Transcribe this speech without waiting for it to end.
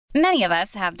Many of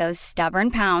us have those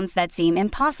stubborn pounds that seem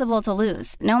impossible to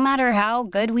lose, no matter how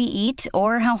good we eat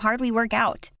or how hard we work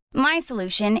out. My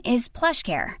solution is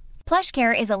PlushCare.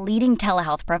 PlushCare is a leading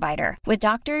telehealth provider with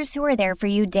doctors who are there for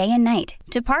you day and night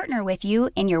to partner with you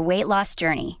in your weight loss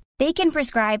journey. They can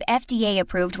prescribe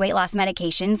FDA-approved weight loss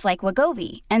medications like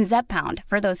Wegovy and Zepbound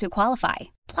for those who qualify.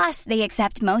 Plus, they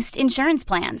accept most insurance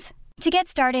plans. To get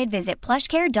started, visit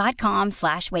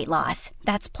plushcare.com/weightloss.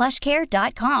 That's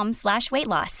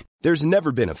plushcare.com/weightloss. There's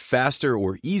never been a faster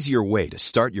or easier way to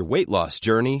start your weight loss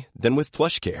journey than with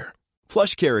PlushCare.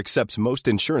 PlushCare accepts most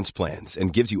insurance plans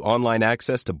and gives you online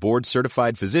access to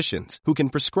board-certified physicians who can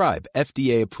prescribe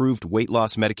FDA-approved weight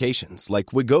loss medications like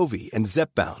Wegovy and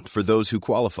Zepbound for those who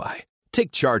qualify.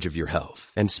 Take charge of your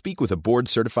health and speak with a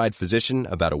board-certified physician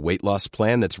about a weight loss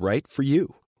plan that's right for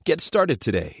you. Get started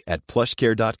today at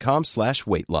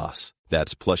plushcare.com/weightloss.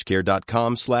 That's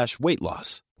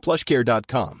plushcare.com/weightloss.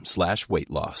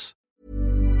 plushcare.com/weightloss.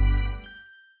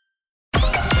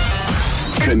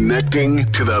 Connecting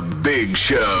to the big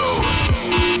show.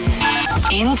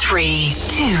 In 3,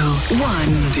 2,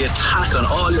 1. The attack on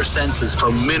all your senses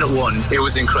from minute one, it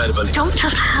was incredible. Don't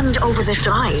just hand over this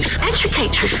device.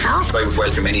 Educate yourself. I would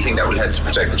welcome anything that will help to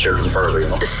protect the children further, you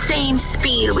know. The same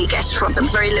spiel we get from them,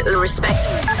 very little respect.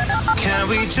 Can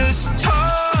we just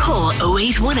talk? Call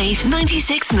 0818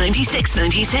 96 96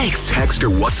 96. Text or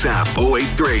WhatsApp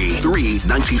 083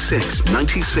 396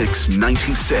 96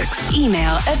 96.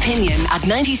 Email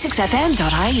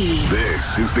opinion@96fm.ie.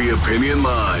 This is the Opinion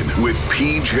Line with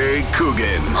PJ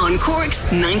Coogan On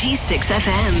Cork's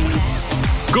 96FM.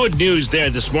 Good news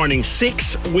there this morning.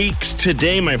 6 weeks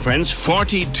today, my friends.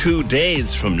 42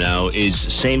 days from now is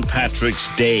St. Patrick's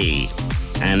Day.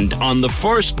 And on the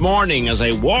first morning, as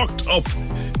I walked up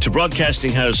to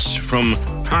Broadcasting House from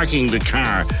parking the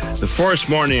car, the first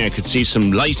morning I could see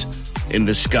some light in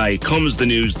the sky, comes the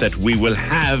news that we will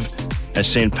have a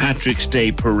St. Patrick's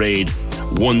Day parade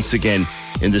once again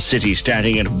in the city,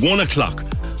 starting at 1 o'clock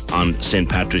on St.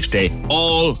 Patrick's Day.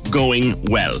 All going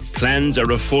well. Plans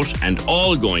are afoot and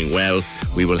all going well.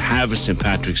 We will have a St.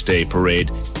 Patrick's Day parade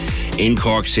in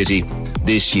Cork City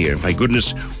this year. My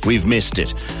goodness, we've missed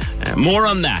it. More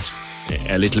on that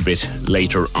a little bit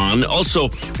later on. Also,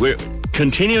 we're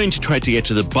continuing to try to get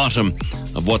to the bottom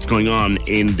of what's going on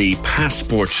in the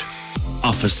passport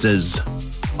offices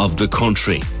of the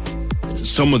country.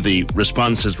 Some of the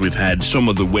responses we've had, some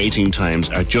of the waiting times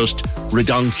are just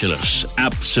redonkulous,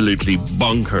 absolutely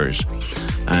bonkers.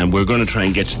 And we're going to try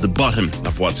and get to the bottom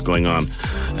of what's going on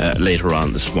later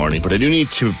on this morning. But I do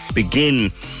need to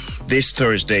begin this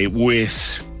Thursday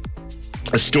with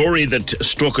a story that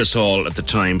struck us all at the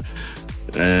time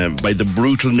by the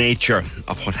brutal nature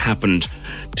of what happened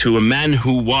to a man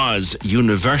who was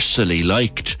universally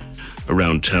liked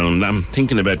around town. I'm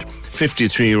thinking about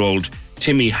 53-year-old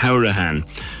Timmy Howrahan,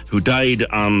 who died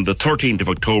on the 13th of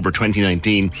October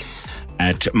 2019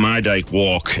 at Mardyke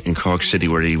Walk in Cork City,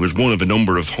 where he was one of a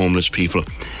number of homeless people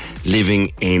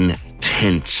living in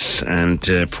tents. And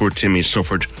poor Timmy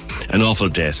suffered an awful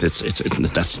death. That's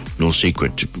no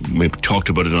secret. We talked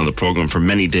about it on the programme for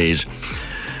many days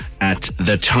at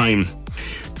the time.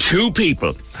 2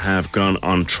 people have gone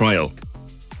on trial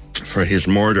for his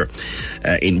murder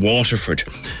in Waterford,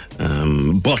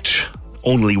 but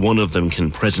only one of them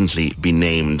can presently be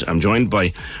named. I'm joined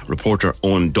by reporter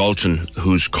Owen Dalton,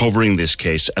 who's covering this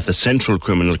case at the Central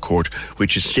Criminal Court,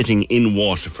 which is sitting in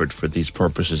Waterford for these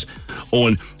purposes.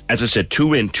 Owen, as I said, two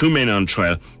men on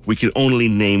trial. We can only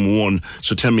name one.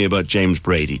 So tell me about James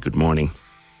Brady. Good morning.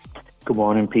 Good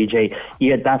morning, PJ.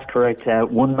 Yeah, that's correct.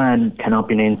 One man cannot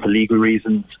be named for legal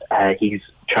reasons. He's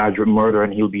charged with murder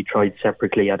and he'll be tried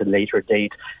separately at a later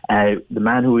date. The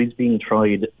man who is being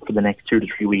tried for the next 2 to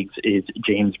 3 weeks is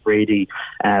James Brady,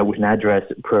 with an address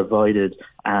provided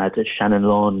at Shannon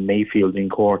Lawn, Mayfield in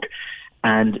Cork.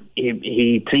 And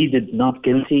he pleaded not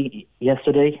guilty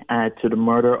yesterday to the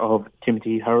murder of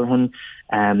Timothy Howrahan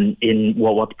in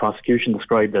what the prosecution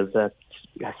described as a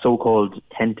so-called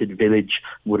tented village,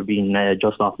 would have been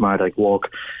just off Mardyke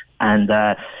Walk. And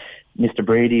Mr.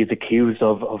 Brady is accused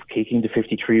of kicking the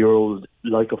 53-year-old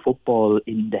like a football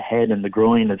in the head and the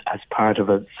groin as part of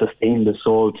a sustained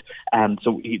assault.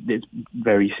 So it's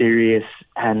very serious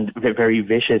and very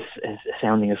vicious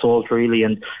sounding assault, really.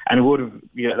 And it would have,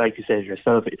 like you said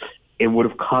yourself, it would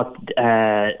have caught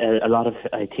a lot of,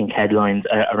 I think, headlines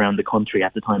around the country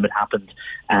at the time it happened,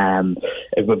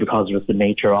 because of the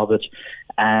nature of it.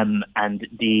 And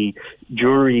the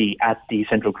jury at the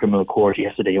Central Criminal Court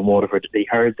yesterday in Waterford, they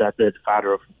heard that the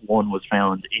father of one was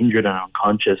found injured and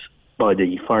unconscious by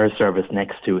the fire service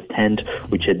next to his tent,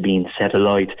 which had been set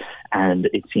alight, and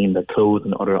it seemed that clothes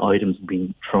and other items had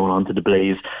been thrown onto the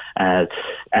blaze, and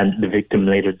the victim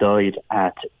later died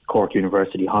at Cork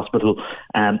University Hospital.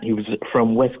 He was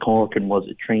from West Cork and was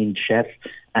a trained chef,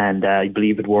 and I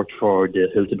believe had worked for the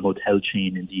Hilton hotel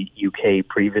chain in the UK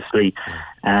previously.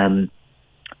 And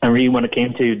really, when it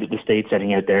came to the state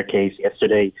setting out their case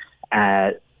yesterday,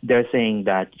 they're saying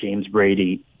that James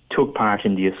Brady took part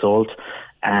in the assault,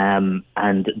 and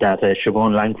that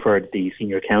Siobhan Langford, the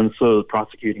senior counsel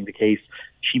prosecuting the case,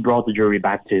 she brought the jury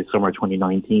back to summer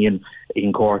 2019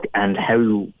 in Cork, and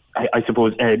how I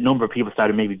suppose a number of people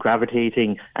started maybe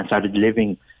gravitating and started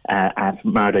living at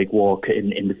Mardyke Walk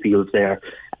in the fields there,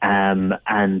 and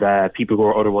people who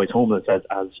were otherwise homeless,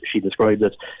 as she described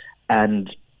it.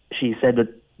 And she said that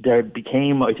there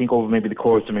became, I think over maybe the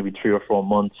course of maybe 3 or 4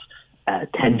 months,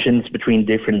 tensions between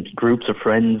different groups of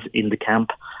friends in the camp,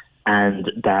 and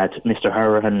that Mr.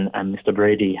 Hourihan and Mr.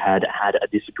 Brady had a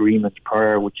disagreement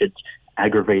prior which had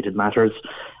aggravated matters.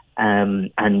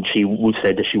 And she would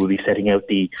say that she would be setting out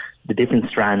the different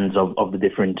strands of the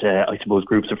different, I suppose,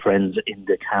 groups of friends in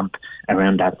the camp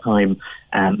around that time.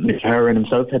 Mr. Hourihan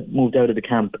himself had moved out of the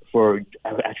camp for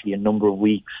actually a number of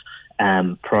weeks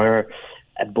prior,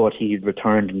 but he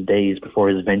returned in days before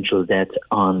his eventual death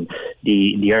on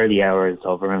the early hours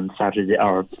of around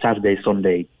Saturday,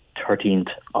 Sunday, 13th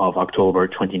of October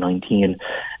 2019.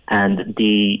 And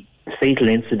the fatal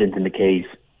incident in the case,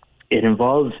 it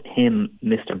involves him,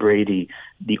 Mr. Brady,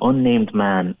 the unnamed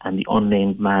man, and the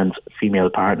unnamed man's female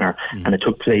partner, and it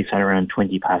took place at around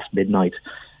 20 past midnight.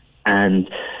 And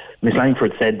Ms.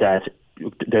 Langford said that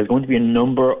there's going to be a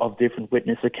number of different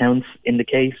witness accounts in the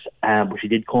case, but she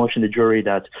did caution the jury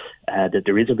that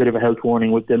there is a bit of a health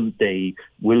warning with them. They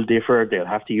will differ. They'll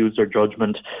have to use their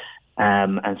judgment.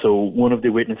 And so one of the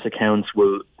witness accounts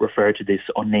will refer to this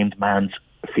unnamed man's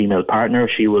female partner.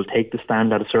 She will take the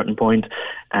stand at a certain point,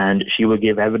 and she will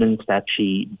give evidence that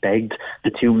she begged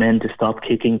the two men to stop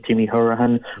kicking Timmy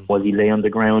Hourihan while he lay on the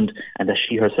ground, and that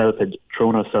she herself had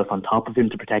thrown herself on top of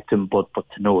him to protect him, but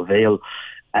to no avail.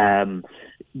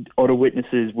 Other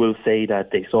witnesses will say that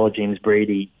they saw James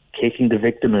Brady kicking the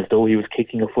victim as though he was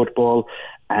kicking a football,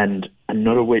 and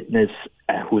another witness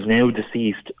who is now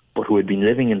deceased but who had been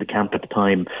living in the camp at the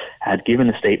time had given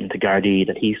a statement to Gardaí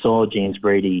that he saw James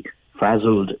Brady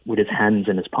frazzled with his hands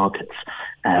in his pockets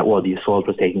while the assault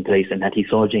was taking place, and that he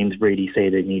saw James Brady say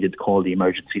they needed to call the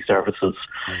emergency services.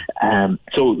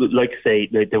 So, like I say,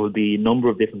 there will be a number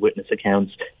of different witness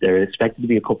accounts. There are expected to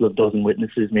be a couple of dozen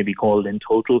witnesses maybe called in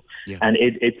total, and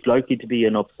it's likely to be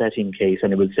an upsetting case.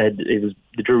 And it was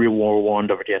the jury were warned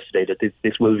of it yesterday that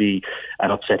this will be an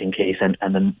upsetting case, and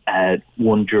then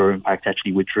one juror in fact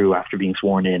actually withdrew after being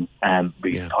sworn in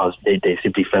because they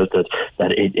simply felt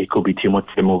that it could be too much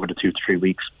for them over the 2 to 3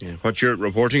 weeks. What you're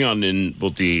reporting on in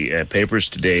both the papers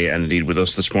today and indeed with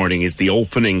us this morning is the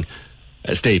opening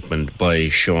statement by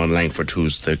Siobhan Langford,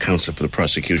 who's the counsel for the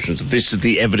prosecution. So this is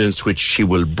the evidence which she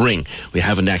will bring. We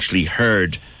haven't actually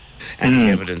heard any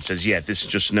evidence as yet. This is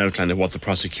just an outline of what the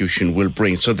prosecution will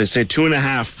bring. So they say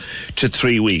 2.5 to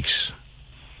 3 weeks.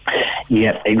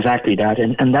 Yeah, exactly that.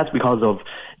 And that's because of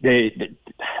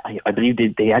I believe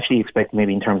they actually expect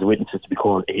maybe in terms of witnesses to be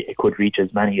called, it could reach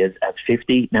as many as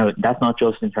 50. Now, that's not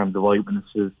just in terms of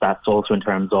eyewitnesses, that's also in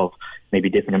terms of maybe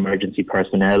different emergency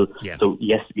personnel. Yeah. So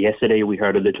yesterday we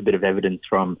heard a little bit of evidence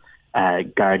from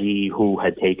Gardaí who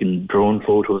had taken drone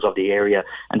photos of the area,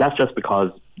 and that's just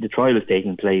because the trial is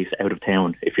taking place out of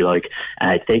town, if you like.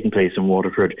 It's taking place in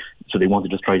Waterford, so they want to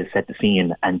just try to set the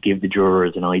scene and give the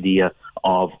jurors an idea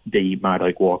of the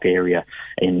Mardyke Walk area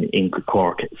in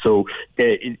Cork. So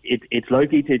it's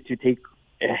likely to take,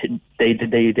 they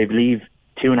believe,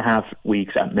 2.5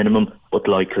 weeks at minimum, but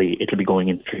likely it'll be going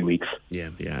in 3 weeks. Yeah,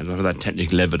 a lot of that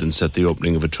technical evidence at the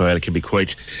opening of a trial can be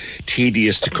quite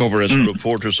tedious to cover as a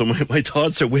reporter, so my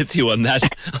thoughts are with you on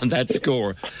that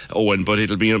score, Owen, but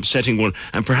it'll be an upsetting one,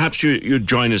 and perhaps you'd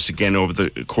join us again over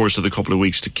the course of the couple of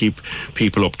weeks to keep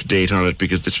people up to date on it,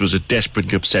 because this was a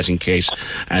desperately upsetting case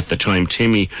at the time.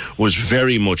 Timmy was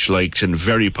very much liked and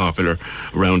very popular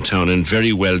around town and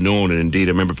very well known, and indeed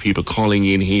I remember people calling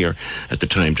in here at the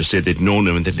time to say they'd known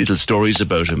him and the little stories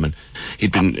about him, and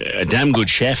he'd been a damn good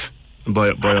chef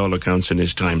by all accounts in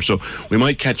his time. So we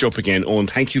might catch up again. Owen,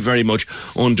 thank you very much.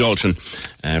 Owen Dalton,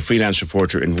 freelance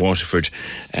reporter in Waterford,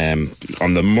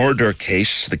 on the murder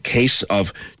case, the case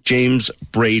of James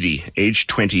Brady, aged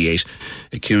 28,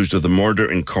 accused of the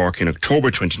murder in Cork in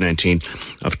October 2019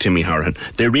 of Timmy Hourihan.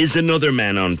 There is another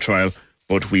man on trial,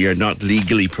 but we are not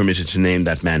legally permitted to name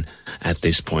that man at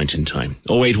this point in time.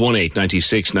 0818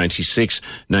 96 96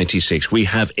 96. We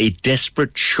have a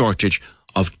desperate shortage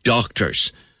of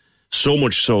doctors. So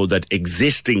much so that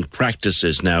existing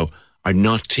practices now are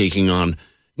not taking on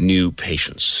new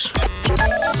patients.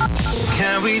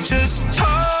 Can we just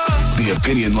talk? The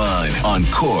Opinion Line on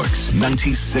Cork's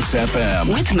 96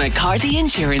 FM. With McCarthy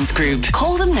Insurance Group.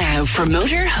 Call them now for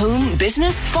motor, home,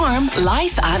 business, farm,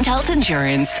 life and health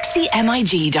insurance. See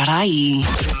mig.ie.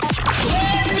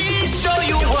 Let me show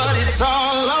you what it's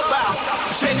all about.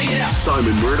 Check it out.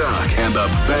 Simon Murdoch and the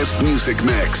best music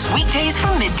mix. Weekdays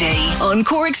from midday on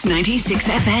Cork's 96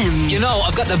 FM. You know,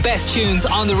 I've got the best tunes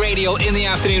on the radio in the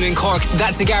afternoon in Cork.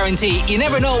 That's a guarantee. You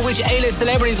never know which A-list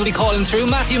celebrities will be calling through.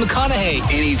 Matthew McConaughey.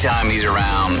 Anytime he's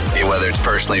around, whether it's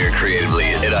personally or creatively,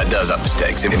 it does up the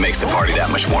stakes. It makes the party that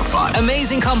much more fun.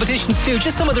 Amazing competitions too.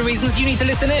 Just some of the reasons you need to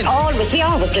listen in. We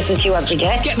always listen to you every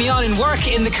day. Get me on in work,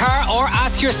 in the car, or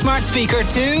ask your smart speaker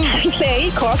to...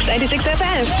 Play Cork's 96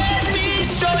 FM. Let me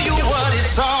show you what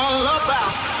it's all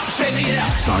about. Check it out.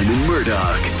 Simon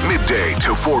Murdoch, midday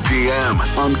to 4 p.m.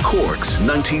 on Cork's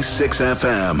 96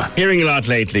 FM. Hearing a lot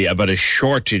lately about a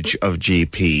shortage of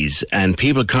GPs and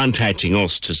people contacting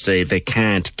us to say they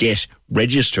can't get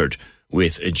registered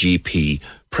with a GP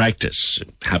practice. It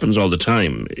happens all the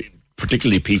time,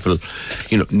 particularly people,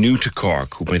 new to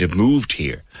Cork who might have moved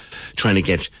here trying to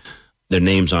get their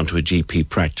names onto a GP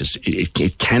practice.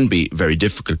 It can be very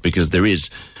difficult because there is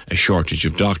a shortage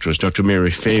of doctors. Dr. Mary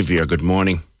Favier, good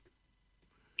morning.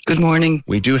 Good morning.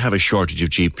 We do have a shortage of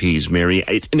GPs, Mary.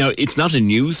 It's not a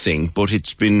new thing, but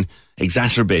it's been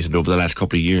exacerbated over the last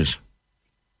couple of years.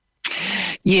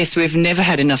 Yes, we've never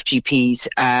had enough GPs.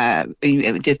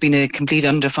 There's been a complete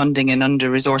underfunding and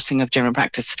under-resourcing of general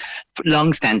practice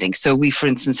long-standing. So we, for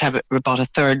instance, have about a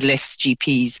third less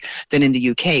GPs than in the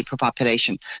UK per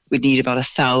population. We'd need about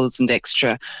 1,000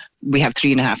 extra. We have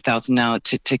 3,500 now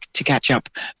to catch up.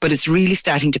 But it's really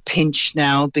starting to pinch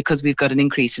now because we've got an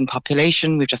increase in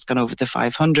population. We've just gone over the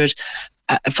 500.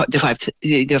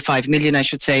 The 5 million, I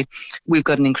should say. We've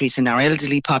got an increase in our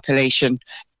elderly population.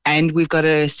 And we've got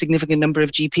a significant number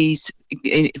of GPs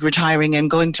retiring and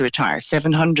going to retire.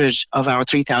 700 of our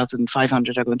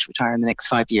 3,500 are going to retire in the next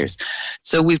 5 years.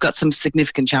 So we've got some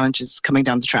significant challenges coming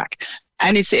down the track.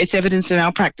 And it's evidence in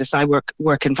our practice. I work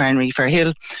in Farranree,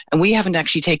 Fairhill, and we haven't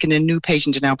actually taken a new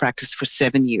patient in our practice for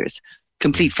 7 years.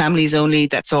 Complete families only,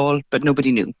 that's all, but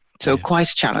nobody new. So quite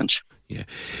a challenge. Yeah.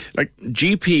 Like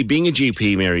being a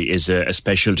GP, Mary, is a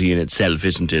specialty in itself,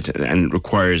 isn't it? And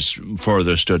requires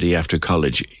further study after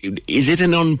college. Is it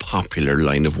an unpopular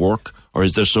line of work, or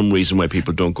is there some reason why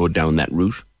people don't go down that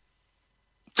route?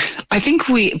 I think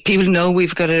people know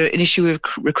we've got an issue with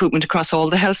recruitment across all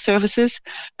the health services.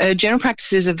 General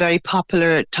practice is a very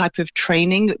popular type of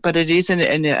training, but it is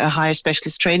a higher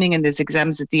specialist training, and there's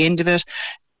exams at the end of it.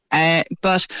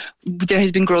 But there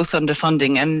has been gross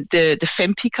underfunding, and the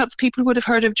FEMPI cuts people would have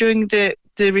heard of during the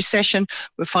recession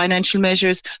with financial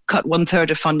measures cut 1/3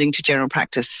 of funding to general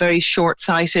practice. Very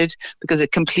short-sighted because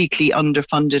it completely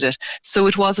underfunded it. So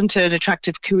it wasn't an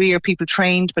attractive career. People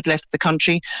trained but left the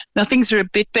country. Now things are a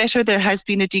bit better. There has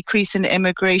been a decrease in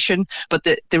immigration, but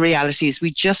the reality is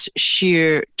we just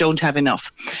don't have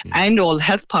enough. And all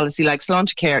health policy like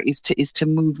Sláintecare is to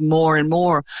move more and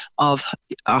more of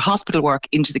our hospital work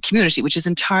into the community, which is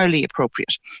entirely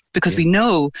appropriate because we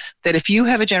know that if you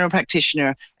have a general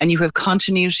practitioner and you have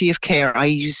continuity of care, i.e.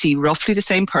 you see roughly the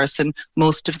same person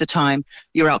most of the time,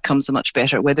 your outcomes are much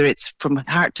better. Whether it's from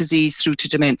heart disease through to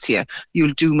dementia,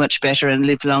 you'll do much better and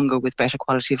live longer with better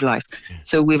quality of life.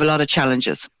 So we have a lot of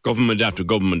challenges. Government after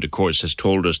government, of course, has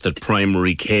told us that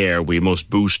primary care, we must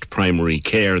boost primary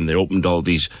care, and they opened all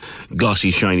these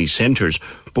glossy, shiny centres.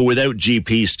 But without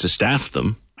GPs to staff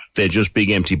them, they're just big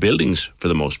empty buildings for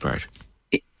the most part.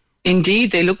 Indeed,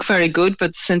 they look very good,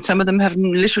 but since some of them have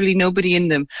literally nobody in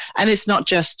them. And it's not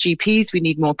just GPs. We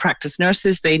need more practice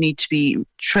nurses. They need to be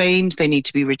trained. They need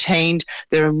to be retained.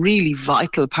 They're a really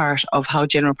vital part of how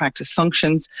general practice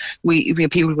functions.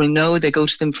 People will know they go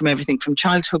to them from everything from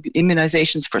childhood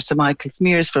immunisations, for cervical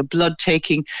smears, for blood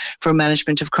taking, for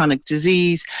management of chronic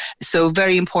disease. So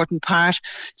very important part.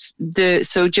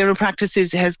 So general practice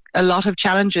has a lot of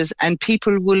challenges, and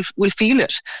people will feel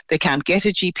it. They can't get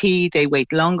a GP. They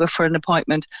wait longer for an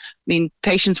appointment. I mean,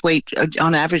 patients wait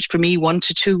on average for me 1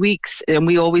 to 2 weeks, and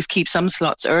we always keep some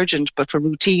slots urgent, but for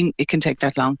routine it can take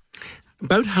that long.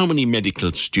 About how many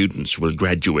medical students will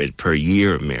graduate per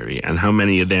year, Mary, and how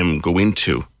many of them go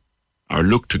into or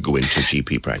look to go into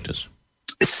GP practice?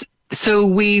 So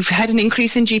we've had an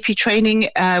increase in GP training.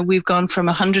 We've gone from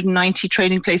 190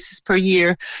 training places per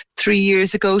year 3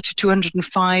 years ago to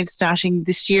 205 starting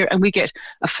this year. And we get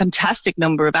a fantastic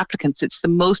number of applicants. It's the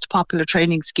most popular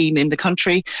training scheme in the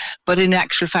country. But in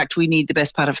actual fact, we need the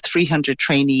best part of 300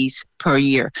 trainees per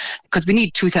year because we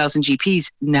need 2,000 GPs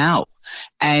now.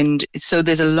 And so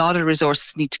there's a lot of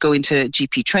resources need to go into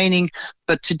GP training.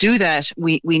 But to do that,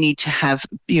 we need to have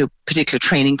particular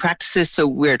training practices. So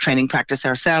we're a training practice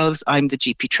ourselves. I'm the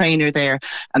GP trainer there.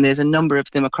 And there's a number of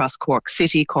them across Cork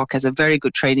City. Cork has a very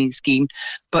good training scheme.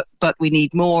 But we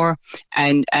need more.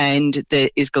 And there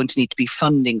is going to need to be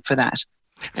funding for that.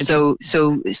 And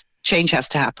so change has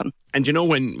to happen. And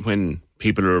when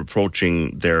people are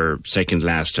approaching their second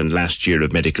last and last year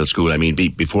of medical school, I mean,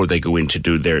 before they go in to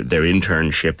do their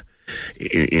internship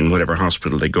in whatever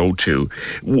hospital they go to,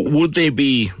 would they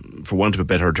be, for want of a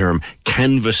better term,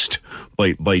 canvassed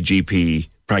by GP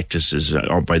practices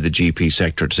or by the GP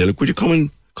sector to say, look, would you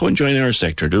come and join our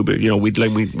sector? We're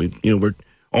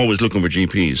always looking for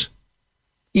GPs.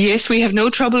 Yes, we have no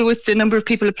trouble with the number of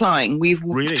people applying. We've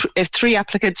really? 3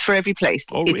 applicants for every place.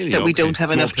 Oh, it's really? that we Okay. don't have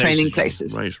It's enough more places. training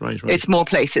places. Right. It's more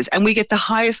places. And we get the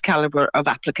highest caliber of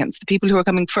applicants, the people who are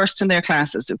coming first in their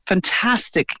classes,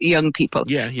 fantastic young people.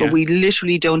 Yeah. But we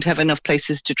literally don't have enough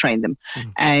places to train them.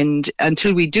 And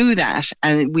until we do that,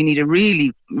 and we need a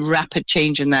really rapid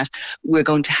change in that, we're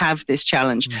going to have this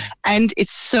challenge. And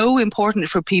it's so important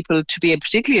for people to be able,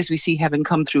 particularly as we see having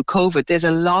come through COVID, there's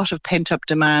a lot of pent-up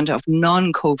demand of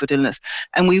non-COVID illness.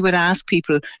 And we would ask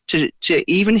people to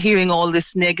even hearing all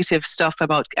this negative stuff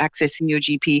about accessing your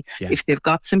GP, if they've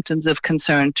got symptoms of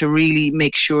concern, to really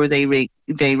make sure they ring.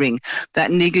 That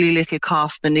niggly little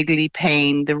cough, the niggly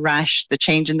pain, the rash, the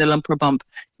change in the lump or bump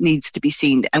needs to be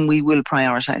seen, and we will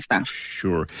prioritise that.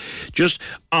 Sure. Just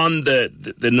on the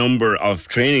number of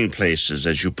training places,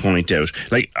 as you point out,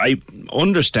 like I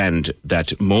understand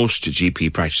that most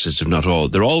GP practices, if not all,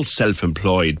 they're all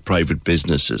self-employed private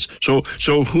businesses. So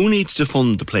who needs to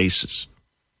fund the places?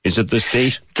 Is it the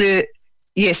state?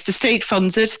 Yes, the state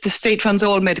funds it. The state funds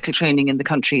all medical training in the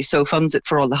country. So funds it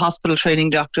for all the hospital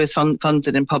training doctors, funds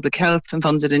it in public health, and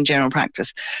funds it in general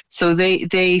practice. So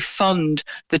they fund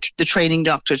the training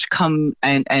doctor to come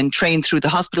and train through the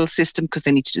hospital system because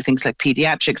they need to do things like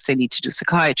paediatrics, they need to do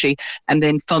psychiatry, and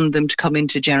then fund them to come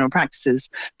into general practices.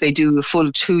 They do a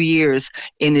full 2 years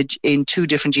in 2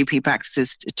 different GP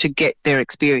practices to get their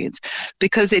experience.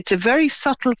 Because it's a very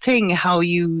subtle thing how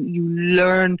you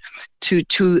learn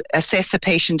to assess a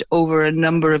patient over a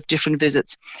number of different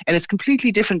visits. And it's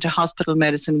completely different to hospital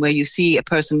medicine, where you see a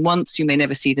person once, you may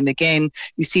never see them again.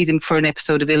 You see them for an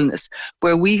episode of illness.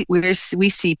 Where we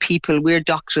see people, we're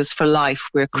doctors for life.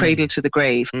 We're cradle to the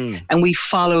grave. And we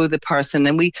follow the person.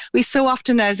 And we so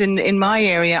often, as in my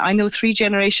area, I know 3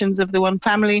 generations of the one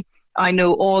family. I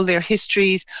know all their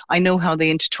histories. I know how they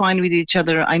intertwine with each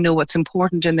other. I know what's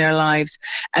important in their lives.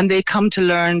 And they come to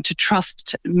learn to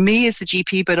trust me as the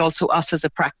GP, but also us as a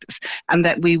practice, and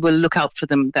that we will look out for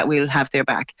them, that we'll have their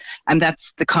back. And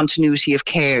that's the continuity of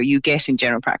care you get in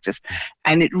general practice.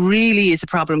 And it really is a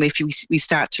problem if we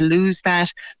start to lose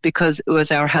that, because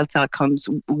as our health outcomes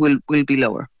will be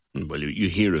lower. Well, you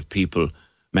hear of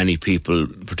many people,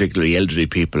 particularly elderly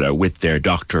people, are with their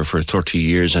doctor for 30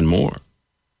 years and more.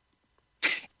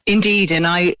 Indeed, and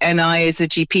I as a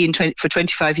GP for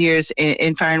 25 years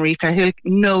in Farran Reef Hill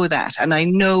know that, and I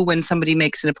know when somebody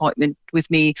makes an appointment with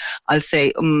me, I'll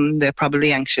say they're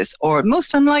probably anxious, or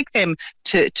most unlike them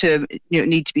to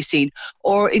need to be seen,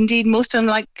 or indeed most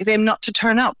unlike them not to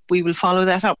turn up. We will follow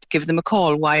that up, give them a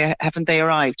call. Why haven't they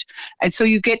arrived? And so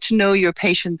you get to know your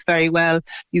patients very well.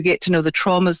 You get to know the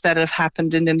traumas that have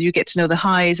happened in them. You get to know the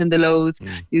highs and the lows.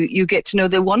 You get to know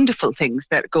the wonderful things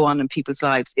that go on in people's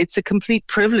lives. It's a complete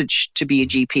privilege to be a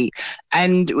GP,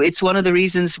 and it's one of the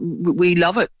reasons we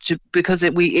love it, because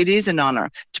it is an honour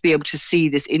to be able to see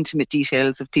this intimate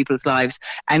details of people's lives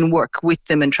and work with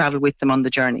them and travel with them on the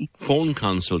journey. Phone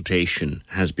consultation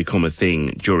has become a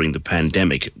thing during the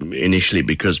pandemic, initially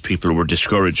because people were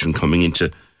discouraged from coming into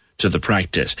the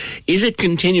practice. Is it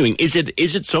continuing? Is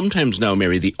it sometimes now,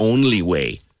 Mary, the only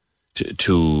way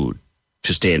to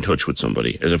stay in touch with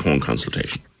somebody as a phone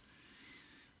consultation?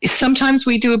 Sometimes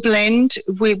we do a blend.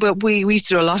 We used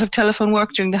to do a lot of telephone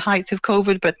work during the height of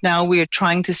COVID, but now we're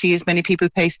trying to see as many people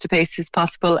face to face as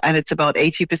possible, and it's about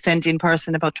 80% in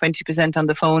person, about 20% on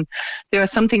the phone. There are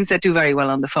some things that do very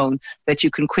well on the phone that you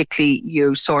can quickly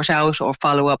sort out or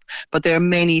follow up, but there are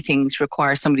many things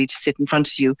require somebody to sit in front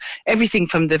of you. Everything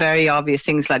from the very obvious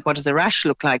things like what does a rash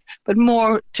look like, but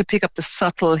more to pick up the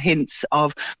subtle hints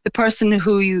of the person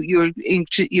who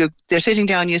they're sitting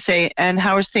down. You say, and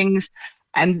how are things?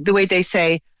 And the way they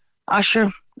say,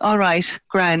 sure, all right,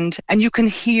 grand. And you can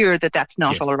hear that that's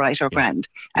not all right or grand.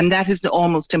 And that is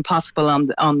almost impossible on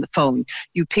the phone.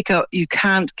 You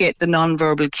can't get the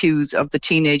non-verbal cues of the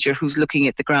teenager who's looking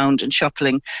at the ground and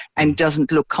shuffling and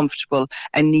doesn't look comfortable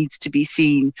and needs to be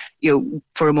seen,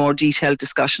 for a more detailed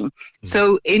discussion.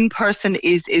 So in person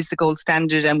is the gold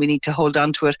standard, and we need to hold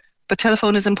on to it. But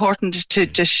telephone is important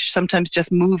to sometimes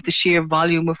just move the sheer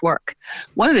volume of work.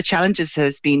 One of the challenges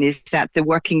is that the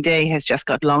working day has just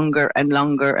got longer and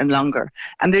longer and longer.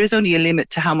 And there is only a limit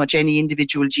to how much any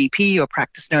individual GP or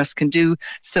practice nurse can do.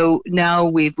 So now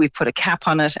we've put a cap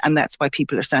on it, and that's why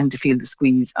people are starting to feel the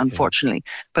squeeze, unfortunately.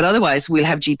 But otherwise, we'll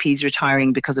have GPs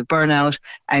retiring because of burnout,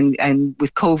 and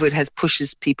with COVID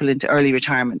pushes people into early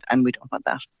retirement, and we don't want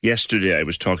that. Yesterday, I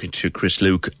was talking to Chris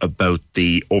Luke about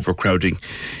the overcrowding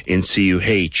in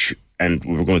CUH, and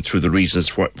we were going through the reasons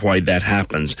why that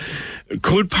happens.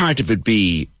 Could part of it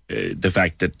be the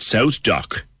fact that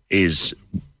SouthDoc is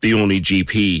the only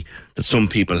GP that some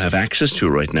people have access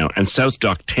to right now, and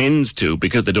SouthDoc tends to,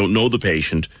 because they don't know the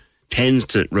patient, tends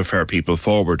to refer people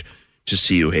forward to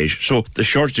CUH. So the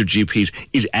shortage of GPs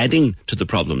is adding to the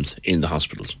problems in the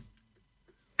hospitals.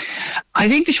 I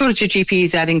think the shortage of GP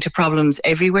is adding to problems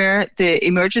everywhere. The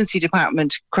emergency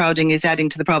department crowding is adding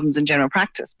to the problems in general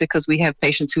practice, because we have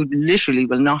patients who literally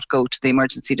will not go to the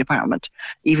emergency department,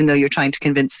 even though you're trying to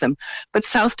convince them. But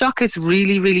SouthDoc is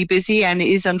really, really busy and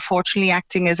is unfortunately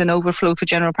acting as an overflow for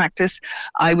general practice.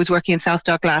 I was working in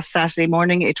SouthDoc last Saturday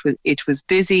morning. It was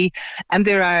busy, and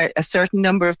there are a certain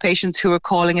number of patients who are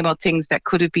calling about things that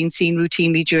could have been seen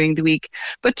routinely during the week.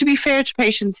 But to be fair to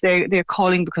patients, they're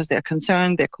calling because they're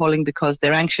concerned, they're calling because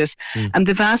they're anxious. And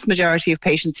the vast majority of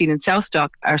patients seen in SouthDoc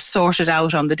are sorted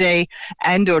out on the day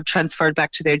and or transferred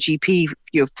back to their GP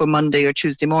for Monday or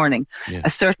Tuesday morning. A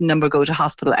certain number go to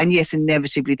hospital, and yes,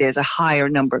 inevitably there's a higher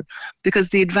number, because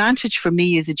the advantage for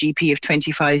me as a GP of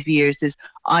 25 years is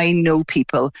I know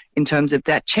people in terms of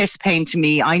that chest pain. To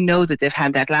me, I know that they've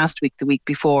had that last week, the week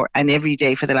before, and every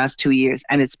day for the last 2 years,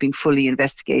 and it's been fully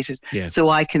investigated. So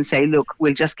I can say, look,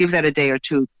 we'll just give that a day or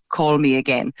two, call me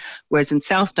again. Whereas in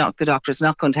SouthDoc, the doctor is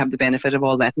not going to have the benefit of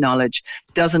all that knowledge,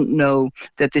 doesn't know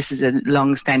that this is a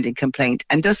long-standing complaint,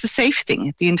 and does the safe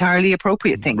thing, the entirely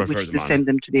appropriate thing, which is to send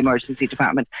them to the emergency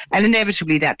department. And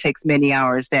inevitably that takes many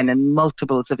hours then and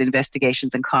multiples of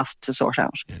investigations and costs to sort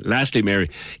out. Lastly, Mary,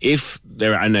 if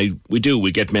there,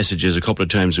 we get messages a couple of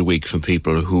times a week from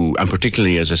people who, and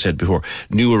particularly, as I said before,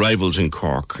 new arrivals in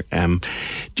Cork,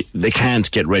 they can't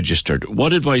get registered.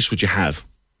 What advice would you have?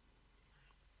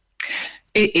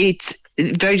 It's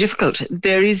very difficult.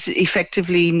 There is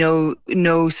effectively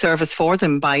no service for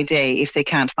them by day if they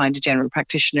can't find a general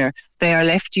practitioner. They are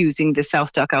left using the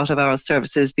SouthDoc out-of-hours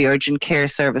services, the urgent care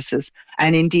services,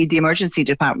 and indeed the emergency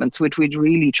departments, which we'd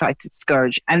really try to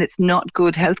scourge. And it's not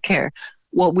good healthcare.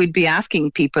 What we'd be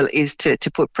asking people is to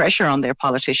put pressure on their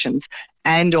politicians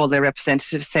and all their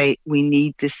representatives, say, we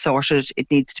need this sorted. It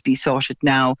needs to be sorted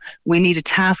now. We need a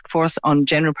task force on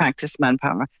general practice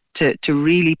manpower to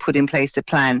really put in place a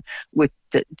plan with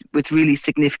really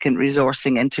significant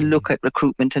resourcing and to look at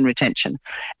recruitment and retention.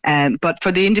 But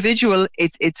for the individual,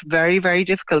 it's very, very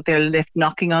difficult. They're left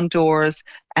knocking on doors,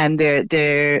 and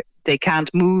they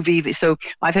can't move even. So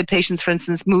I've had patients, for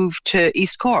instance, move to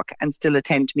East Cork and still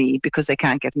attend me because they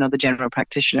can't get another general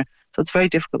practitioner. So it's very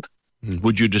difficult.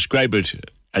 Would you describe it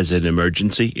as an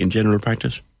emergency in general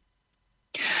practice?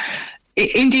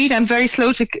 Indeed, I'm very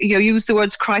slow to use the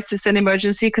words crisis and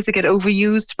emergency because they get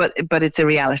overused, but it's a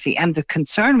reality. And the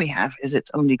concern we have is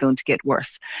it's only going to get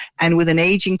worse. And with an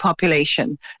ageing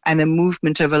population and a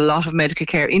movement of a lot of medical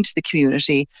care into the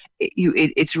community,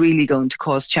 it's really going to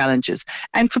cause challenges.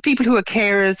 And for people who are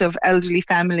carers of elderly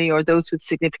family or those with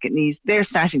significant needs, they're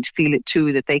starting to feel it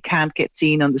too, that they can't get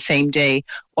seen on the same day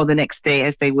or the next day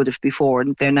as they would have before.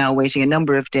 And they're now waiting a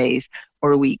number of days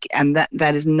or a week. And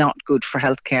that is not good for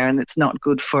healthcare, and it's not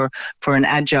good for an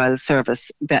agile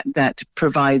service that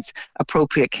provides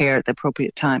appropriate care at the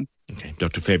appropriate time. Okay,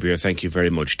 Dr. Favier, thank you very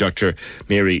much. Dr.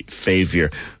 Mary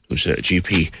Favier, who's a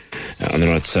GP on the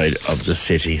north side of the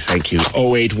city. Thank you.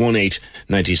 0818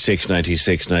 96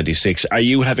 96 96. Are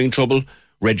you having trouble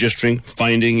registering,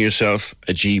 finding yourself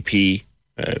a GP?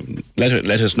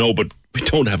 Let us know, but we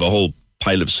don't have a whole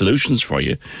pile of solutions for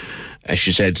you. As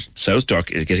she said,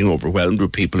 SouthDoc is getting overwhelmed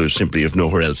with people who simply have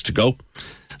nowhere else to go.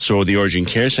 So the urgent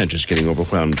care centre is getting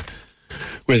overwhelmed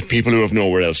with people who have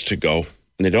nowhere else to go.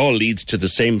 And it all leads to the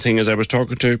same thing as I was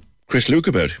talking to Chris Luke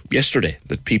about yesterday,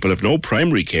 that people have no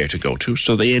primary care to go to,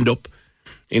 so they end up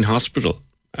in hospital,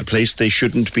 a place they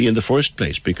shouldn't be in the first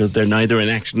place because they're neither an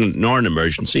accident nor an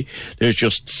emergency. They're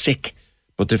just sick.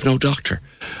 but they've no doctor.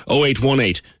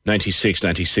 0818 96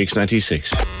 96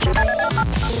 96.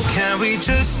 Can we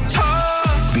just talk?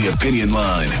 The Opinion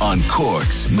Line on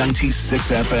Cork's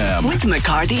 96 FM. With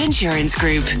McCarthy Insurance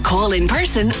Group. Call in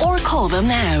person or call them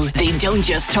now. They don't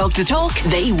just talk the talk,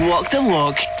 they walk the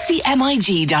walk. See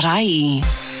MIG.ie.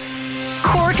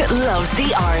 Cork loves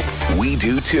the arts. We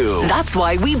do too. That's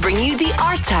why we bring you the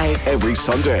Arts House. Every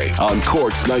Sunday on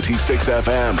Cork's 96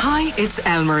 FM. Hi, it's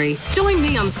Elmarie. Join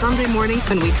me on Sunday morning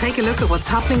when we take a look at what's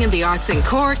happening in the arts in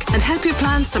Cork and help you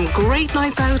plan some great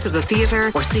nights out at the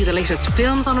theatre or see the latest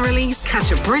films on release,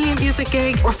 catch a brilliant music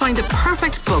gig or find the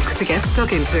perfect book to get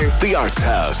stuck into. The Arts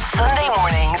House. Sunday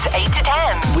mornings 8 to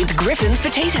 10 with Griffin's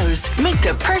Potatoes. Make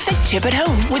the perfect chip at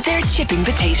home with their chipping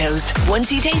potatoes.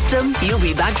 Once you taste them, you'll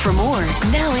be back for more.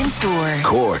 Now in store.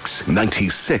 Cork's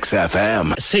 96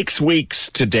 FM. 6 weeks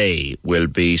today will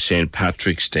be St.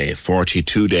 Patrick's Day,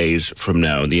 42 days from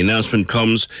now. The announcement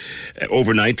comes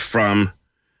overnight from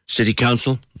City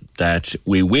Council that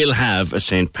we will have a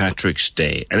St. Patrick's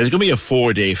Day. And it's going to be a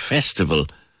 4-day festival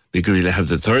because we'll have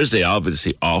the Thursday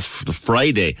obviously off. The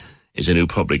Friday is a new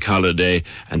public holiday,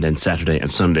 and then Saturday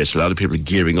and Sunday. So a lot of people are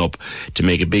gearing up to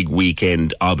make a big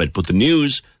weekend of it. But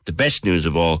the best news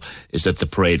of all, is that the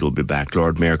parade will be back.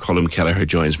 Lord Mayor Colm Kelleher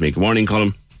joins me. Good morning,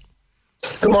 Colm.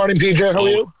 Good morning, PJ. How are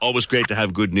you? Always great to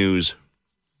have good news.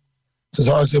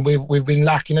 So we've been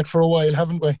lacking it for a while,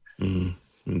 haven't we?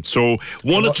 So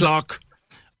 1 o'clock,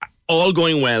 all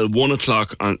going well, 1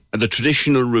 o'clock on the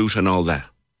traditional route and all that.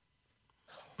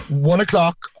 1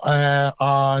 o'clock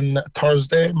on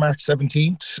Thursday, March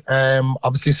 17th,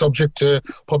 obviously subject to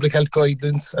public health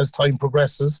guidance as time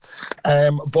progresses.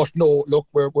 But no, look,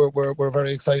 we're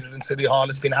very excited in City Hall.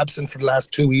 It's been absent for the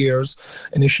last 2 years.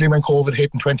 Initially when COVID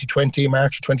hit in 2020,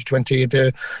 March 2020,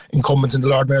 the incumbent in the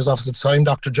Lord Mayor's office at the time,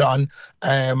 Dr. John,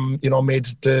 made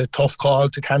the tough call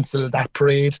to cancel that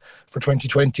parade for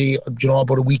 2020,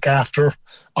 about a week after,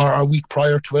 or a week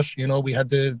prior to it. We had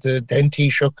the then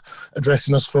Taoiseach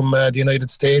addressing us from the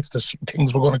United States that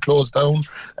things were going to close down,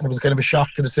 and it was kind of a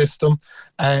shock to the system.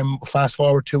 Fast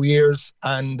forward 2 years,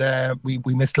 and we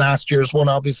missed last year's one,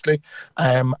 obviously,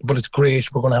 but it's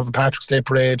great. We're going to have a Patrick's Day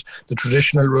parade, the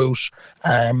traditional route,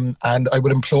 and I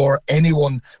would implore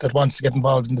anyone that wants to get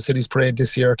involved in the city's parade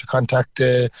this year to contact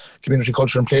the Community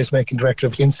Culture and Placemaking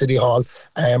Directive in City Hall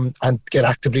and get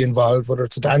actively involved, whether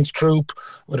it's a dance troupe,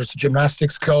 whether it's a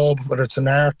gymnastics club, whether it's an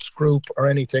arts group or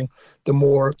anything. The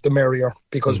more the merrier,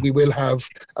 because we will have,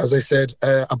 as I said,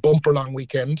 a bumper long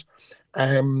weekend.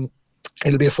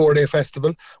 It'll be a 4-day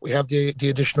festival. We have the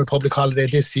additional public holiday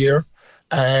this year.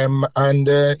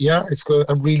 It's good.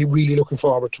 I'm really, really looking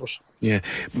forward to it. Yeah,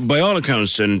 by all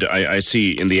accounts, and I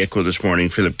see in the Echo this morning,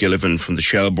 Philip Gillivan from the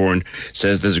Shelbourne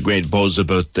says there's a great buzz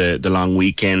about the long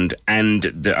weekend, and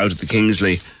out at the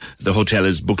Kingsley, the hotel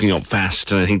is booking up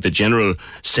fast, and I think the general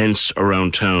sense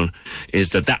around town is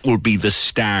that will be the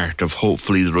start of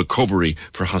hopefully the recovery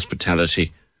for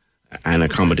hospitality and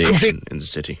accommodation in the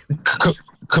city.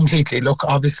 Completely. Look,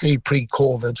 obviously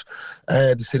pre-COVID,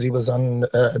 the city was on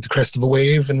the crest of a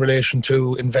wave in relation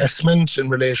to investment, in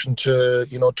relation to,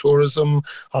 tourism,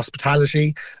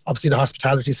 hospitality. Obviously the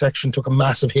hospitality section took a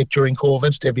massive hit during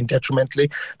COVID. They've been detrimentally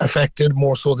affected,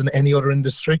 more so than any other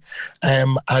industry.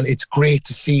 And it's great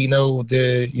to see now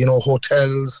the,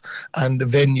 hotels and the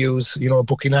venues,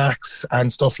 booking acts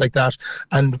and stuff like that.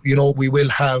 And, we will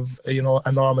have, a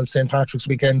normal St. Patrick's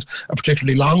weekend, a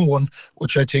particularly long one,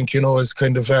 which I think, is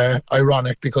kind of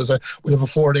ironic, because we'll have a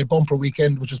 4-day bumper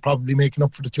weekend, which is probably making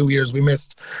up for the 2 years we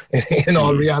missed in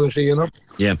all reality,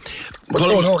 Yeah. But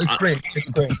no, it's great. It's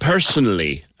great.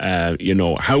 Personally,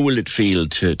 how will it feel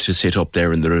to sit up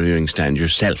there in the reviewing stand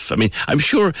yourself? I mean, I'm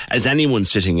sure as anyone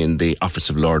sitting in the office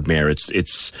of Lord Mayor,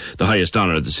 it's the highest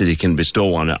honour the city can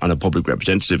bestow on a public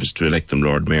representative is to elect them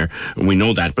Lord Mayor, and we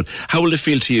know that. But how will it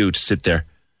feel to you to sit there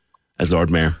as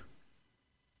Lord Mayor?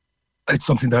 It's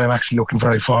something that I'm actually looking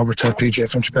very forward to, PJ,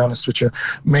 if I'm to be honest with you.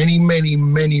 Many, many,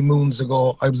 many moons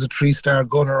ago, I was a 3-star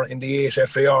gunner in the 8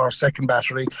 FAR 2nd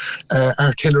Battery,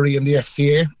 artillery in the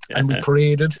FCA, and we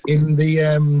paraded in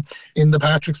the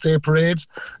Patrick's Day parade.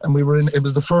 And it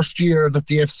was the first year that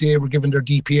the FCA were given their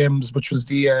DPMs, which is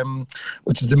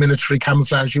the military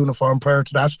camouflage uniform. Prior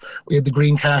to that, we had the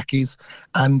green khakis,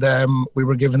 and we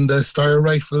were given the Steyr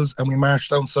rifles, and we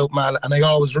marched down South Mall. And I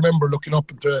always remember looking up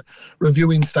at the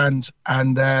reviewing stand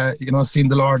and seeing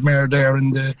the Lord Mayor there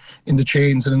in the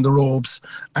chains and in the robes,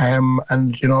 and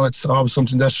it's always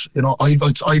something that I've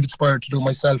aspired to do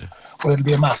myself, but it'll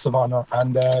be a massive honour,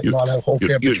 and I'll have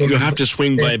hopefully you have to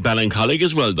swing by Ballincollig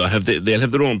as well, though. They'll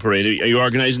have their own parade. Are you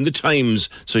organising the times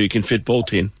so you can fit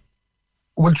both in?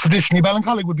 Well, traditionally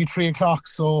Ballincollig would be 3 o'clock,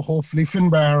 so hopefully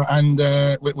Finbar and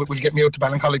will get me out to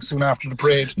Ballincollig soon after the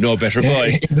parade. No better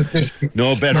boy. In the city.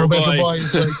 No better boy.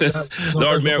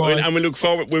 Lord Mayor, and we look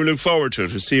forward to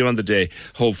it. We'll see you on the day,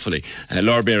 hopefully.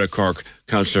 Lord Mayor of Cork,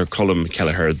 Councillor Colm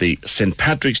Kelleher, the St.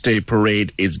 Patrick's Day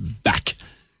parade is back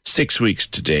 6 weeks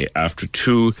today after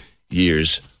 2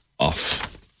 years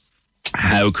off.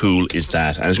 How cool is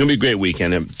that? And it's going to be a great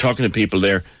weekend. I'm talking to people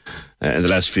there in the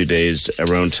last few days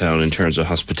around town in terms of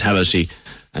hospitality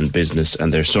and business,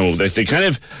 and they're kind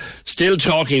of still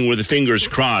talking with the fingers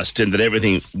crossed and that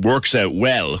everything works out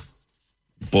well,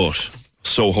 but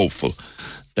so hopeful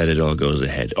that it all goes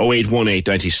ahead. 0818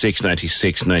 96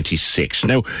 96 96.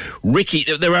 Now, Ricky,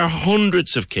 there are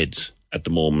hundreds of kids at the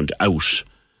moment out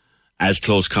as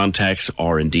close contacts,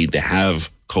 or indeed they have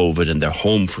COVID and they're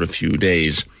home for a few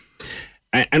days.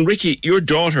 And Ricky, your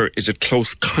daughter is a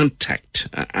close contact,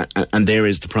 and there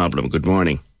is the problem. Good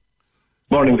morning.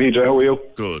 Morning, PJ. How are you?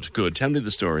 Good. Tell me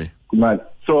the story. Good man.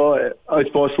 So I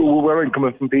suppose where I'm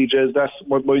coming from, PJ, is that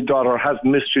my daughter hasn't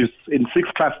missed. She's in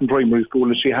 6th class in primary school,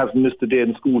 and she hasn't missed a day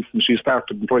in school since she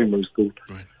started in primary school.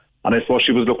 Right. And I suppose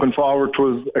she was looking forward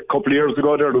to a couple of years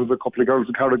ago. There was a couple of girls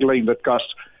in Carrigaline that got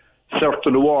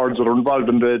certain awards that are involved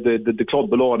in the club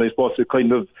below, and I suppose it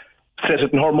kind of set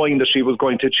it in her mind that she was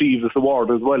going to achieve this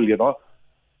award as well, you know.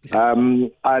 Yeah.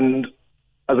 And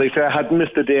as I say, I hadn't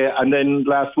missed a day, and then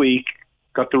last week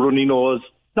got the runny nose.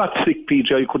 Not sick,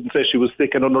 PJ, I couldn't say she was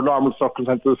sick, and under normal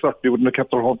circumstances certainly wouldn't have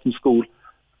kept her home from school.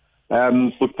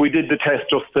 But we did the test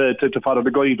just to follow the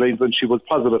guidelines, and she was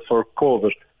positive for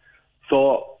COVID.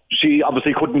 So she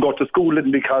obviously couldn't go to school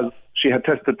because she had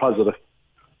tested positive.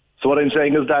 So what I'm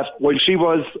saying is that while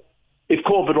if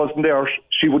COVID wasn't there,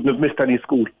 she wouldn't have missed any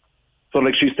school. So,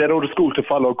 like, she stayed out of school to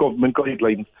follow government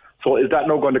guidelines. So is that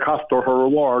now going to cost her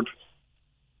award?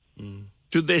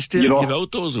 Do they still give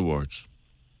out those awards?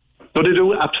 So they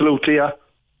do, absolutely, yeah.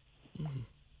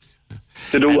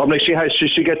 They do. I mean, she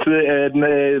gets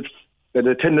an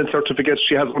attendance certificate.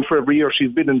 She has one for every year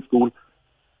she's been in school.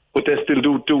 But they still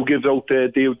do give out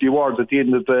the awards at the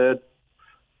end of the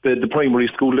primary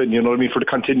school, then, you know what I mean, for the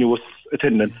continuous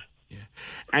attendance. Yeah.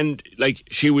 And, like,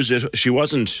 she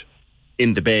wasn't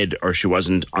in the bed, or she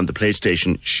wasn't on the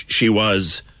PlayStation. She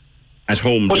was at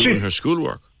home doing her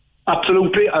schoolwork.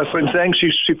 Absolutely, as I'm saying,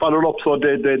 she followed up. So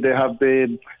they have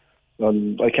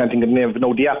I can't think of the name,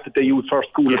 the app that they use for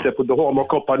school. That they put the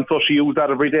homework up on. So she used that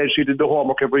every day. She did the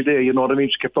homework every day. You know what I mean?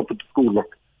 She kept up with the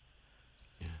schoolwork.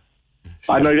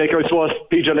 And I suppose,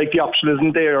 PJ, like, the option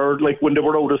isn't there. Like, when they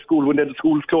were out of school, when the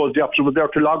schools closed, the option was there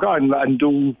to log on and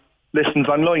do lessons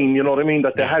online. You know what I mean?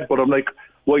 That they had, but I'm like,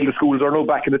 while the schools are now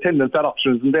back in attendance, that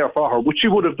option isn't there for her, which she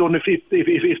would have done if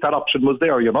that option was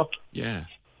there, you know? Yeah.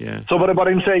 So what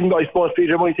I'm saying, I suppose,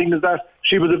 PJ, my thing is that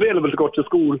she was available to go to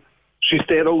school. She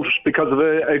stayed out because of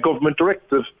a government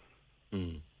directive.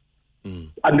 And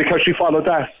because she followed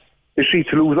that, is she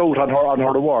to lose out on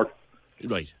her award?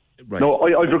 Right. No,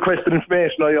 I've requested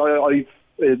information.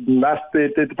 I've asked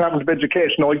the Department of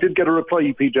Education. Now, I did get a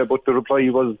reply, PJ, but the reply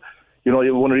was, you know,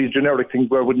 one of these generic things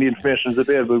where when the information is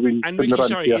available, And Ricky,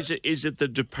 sorry, is it the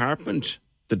department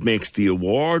that makes the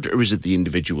award, or is it the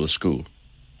individual school?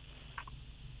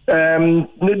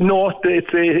 No,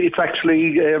 it's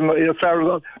actually,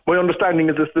 my understanding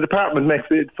is the department makes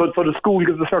it, so the school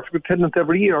gives a certificate of attendance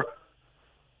every year.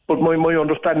 But my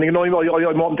understanding, and I'm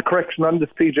on the correction on this,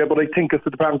 PJ, but I think it's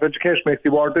the Department of Education makes the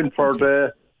award in for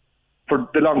the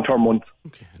long-term ones.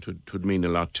 Okay, it would mean a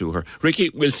lot to her. Ricky,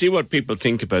 we'll see what people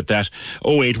think about that.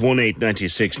 0818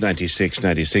 96 96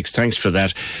 96. Thanks for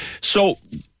that. So,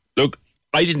 look,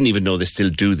 I didn't even know they still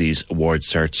do these award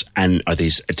certs or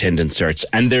these attendance certs,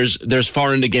 and there's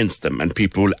for and against them, and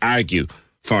people will argue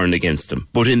for and against them.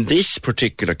 But in this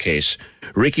particular case,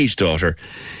 Ricky's daughter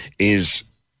is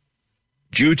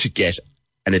due to get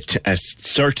a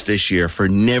cert this year for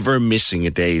never missing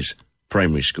a day's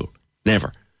primary school.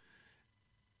 Never.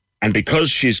 And because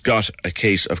she's got a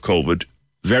case of COVID,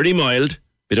 very mild,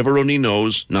 bit of a runny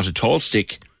nose, not at all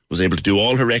sick, was able to do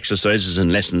all her exercises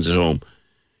and lessons at home,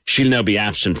 she'll now be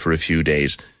absent for a few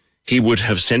days. He would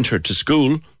have sent her to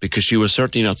school because she was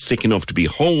certainly not sick enough to be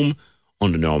home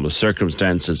under normal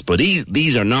circumstances, but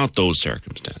these are not those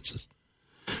circumstances.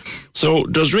 So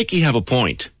does Ricky have a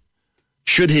point?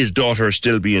 Should his daughter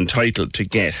still be entitled to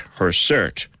get her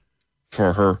cert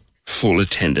for her full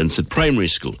attendance at primary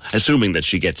school, assuming that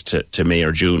she gets to May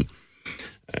or June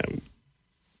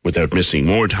without missing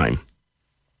more time?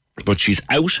 But she's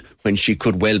out when she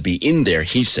could well be in there,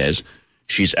 he says.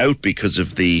 She's out because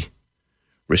of the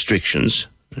restrictions.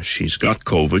 She's got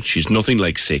COVID. She's nothing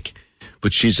like sick,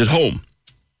 but she's at home.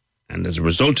 And as a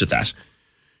result of that,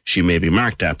 she may be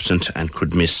marked absent and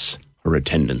could miss her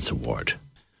attendance award.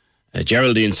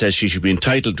 Geraldine says she should be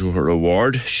entitled to her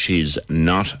award. She's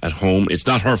not at home. It's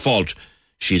not her fault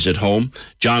she's at home.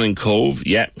 John in Cove,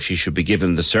 she should be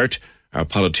given the cert. Our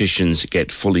politicians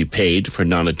get fully paid for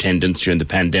non-attendance during the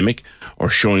pandemic or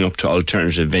showing up to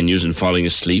alternative venues and falling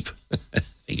asleep.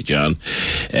 Thank you, John.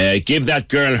 Give that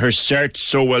girl her cert,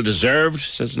 so well deserved,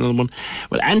 says another one.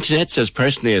 Well, Antoinette says,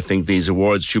 personally, I think these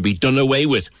awards should be done away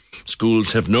with.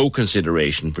 Schools have no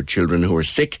consideration for children who are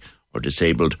sick or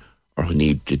disabled or who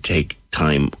need to take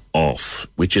time off,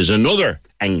 which is another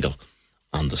angle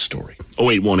on the story.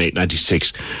 0818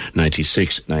 96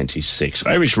 96 96.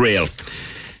 Irish Rail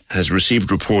has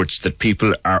received reports that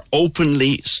people are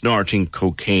openly snorting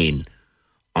cocaine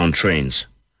on trains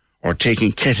or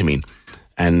taking ketamine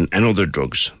and other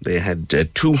drugs. They had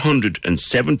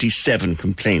 277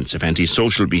 complaints of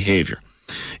antisocial behaviour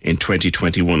in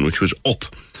 2021, which was up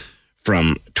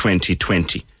from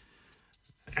 2020.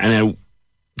 And now,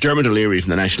 Dermot O'Leary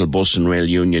from the National Bus and Rail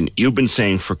Union, you've been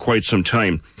saying for quite some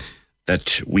time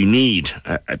that we need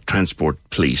a transport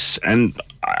police. And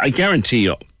I guarantee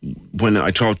you, when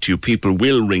I talk to you, people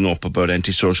will ring up about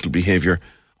antisocial behaviour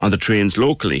on the trains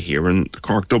locally here, and the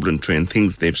Cork-Dublin train,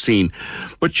 things they've seen.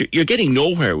 But you're getting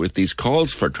nowhere with these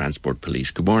calls for transport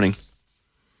police. Good morning.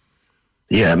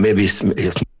 Yeah, maybe it's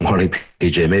morning,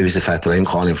 PJ. Maybe it's the fact that I'm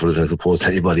calling for it as opposed to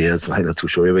anybody else. I'm not too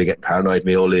sure. You may get paranoid at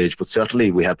my old age, but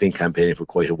certainly we have been campaigning for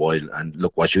quite a while. And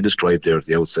look, what you described there at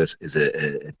the outset is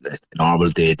a normal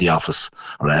day at the office,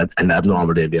 or an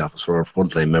abnormal day at the office for our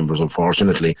frontline members,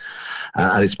 unfortunately. And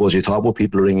I suppose you talk about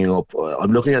people ringing up.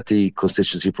 I'm looking at the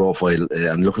constituency profile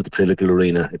and looking at the political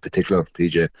arena in particular,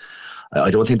 PJ. I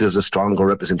don't think there's a stronger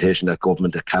representation at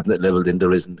government at cabinet level than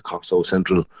there is in the Cork South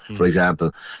Central, for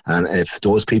example. And if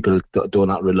those people do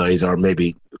not realise, or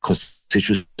maybe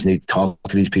constituents need to talk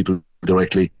to these people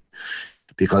directly,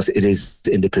 because it is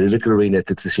in the political arena that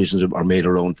the decisions are made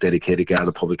around dedicated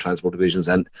Garda public transport divisions,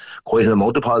 and quite an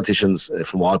amount of politicians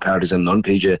from all parties and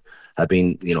non-PJ have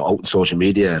been, out in social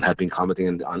media and have been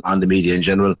commenting on the media in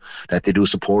general that they do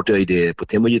support the idea. But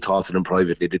then when you talk to them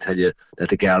privately, they tell you that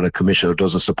the Garda Commissioner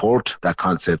doesn't support that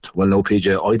concept. Well, no,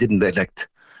 PJ, I didn't elect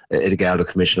the Garda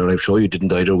Commissioner. I'm sure you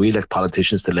didn't either. We elect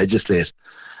politicians to legislate.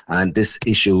 And this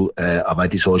issue of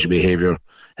antisocial behaviour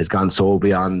has gone so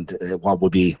beyond what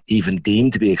would be even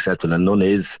deemed to be acceptable, and none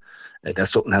is. That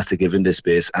something has to give in this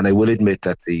space. And I will admit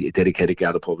that the dedicated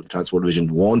Garda Public Transport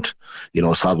Division won't,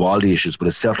 solve all the issues, but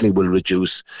it certainly will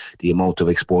reduce the amount of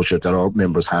exposure that our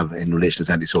members have in relation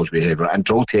to antisocial behaviour. And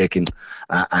drug taking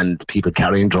and people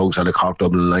carrying drugs on the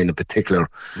Cork-Dublin line in particular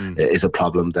is a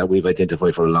problem that we've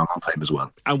identified for a long time as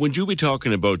well. And would you be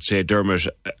talking about, say, Dermot,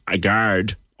 a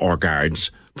guard or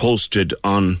guards posted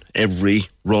on every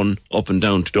run up and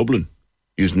down to Dublin,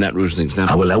 using that route as an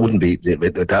example? Well, that wouldn't be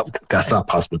that's not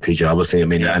possible, PJ, obviously. I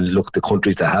mean, and look, the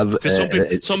countries that have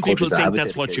some people think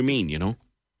that's what you mean,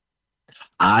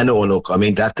 I know, look, I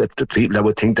mean, that people that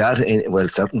would think that,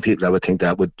 certain people that would think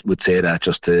that would say that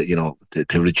just to,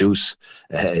 to reduce,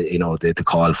 the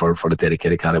call for the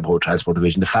dedicated Garda Public Transport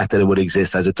Division. The fact that it would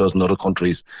exist, as it does in other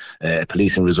countries,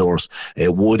 policing resource,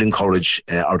 would encourage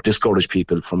or discourage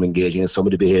people from engaging in some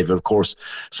of the behaviour. Of course,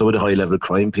 some of the high-level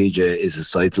crime, PJ, is a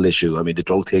societal issue. I mean, the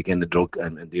drug taking,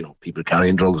 and people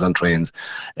carrying drugs on trains,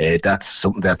 that's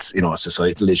something that's, a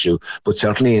societal issue. But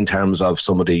certainly in terms of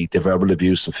some of the verbal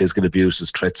abuse and physical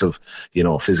abuse, threats of,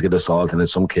 physical assault, and in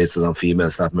some cases on female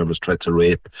staff members, threats of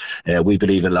rape. We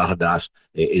believe a lot of that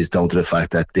is down to the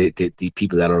fact that the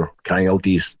people that are carrying out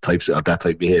these types of that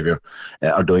type of behaviour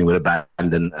are doing with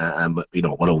abandon and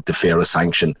without the fear of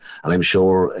sanction. And I'm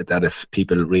sure that if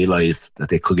people realise that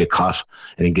they could get caught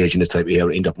and engage in this type of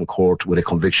behaviour, end up in court with a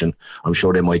conviction, I'm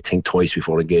sure they might think twice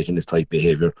before engaging in this type of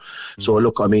behaviour. So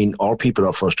look, I mean, our people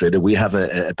are frustrated. We have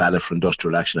a ballot for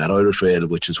industrial action at Irish Rail,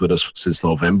 which is with us since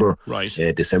November. Right.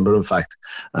 December, in fact,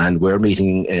 and we're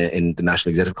meeting in the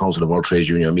National Executive Council of our trade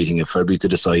union, meeting in February to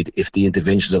decide if the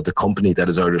interventions of the company that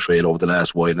is Irish Rail over the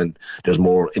last while, and there's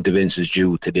more interventions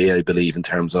due today, I believe, in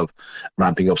terms of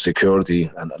ramping up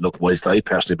security. And look, whilst I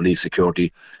personally believe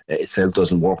security itself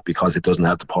doesn't work because it doesn't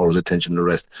have the powers of detention and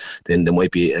arrest, then there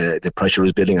might be the pressure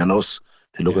is building on us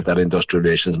to look at that industrial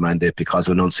relations mandate because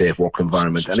of an unsafe work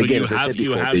environment. And again, as I said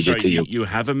before, you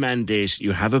have a mandate,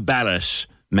 you have a ballot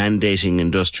mandating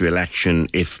industrial action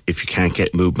if you can't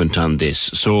get movement on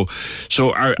this. Just to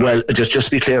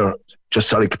be clear, just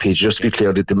to be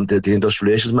clear, the industrial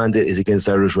relations mandate is against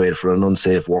Irish Rail for an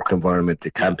unsafe work environment.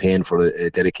 The campaign for a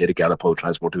dedicated Garda Public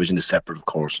Transport Division is separate, of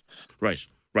course. Right.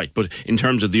 Right, but in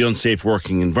terms of the unsafe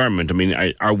working environment, I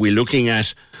mean, are we looking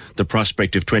at the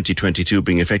prospect of 2022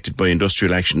 being affected by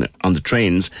industrial action on the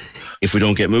trains if we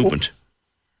don't get movement?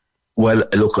 Well,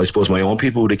 look, I suppose my own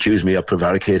people would accuse me of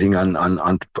prevaricating on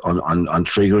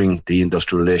triggering the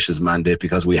industrial relations mandate,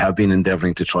 because we have been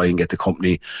endeavouring to try and get the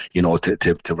company,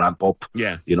 to ramp up,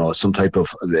 some type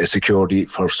of security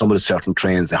for some of the certain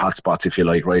trains, the hotspots, if you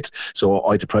like, right? So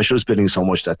the pressure is building so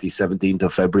much that the 17th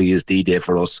of February is D-Day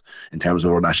for us in terms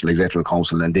of our National Executive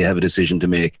Council, and they have a decision to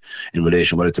make in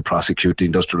relation whether to prosecute the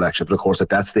industrial action. But of course, at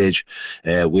that stage,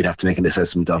 we'd have to make an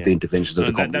assessment of the interventions of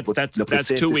the company. That's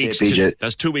 2 weeks.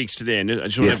 That's 2 weeks today. And I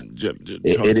just yes,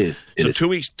 it is. So 2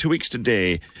 weeks. 2 weeks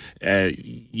today.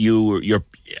 You're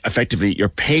effectively, your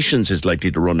patience is likely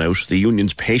to run out. The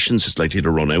union's patience is likely to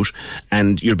run out,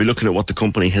 and you'll be looking at what the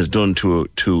company has done to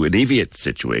alleviate the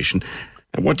situation.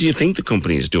 And what do you think the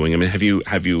company is doing? I mean, have you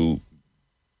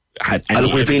had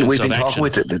any we've been action? talking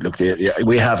with it. Look,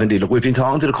 we have indeed. Look, we've been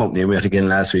talking to the company, and we met again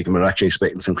last week, and we're actually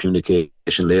expecting some communication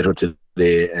later today,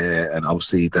 and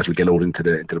obviously that'll get out into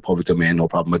the public domain. No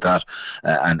problem with that,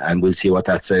 and we'll see what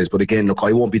that says. But again, look,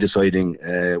 I won't be deciding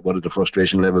what are the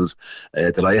frustration levels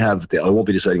that I have. I won't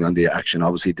be deciding on the action.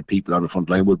 Obviously, the people on the front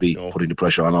line will be putting the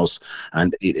pressure on us,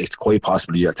 and it's quite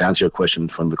possible, to answer your question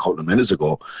from a couple of minutes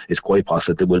ago, it's quite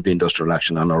possible there will be industrial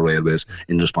action on our railways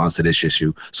in response to this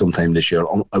issue sometime this year.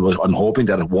 I'm hoping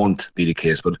that it won't be the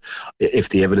case, but if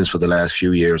the evidence for the last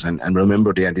few years, and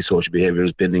remember, the antisocial behaviour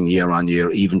is building year on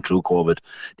year, even through COVID,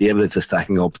 the evidence is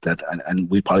stacking up that, and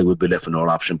we probably would be left with no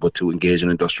option but to engage in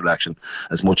industrial action,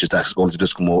 as much as that's going to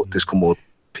discommode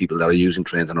people that are using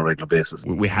trains on a regular basis.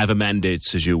 We have a mandate,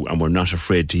 says you, and we're not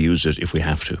afraid to use it if we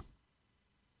have to.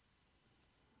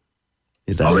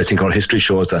 I think our history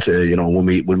shows that when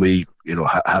we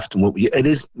have to. It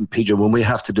is, PJ, when we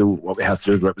have to do what we have to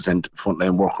do to represent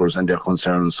frontline workers and their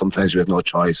concerns. Sometimes we have no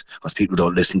choice because people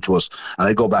don't listen to us. And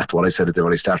I go back to what I said at the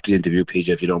very start of the interview, PJ,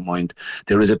 if you don't mind.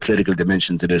 There is a political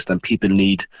dimension to this, and people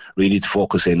need really to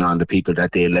focus in on the people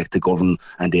that they elect to govern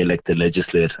and they elect to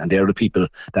legislate, and they're the people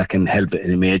that can help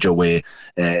in a major way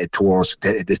towards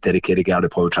this dedicated Garda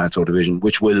Public Transport Division,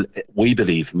 which will, we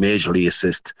believe, majorly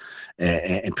assist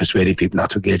in persuading people not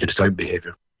to engage in this type of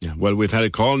behaviour. Yeah, well, we've had a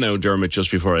call now, Dermot,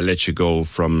 just before I let you go,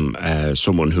 from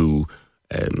someone who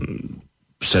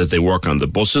says they work on the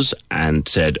buses and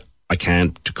said, I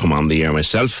can't come on the air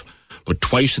myself, but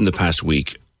twice in the past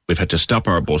week we've had to stop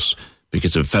our bus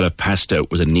because a fella passed out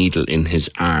with a needle in his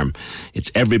arm.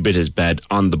 It's every bit as bad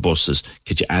on the buses.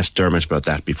 Could you ask Dermot about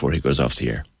that before he goes off the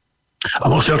air?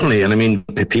 Well, certainly, and I mean,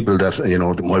 the people that,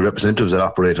 my representatives that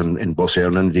operate in Bus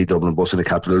Ireland, indeed Dublin Bus in the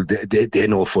capital, they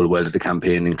know full well that the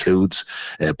campaign includes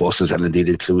buses, and indeed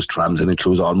includes trams, and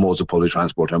includes all modes of public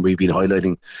transport. And we've been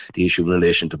highlighting the issue in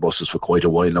relation to buses for quite a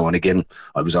while now. And again,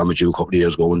 I was on with you a couple of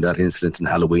years ago when that incident in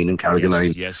Halloween in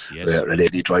Carrigaline, yes. Where a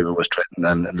lady driver was threatened,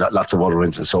 and lots of other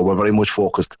incidents. So we're very much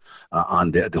focused on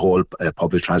the whole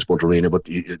public transport arena. But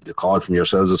the call from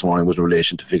yourselves this morning was in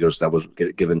relation to figures that was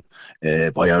given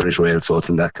by Irish Rail. So it's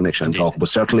in that connection I'm talking. But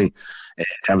certainly, in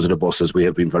terms of the buses, we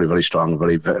have been very, very strong,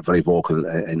 very, very vocal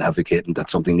in advocating that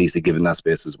something needs to give in that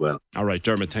space as well. All right,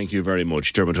 Dermot, thank you very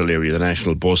much. Dermot O'Leary, the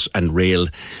National Bus and Rail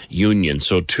Union.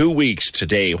 So 2 weeks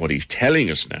today, what he's telling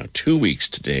us now, 2 weeks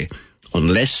today,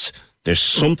 unless there's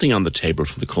something on the table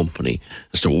for the company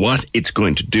as to what it's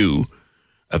going to do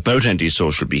about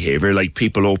antisocial behaviour, like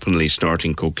people openly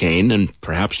snorting cocaine and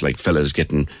perhaps like fellas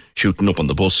shooting up on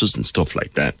the buses and stuff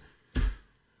like that.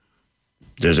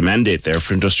 There's a mandate there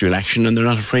for industrial action, and they're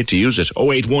not afraid to use it.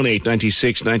 0818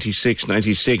 96 96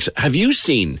 96. Have you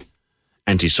seen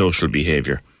antisocial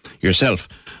behaviour yourself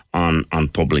on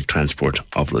public transport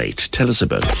of late? Tell us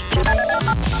about it.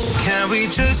 Can we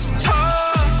just talk?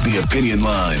 The Opinion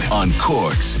Line on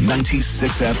Cork's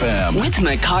 96 FM. With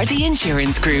McCarthy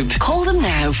Insurance Group. Call them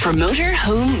now for motor,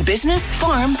 home, business,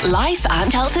 farm, life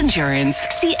and health insurance.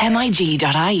 See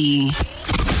MIG.ie.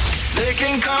 They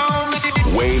can call me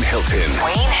Wayne Hilton.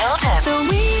 The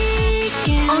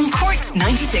Weekend. On Cork's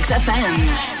 96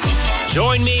 FM.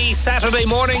 Join me Saturday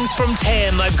mornings from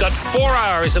 10. I've got 4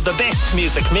 hours of the best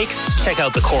music mix. Check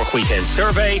out the Cork Weekend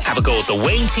Survey. Have a go at the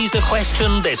Wayne Teaser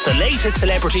question. There's the latest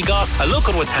celebrity gossip. A look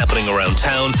at what's happening around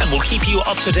town. And we'll keep you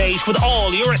up to date with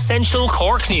all your essential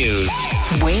Cork news.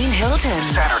 Wayne Hilton.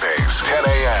 Saturdays, 10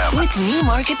 a.m. With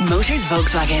Newmarket Motors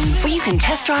Volkswagen, where you can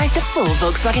test drive the full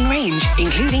Volkswagen range,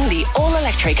 including the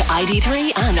all-electric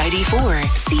ID3 and ID4.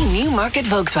 See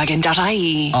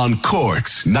newmarketvolkswagen.ie. On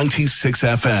Cork's 96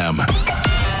 FM.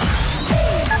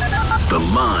 The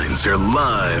lines are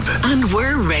live. And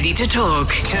we're ready to talk.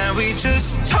 Can we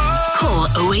just talk? Call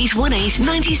 0818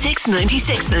 96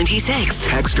 96 96.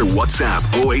 Text or WhatsApp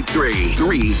 083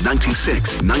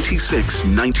 396 96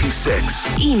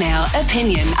 96. Email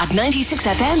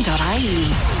opinion@96fm.ie.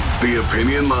 The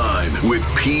Opinion Line with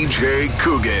PJ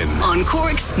Coogan. On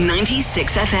Cork's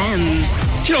 96 FM.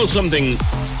 You know, something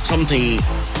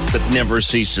that never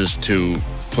ceases to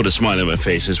put a smile on my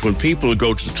face is when people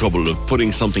go to the trouble of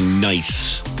putting something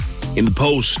nice in the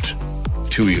post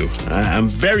to you. I'm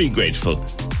very grateful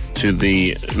to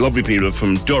the lovely people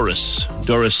from Doris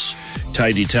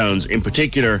Tidy Towns, in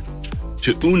particular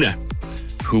to Una,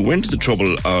 who went to the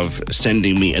trouble of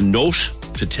sending me a note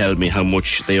to tell me how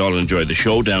much they all enjoy the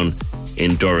show down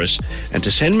in Doris, and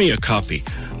to send me a copy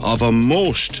of a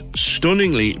most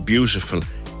stunningly beautiful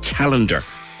calendar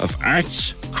of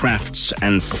arts, crafts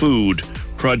and food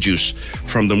produce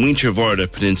from the Wintervorda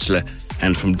Peninsula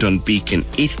and from Dunbeacon.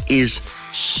 It is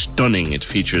stunning. It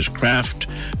features craft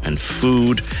and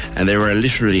food, and there are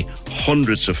literally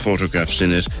hundreds of photographs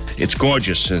in it. It's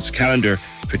gorgeous. It's a calendar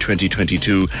for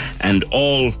 2022, and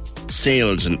all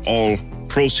sales and all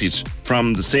proceeds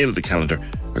from the sale of the calendar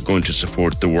are going to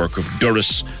support the work of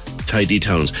Doris Tidy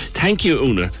Towns. Thank you,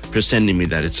 Una, for sending me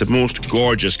that. It's a most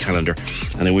gorgeous calendar,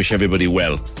 and I wish everybody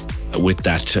well with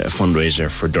that fundraiser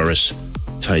for Doris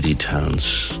Tidy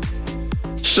Towns.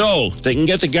 So, they can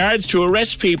get the guards to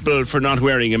arrest people for not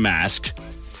wearing a mask,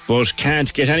 but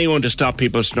can't get anyone to stop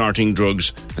people snorting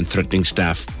drugs and threatening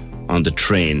staff on the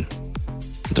train.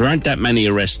 There aren't that many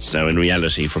arrests now in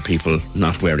reality for people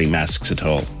not wearing masks at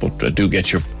all, but I do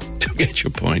get your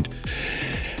point.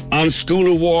 On school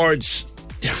awards,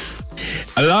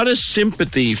 a lot of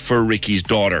sympathy for Ricky's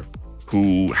daughter,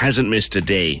 who hasn't missed a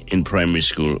day in primary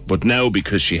school, but now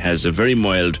because she has a very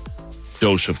mild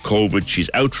dose of COVID, she's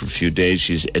out for a few days.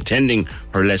 She's attending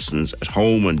her lessons at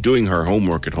home and doing her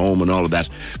homework at home and all of that,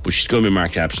 but she's going to be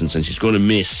marked absence, and she's going to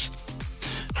miss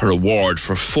her award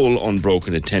for full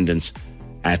unbroken attendance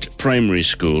at primary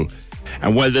school.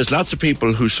 And while there's lots of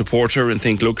people who support her and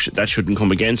think, look, that shouldn't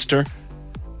come against her,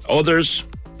 others,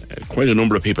 quite a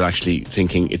number of people actually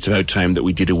thinking it's about time that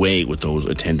we did away with those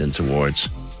attendance awards.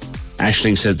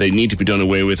 Aisling says they need to be done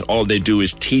away with. All they do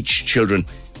is teach children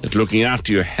that looking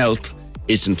after your health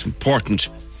isn't important.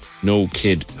 No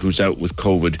kid who's out with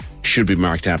COVID should be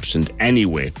marked absent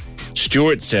anyway.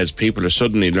 Stuart says people are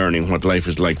suddenly learning what life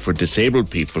is like for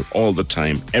disabled people all the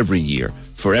time, every year,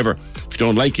 forever. If you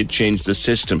don't like it, change the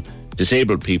system.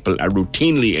 Disabled people are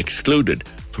routinely excluded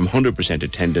from 100%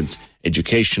 attendance,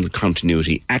 educational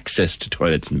continuity, access to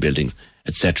toilets and buildings,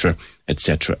 etc.,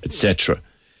 etc., etc.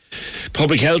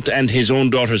 Public health and his own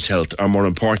daughter's health are more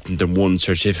important than one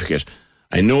certificate.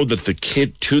 I know that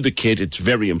to the kid, it's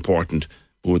very important,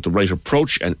 but with the right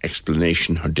approach and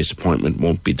explanation, her disappointment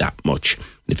won't be that much.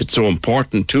 If it's so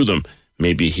important to them,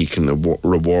 maybe he can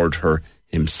reward her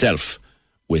himself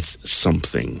with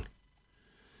something.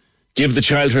 Give the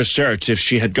child her cert. If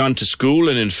she had gone to school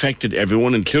and infected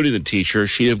everyone, including the teacher,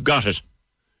 she'd have got it.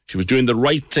 She was doing the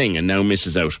right thing and now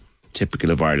misses out.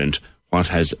 Typical of Ireland. What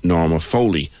has Norma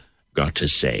Foley got to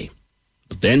say?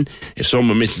 But then, if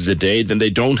someone misses a day, then they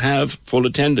don't have full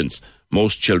attendance.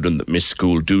 Most children that miss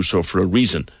school do so for a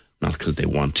reason, not because they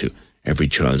want to. Every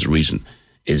child's reason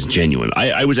is genuine.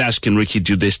 I was asking Ricky,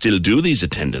 do they still do these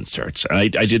attendance certs? I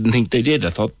didn't think they did. I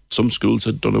thought some schools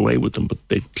had done away with them, but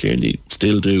they clearly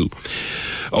still do.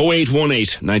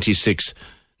 0818 96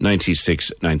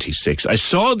 96 96. I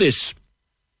saw this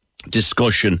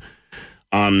discussion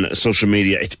on social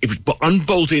media, on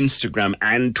both Instagram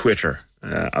and Twitter,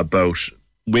 about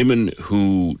women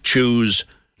who choose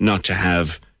not to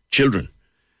have children.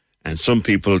 And some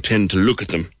people tend to look at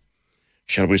them,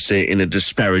 shall we say, in a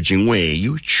disparaging way.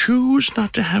 You choose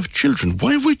not to have children.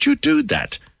 Why would you do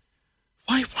that?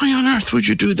 Why on earth would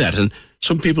you do that? And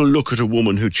some people look at a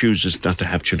woman who chooses not to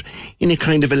have children in a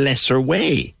kind of a lesser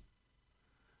way.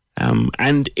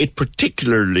 And it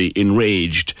particularly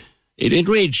enraged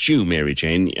you, Mary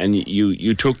Jane, and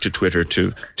you took to Twitter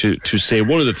to say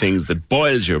one of the things that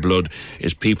boils your blood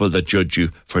is people that judge you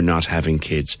for not having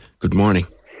kids. Good morning.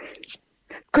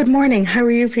 Good morning. How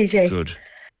are you, PJ?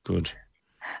 Good.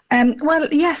 Well,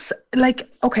 yes,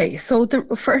 okay, so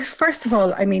first of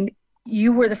all, I mean,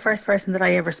 you were the first person that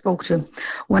I ever spoke to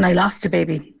when I lost a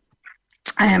baby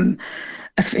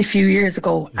a few years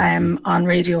ago on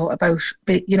radio about,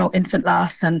 infant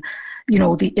loss and,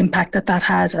 the impact that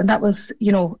had. And that was,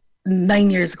 9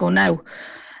 years ago now.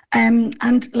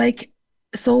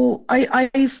 So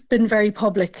I've been very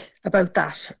public about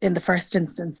that in the first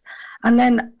instance. And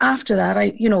then after that,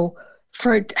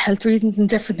 for health reasons and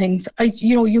different things,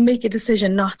 you make a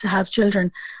decision not to have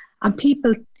children. And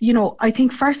people, I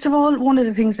think first of all, one of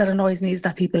the things that annoys me is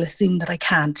that people assume that I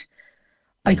can't.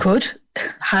 I could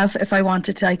have if I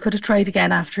wanted to. I could have tried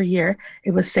again after a year.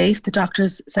 It was safe. The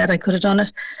doctors said I could have done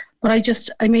it. But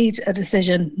I made a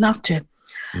decision not to.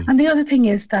 And the other thing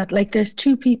is that, like, there's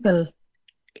two people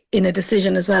in a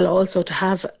decision as well also to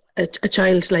have a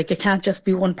child. Like, it can't just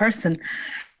be one person.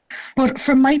 But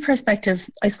from my perspective,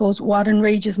 I suppose what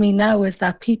enrages me now is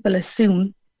that people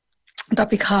assume that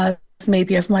because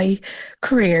maybe of my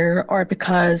career or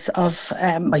because of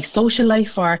my social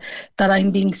life, or that I'm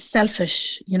being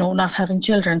selfish, not having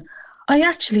children. I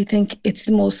actually think it's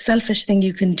the most selfish thing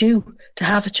you can do to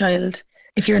have a child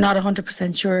if you're not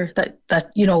 100% sure that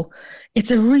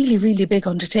it's a really, really big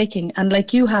undertaking. And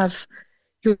like, you have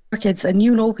your kids and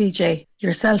PJ,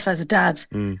 yourself as a dad,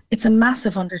 it's a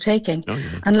massive undertaking. Oh,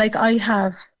 yeah. And like, I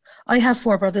have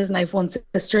 4 brothers and I have 1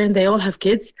 sister, and they all have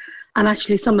kids. And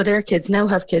actually some of their kids now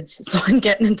have kids. So I'm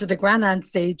getting into the grand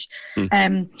stage.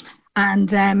 Like,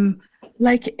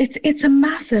 it's a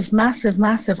massive, massive,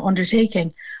 massive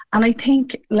undertaking. And I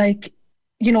think, like,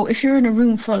 if you're in a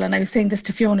room full, and I was saying this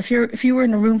to Fiona, if you were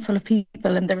in a room full of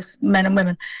people and there was men and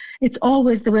women, it's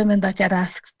always the women that get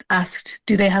asked,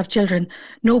 do they have children?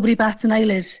 Nobody bats an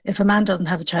eyelid if a man doesn't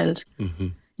have a child.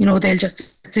 They'll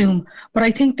just assume. But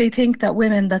I think they think that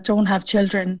women that don't have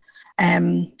children,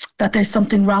 that there's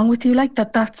something wrong with you, like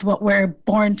that's what we're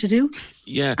born to do.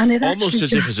 Yeah, and it almost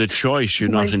as if it's a choice you're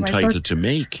not entitled to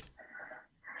make.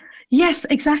 Yes,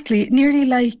 exactly. Nearly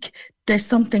like there's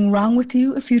something wrong with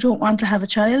you if you don't want to have a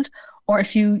child, or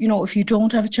if you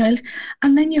don't have a child.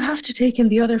 And then you have to take in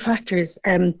the other factors,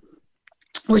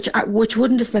 which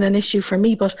wouldn't have been an issue for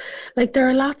me, but like, there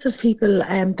are lots of people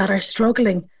that are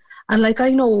struggling. And like, I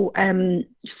know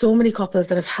so many couples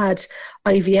that have had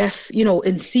IVF,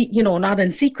 not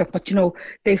in secret, but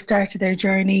they've started their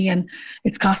journey and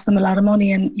it's cost them a lot of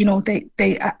money, and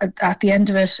they at the end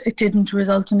of it didn't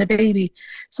result in a baby.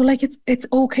 So like, it's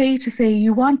okay to say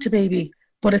you want a baby,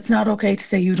 but it's not okay to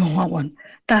say you don't want one.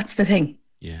 That's the thing.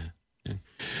 Yeah.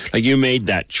 Like, you made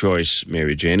that choice,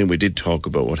 Mary Jane, and we did talk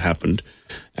about what happened.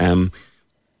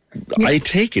 I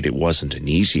take it wasn't an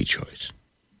easy choice.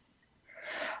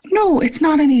 No, it's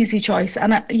not an easy choice.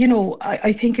 And,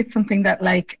 I think it's something that,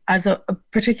 like,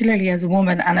 particularly as a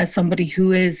woman and as somebody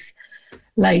who is,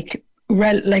 like,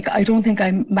 I don't think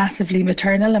I'm massively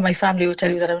maternal, and my family would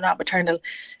tell you that I'm not maternal.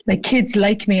 Like, kids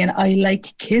like me and I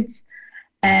like kids.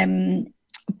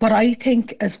 But I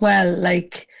think as well,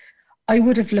 like, I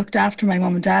would have looked after my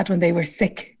mum and dad when they were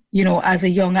sick, as a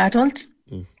young adult.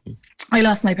 I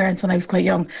lost my parents when I was quite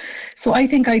young. So I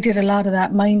think I did a lot of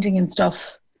that minding and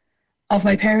stuff of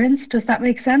my parents. Does that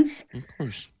make sense? Of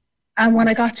course. And when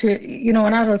I got to,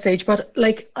 an adult age, but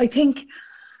like, I think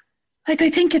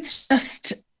it's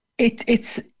just,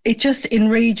 it just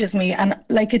enrages me. And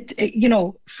like,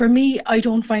 for me, I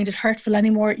don't find it hurtful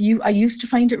anymore. I used to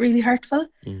find it really hurtful.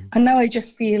 And now I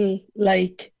just feel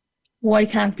like, why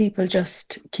can't people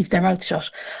just keep their mouth shut?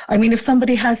 I mean, if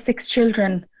somebody has 6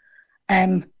 children,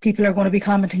 people are going to be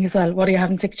commenting as well, what are you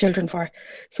having 6 children for?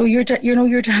 So you're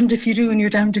damned if you do and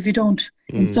you're damned if you don't,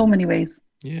 in so many ways.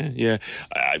 Yeah.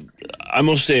 I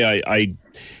must say,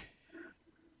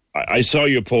 I saw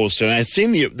your post, and I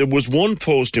seen there was one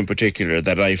post in particular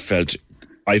that I felt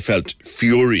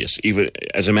furious, even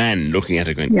as a man looking at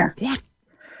it, going, what?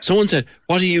 Someone said,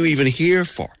 what are you even here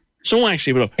for? Someone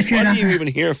actually went, what are you even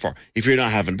here for if you're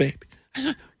not having a baby?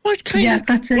 What kind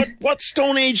of what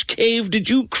Stone Age cave did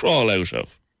you crawl out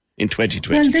of in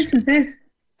 2020? Well, this is it,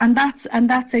 and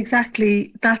that's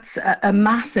exactly a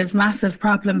massive, massive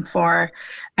problem for,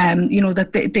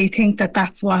 that they think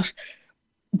that's what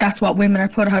women are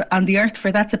put on the earth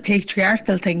for. That's a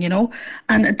patriarchal thing,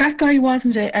 And that guy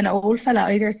wasn't an old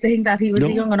fella either, saying that he was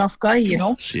a young enough guy,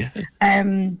 Yes, yeah.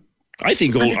 I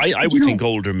think I would think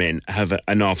older men have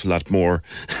an awful lot more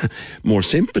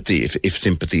sympathy, if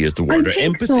sympathy is the word, or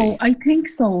empathy. I think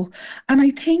so. And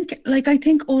I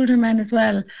think older men as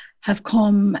well have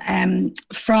come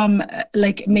from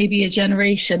like maybe a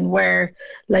generation where,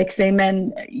 like, say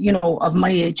men, of my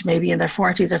age, maybe in their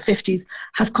 40s or 50s,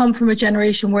 have come from a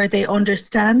generation where they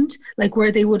understand, like,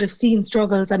 where they would have seen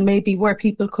struggles and maybe where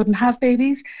people couldn't have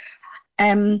babies.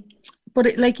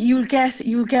 But you'll get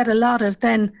a lot of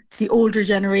then the older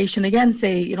generation again,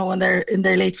 say, when they're in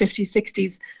their late 50s,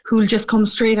 60s, who'll just come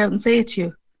straight out and say it to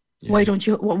you. Yeah. Why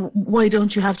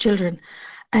don't you have children?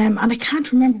 And I can't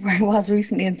remember where I was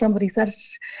recently, and somebody said,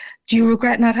 do you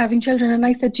regret not having children? And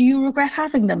I said, do you regret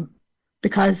having them?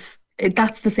 Because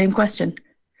that's the same question.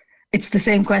 It's the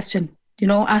same question. You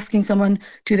know, asking someone,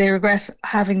 do they regret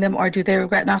having them or do they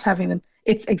regret not having them?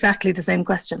 It's exactly the same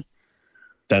question.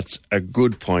 That's a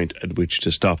good point at which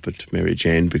to stop it, Mary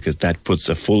Jane, because that puts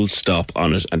a full stop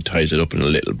on it and ties it up in a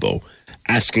little bow.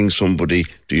 Asking somebody,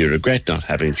 do you regret not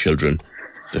having children?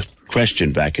 The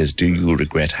question back is, do you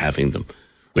regret having them?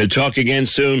 We'll talk again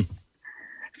soon.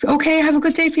 Okay, have a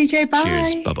good day, PJ. Bye.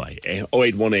 Cheers. Bye-bye.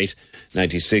 0818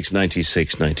 96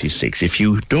 96 96. If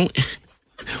you don't...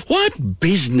 What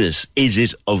business is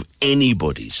it of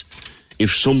anybody's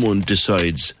if someone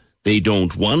decides they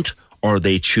don't want or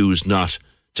they choose not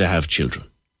to have children?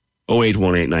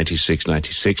 0818 96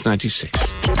 96 96.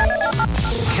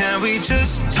 Can we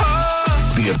just talk?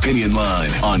 The Opinion Line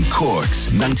on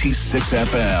Cork's 96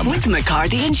 FM. With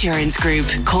McCarthy Insurance Group.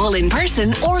 Call in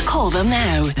person or call them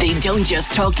now. They don't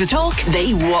just talk the talk,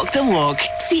 they walk the walk.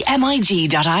 See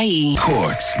MIG.ie.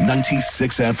 Cork's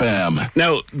 96 FM.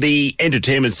 Now, the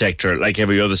entertainment sector, like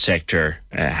every other sector,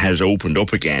 has opened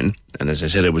up again. And as I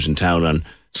said, I was in town on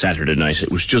Saturday night.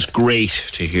 It was just great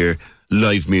to hear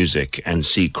live music and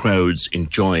see crowds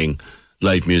enjoying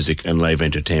live music and live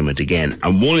entertainment again.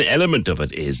 And one element of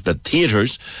it is that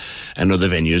theatres and other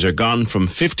venues are gone from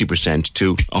 50%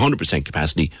 to 100%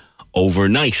 capacity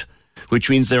overnight, which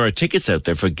means there are tickets out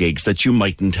there for gigs that you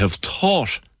mightn't have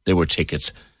thought there were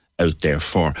tickets out there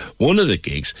for. One of the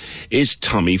gigs is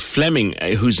Tommy Fleming,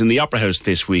 who's in the Opera House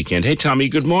this weekend. Hey, Tommy,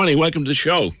 good morning. Welcome to the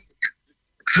show.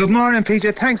 Good morning,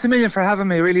 PJ. Thanks a million for having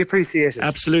me. Really appreciate it.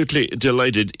 Absolutely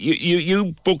delighted.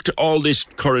 You booked all this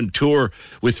current tour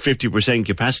with 50%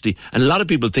 capacity, and a lot of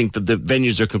people think that the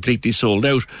venues are completely sold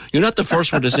out. You're not the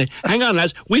first one to say, hang on,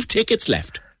 lads, we've tickets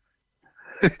left.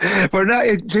 We're not.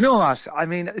 Do you know what? I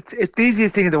mean, it's the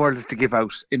easiest thing in the world is to give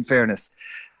out, in fairness.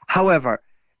 However,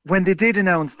 when they did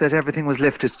announce that everything was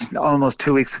lifted almost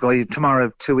 2 weeks ago,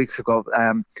 tomorrow, 2 weeks ago,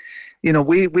 you know,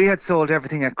 we had sold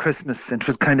everything at Christmas and it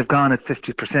was kind of gone at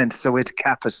 50%, so we had to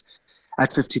cap it at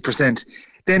 50%.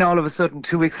 Then all of a sudden,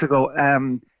 2 weeks ago,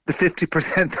 the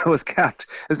 50% that was capped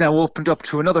has now opened up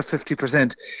to another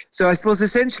 50%. So I suppose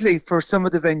essentially for some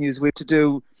of the venues we have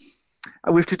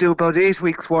to do about 8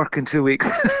 weeks' work in 2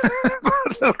 weeks.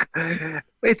 But look,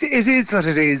 it is what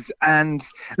it is, and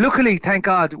luckily, thank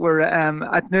God, we're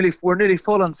nearly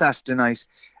full on Saturday night,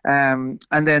 and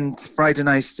then Friday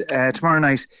night, tomorrow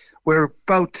night. We're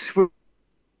about...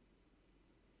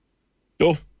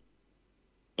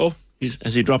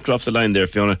 Has he dropped off the line there,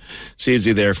 Fiona? See, is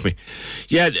he there for me?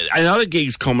 Yeah, a lot of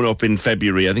gigs coming up in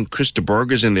February. I think Krista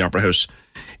Berger's in the Opera House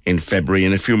in February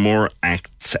and a few more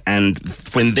acts. And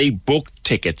when they booked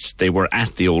tickets, they were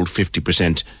at the old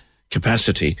 50%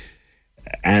 capacity.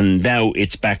 And now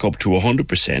it's back up to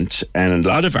 100%. And a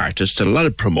lot of artists and a lot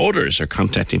of promoters are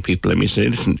contacting people. I mean, say,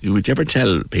 listen, would you ever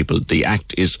tell people the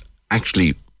act is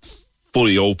actually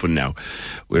fully open now?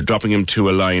 We're dropping him to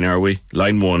a line, are we?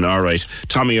 Line 1, all right.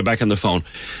 Tommy, you're back on the phone.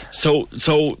 So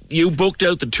you booked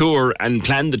out the tour and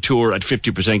planned the tour at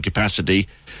 50% capacity,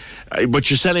 but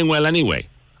you're selling well anyway.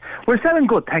 We're selling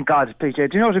good, thank God, PJ. Do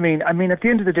you know what I mean? I mean, at the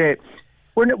end of the day,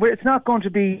 it's not going to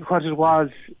be what it was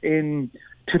in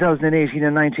 2018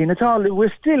 and 19.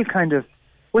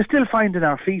 We're still finding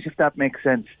our feet, if that makes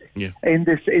sense. Yeah. In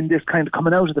this kind of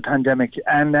coming out of the pandemic.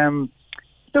 And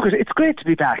look, it's great to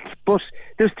be back, but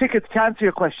there's tickets, to answer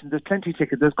your question, there's plenty of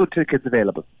tickets, there's good tickets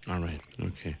available. All right,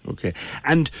 okay.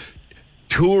 And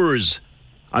tours,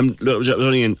 I was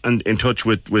only in touch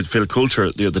with Phil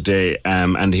Coulter the other day,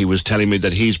 and he was telling me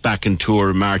that he's back in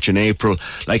tour March and April.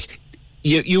 Like,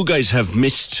 you guys have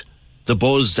missed the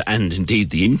buzz and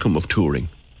indeed the income of touring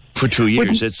for 2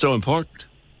 years. It's so important.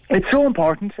 It's so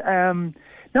important,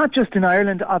 not just in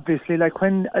Ireland, obviously. Like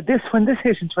when this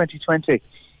hit in 2020,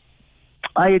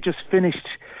 I had just finished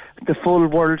the full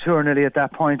world tour nearly at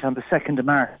that point on the 2nd of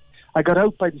March. I got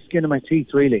out by the skin of my teeth,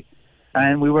 really.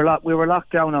 And we were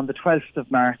locked down on the 12th of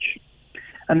March.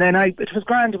 And then it was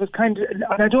grand. It was kind of, and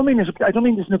I don't mean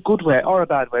this in a good way or a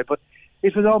bad way, but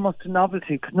it was almost a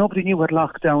novelty because nobody knew what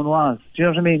lockdown was. Do you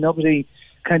know what I mean? Nobody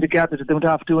kind of gathered. They went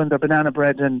off doing their banana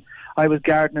bread, and I was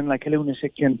gardening like a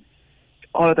lunatic and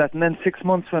all of that. And then 6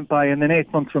 months went by, and then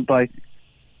 8 months went by,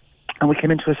 and we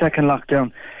came into a second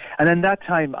lockdown. And in that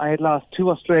time, I had lost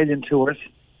 2 Australian tours,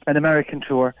 an American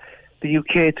tour, the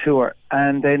UK tour,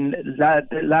 and then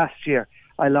last year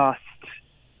I lost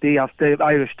the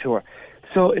Irish tour.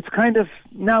 So it's kind of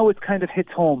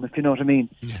hits home, if you know what I mean.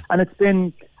 Yeah. And it's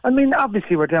been, I mean,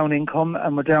 obviously we're down income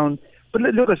and we're down, but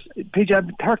look at PJ, I've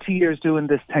been 30 years doing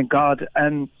this, thank God,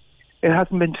 and it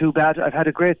hasn't been too bad. I've had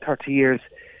a great 30 years.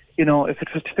 You know, if it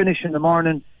was to finish in the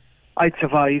morning, I'd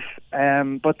survive.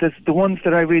 But the ones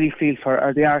that I really feel for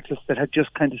are the artists that had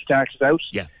just kind of started out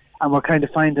and were kind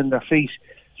of finding their feet.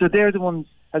 So they're the ones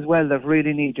as well that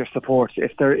really need your support.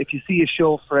 If you see a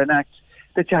show for an act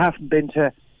that you haven't been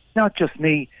to, not just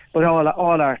me, but all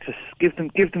artists, give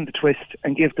them the twist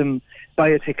and buy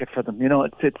a ticket for them. You know,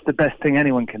 it's the best thing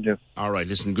anyone can do. All right,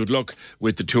 listen, good luck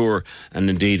with the tour, and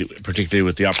indeed particularly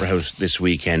with the Opera House this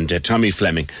weekend. Tommy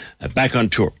Fleming back on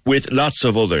tour with lots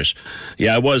of others.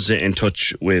 Yeah, I was in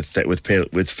touch with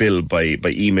Phil by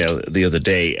email the other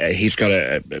day. He's got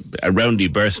a roundy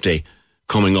birthday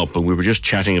coming up, and we were just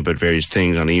chatting about various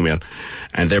things on email,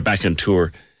 and they're back on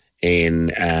tour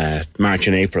in March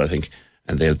and April, I think,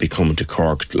 and they'll be coming to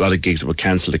Cork. A lot of gigs that were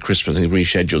cancelled at Christmas, and they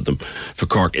rescheduled them for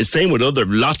Cork. It's the same with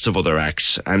lots of other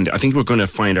acts, and I think we're going to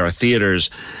find our theatres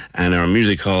and our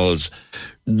music halls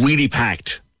really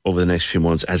packed over the next few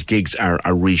months as gigs are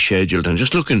rescheduled. And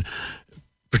just looking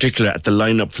particularly at the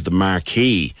lineup for the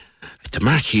Marquee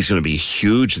is going to be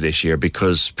huge this year,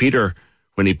 because Peter,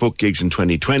 when he booked gigs in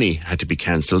 2020, had to be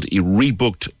cancelled. He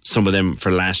rebooked some of them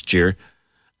for last year,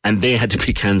 and they had to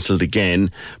be cancelled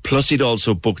again. Plus, he'd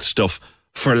also booked stuff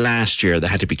for last year that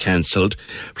had to be cancelled.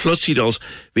 Plus,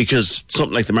 because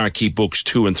something like the Marquee books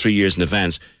 2 and 3 years in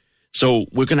advance. So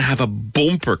we're going to have a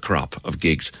bumper crop of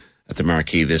gigs at the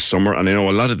Marquee this summer. And I know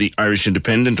a lot of the Irish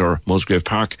Independent or Musgrave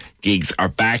Park gigs are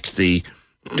back. The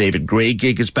David Gray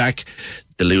gig is back.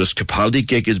 The Lewis Capaldi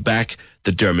gig is back.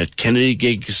 The Dermot Kennedy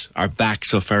gigs are back,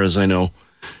 so far as I know.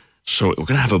 So we're going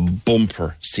to have a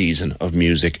bumper season of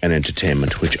music and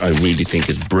entertainment, which I really think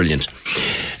is brilliant.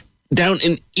 Down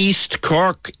in East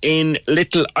Cork, in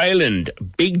Little Island,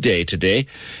 big day today,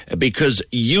 because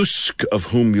Usk, of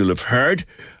whom you'll have heard,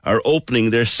 are opening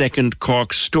their second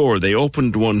Cork store. They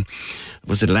opened one,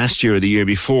 was it last year or the year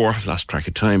before? I've lost track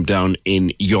of time, down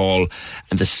in Youghal.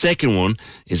 And the second one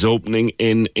is opening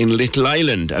in Little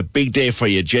Island. A big day for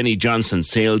you. Jenny Johnson,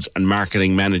 Sales and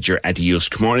Marketing Manager at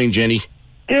Usk. Morning, Jenny.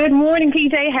 Good morning,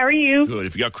 PJ. How are you? Good.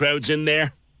 Have you got crowds in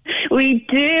there? We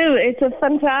do. It's a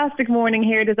fantastic morning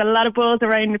here. There's a lot of buzz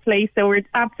around the place, so we're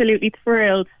absolutely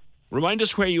thrilled. Remind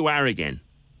us where you are again.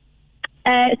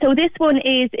 So this one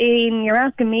is in, you're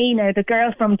asking me now, the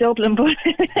girl from Dublin, but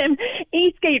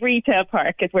Eastgate Retail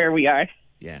Park is where we are.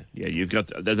 Yeah,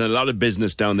 there's a lot of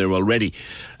business down there already.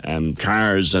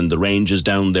 Cars and the ranges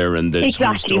down there, and there's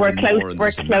exactly. We're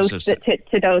close to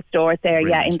those stores there. Brilliant.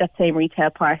 Yeah, in that same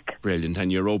retail park. Brilliant.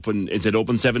 And you're open? Is it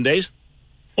open 7 days?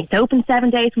 It's open 7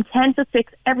 days from 10 to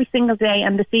 6 every single day,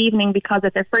 and this evening, because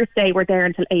it's our first day, we're there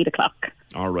until 8 o'clock.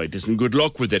 All right, listen, good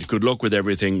luck with it. Good luck with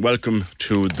everything. Welcome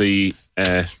to the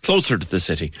closer to the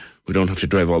city. We don't have to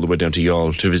drive all the way down to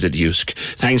Youghal to visit Usk.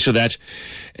 Thanks for that,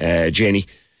 Janie.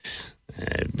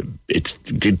 It's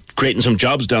creating some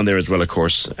jobs down there as well, of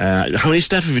course. How many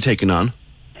staff have you taken on?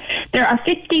 There are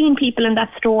 15 people in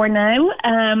that store now.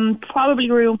 Probably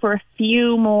room for a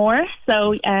few more.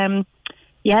 So,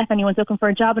 if anyone's looking for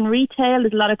a job in retail,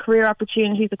 there's a lot of career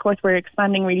opportunities. Of course, we're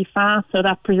expanding really fast, so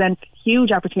that presents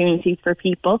huge opportunities for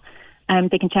people.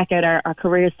 They can check out our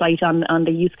career site on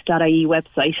the usk.ie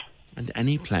website. And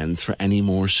any plans for any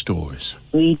more stores?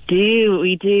 We do.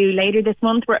 Later this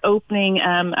month, we're opening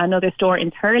another store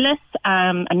in Thurles.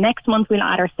 And next month, we'll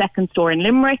add our second store in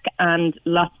Limerick, and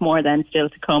lots more then still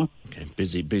to come. Okay,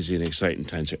 busy and exciting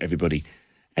times for everybody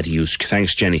at Usk.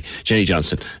 Thanks, Jenny. Jenny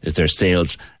Johnson is their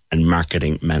Sales and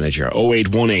Marketing Manager.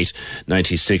 0818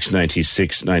 96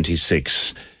 96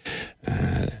 96.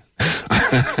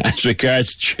 As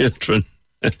regards children,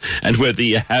 and whether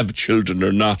you have children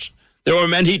or not, there were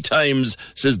many times,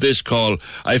 says this call,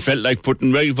 I felt like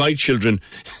putting my children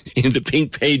in the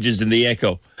pink pages in the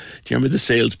Echo. Do you remember the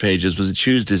sales pages? Was it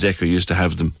Tuesday's Echo used to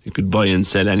have them? You could buy and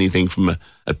sell anything from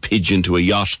a pigeon to a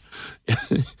yacht.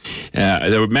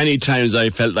 There were many times I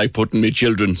felt like putting my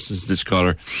children, says this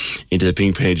caller, into the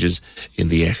pink pages in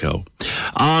the Echo.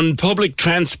 On public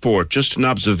transport, just an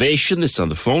observation, this on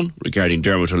the phone, regarding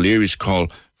Dermot O'Leary's call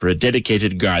for a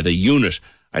dedicated Garda unit.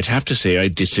 I'd have to say I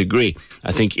disagree.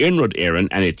 I think Iarnród Éireann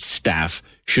and its staff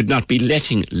should not be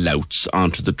letting louts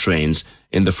onto the trains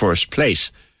in the first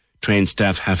place. Train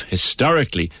staff have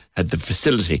historically had the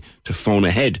facility to phone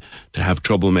ahead to have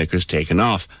troublemakers taken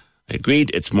off. I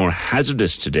agreed it's more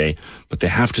hazardous today, but they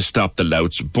have to stop the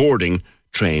louts boarding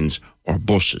trains or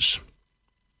buses.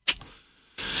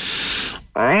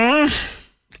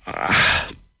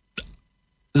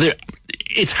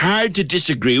 It's hard to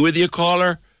disagree with you,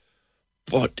 caller.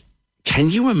 But can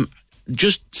you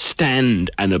just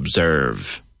stand and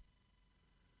observe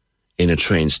in a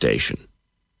train station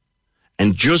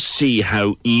and just see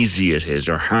how easy it is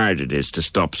or hard it is to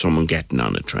stop someone getting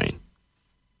on a train?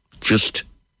 Just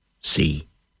see.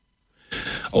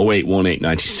 0818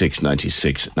 96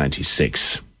 96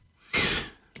 96.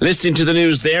 Listening to the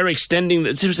news there, extending...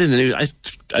 It was in the news.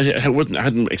 I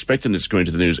hadn't expected this going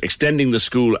to the news. Extending the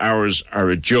school hours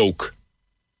are a joke,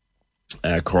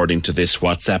 according to this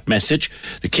WhatsApp message.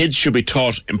 The kids should be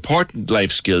taught important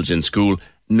life skills in school,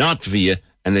 not via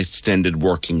an extended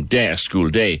working day, school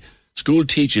day. School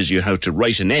teaches you how to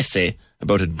write an essay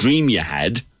about a dream you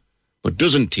had, but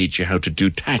doesn't teach you how to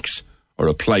do tax or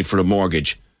apply for a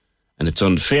mortgage. And it's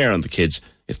unfair on the kids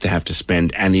if they have to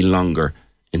spend any longer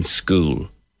in school.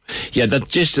 Yeah, that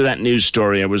gist of that news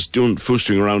story, I was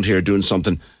foostering around here doing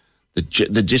something. The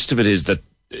gist of it is that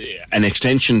an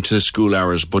extension to school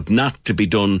hours, but not to be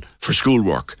done for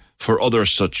schoolwork, for other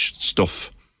such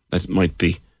stuff that might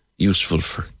be useful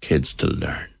for kids to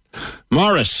learn.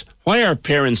 Morris, why are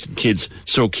parents and kids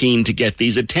so keen to get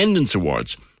these attendance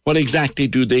awards? What exactly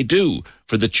do they do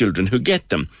for the children who get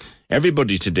them?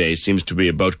 Everybody today seems to be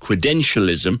about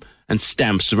credentialism and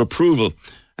stamps of approval.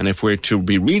 And if we're to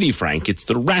be really frank, it's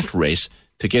the rat race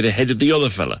to get ahead of the other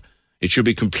fella. It should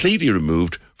be completely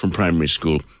removed from primary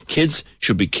school. Kids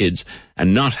should be kids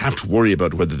and not have to worry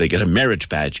about whether they get a merit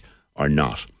badge or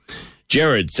not.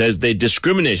 Jared says they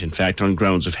discriminate, in fact, on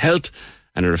grounds of health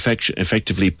and are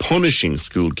effectively punishing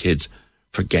school kids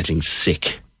for getting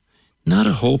sick. Not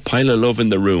a whole pile of love in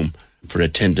the room for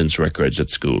attendance records at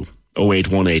school.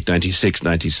 0818 96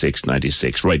 96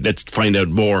 96. Right, let's find out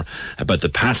more about the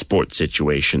passport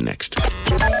situation next.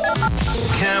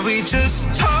 Can we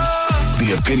just talk?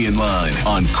 The Opinion Line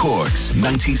on Cork's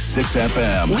 96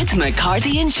 FM. With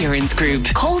McCarthy Insurance Group.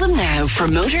 Call them now for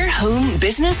motor, home,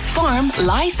 business, farm,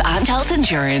 life and health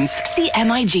insurance. See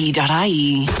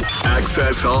MIG.ie.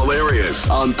 Access all areas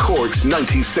on Cork's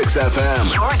 96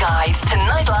 FM. Your guide to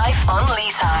nightlife on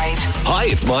Leeside. Hi,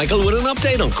 it's Michael with an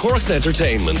update on Cork's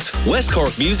entertainment. West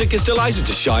Cork Music is delighted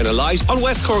to shine a light on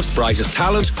West Cork's brightest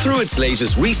talent through its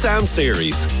latest Resound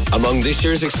series. Among this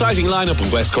year's exciting lineup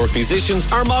of West Cork musicians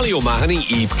are Molly O'Mahony,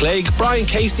 Eve Clegg, Brian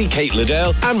Casey, Kate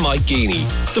Liddell and Mike Geeney.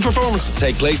 The performances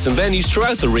take place in venues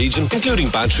throughout the region, including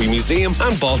Bantry Museum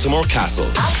and Baltimore Castle.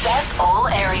 Access all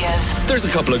areas. There's a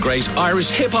couple of great Irish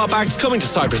hip-hop acts coming to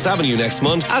Cypress Avenue next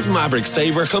month as Maverick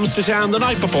Sabre comes to town the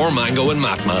night before Mango and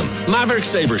Matman. Maverick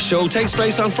Sabre's show takes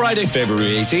place on Friday,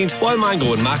 February 18th, while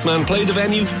Mango and Matman play the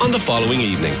venue on the following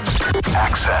evening.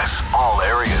 Access all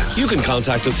areas. You can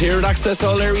contact us here at Access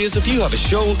All Areas if you have a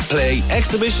show, play,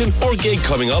 exhibition or gig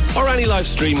coming up or any live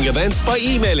streaming events by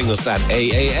emailing us at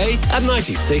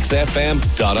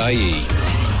aaa@96fm.ie.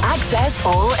 Access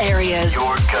all areas.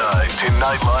 Your guide to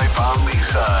nightlife on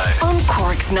Leeside. On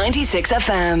Cork's 96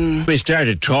 FM. We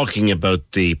started talking about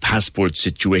the passport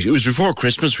situation. It was before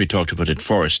Christmas we talked about it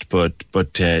first, but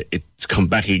it's come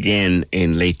back again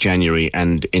in late January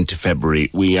and into February.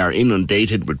 We are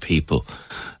inundated with people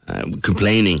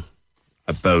complaining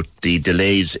about the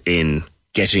delays in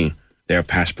getting their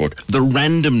passport, the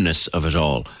randomness of it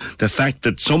all, the fact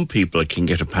that some people can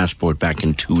get a passport back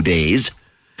in 2 days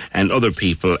and other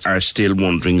people are still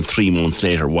wondering 3 months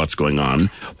later what's going on,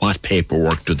 what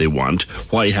paperwork do they want,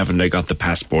 why haven't I got the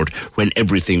passport when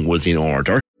everything was in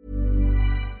order.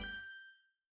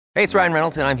 Hey, it's Ryan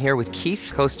Reynolds and I'm here with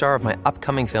Keith, co-star of my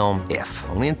upcoming film, If,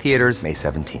 only in theaters May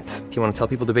 17th. Do you want to tell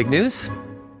people the big news?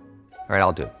 All right,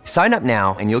 I'll do it. Sign up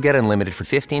now and you'll get unlimited for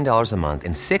 $15 a month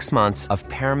and 6 months of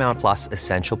Paramount Plus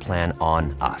Essential Plan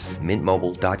on us.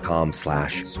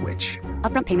 MintMobile.com/switch.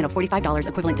 Upfront payment of $45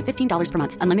 equivalent to $15 per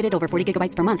month. Unlimited over 40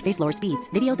 gigabytes per month. Face lower speeds.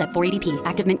 Videos at 480p.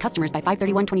 Active Mint customers by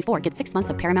 531.24 get 6 months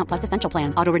of Paramount Plus Essential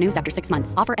Plan. Auto renews after 6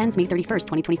 months. Offer ends May 31st,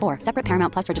 2024. Separate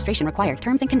Paramount Plus registration required.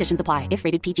 Terms and conditions apply if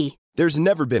rated PG. There's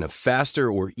never been a faster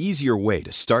or easier way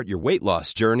to start your weight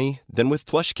loss journey than with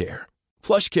PlushCare.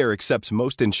 PlushCare accepts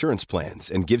most insurance plans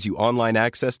and gives you online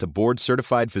access to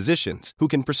board-certified physicians who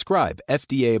can prescribe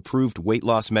FDA-approved weight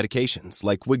loss medications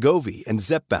like Wegovy and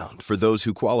Zepbound for those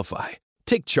who qualify.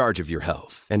 Take charge of your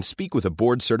health and speak with a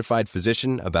board-certified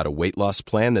physician about a weight loss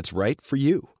plan that's right for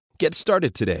you. Get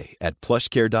started today at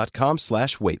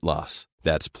plushcare.com/weight-loss.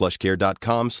 That's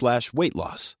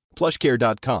plushcare.com/weight-loss.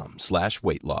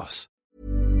 plushcare.com/weight-loss.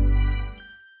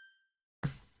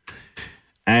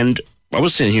 And I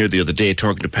was sitting here the other day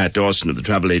talking to Pat Dawson of the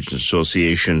Travel Agents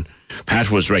Association. Pat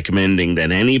was recommending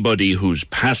that anybody whose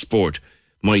passport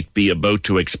might be about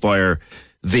to expire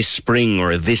this spring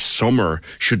or this summer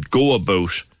should go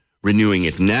about renewing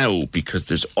it now because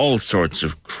there's all sorts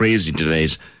of crazy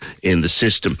delays in the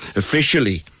system.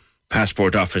 Officially,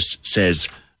 Passport Office says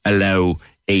allow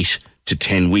 8 to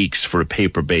 10 weeks for a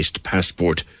paper-based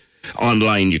passport.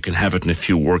 Online, you can have it in a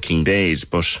few working days,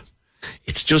 but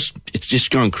It's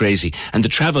just gone crazy. And the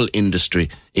travel industry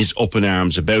is up in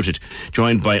arms about it.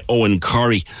 Joined by Owen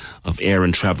Corrie of Air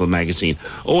and Travel magazine.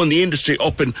 Owen, the industry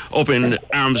up in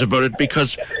arms about it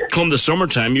because come the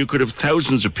summertime you could have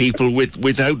thousands of people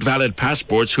without valid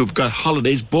passports who've got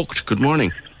holidays booked. Good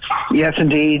morning. Yes,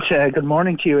 indeed. Good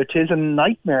morning to you. It is a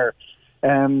nightmare.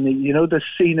 You know the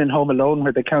scene in Home Alone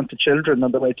where they count the children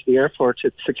on the way to the airport.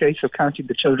 It's a case of counting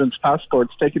the children's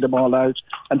passports, taking them all out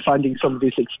and finding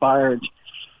somebody's expired.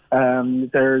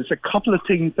 There's a couple of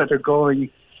things that are going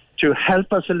to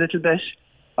help us a little bit.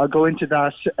 I'll go into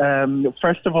that.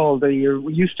 First of all, there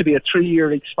used to be a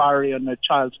 3-year expiry on a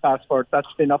child's passport.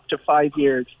 That's been up to 5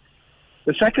 years.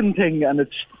 The second thing, and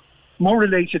it's more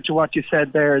related to what you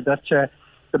said there, that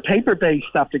the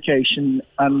paper-based application,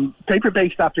 and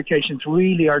paper-based applications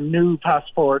really are new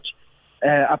passport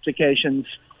applications.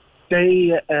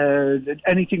 They,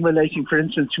 anything relating, for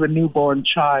instance, to a newborn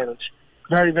child,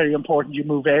 very, very important you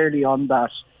move early on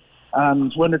that.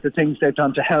 And one of the things they've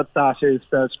done to help that is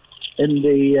that in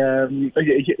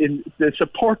the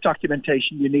support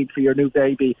documentation you need for your new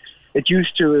baby, it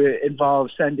used to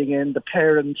involve sending in the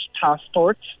parents'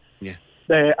 passports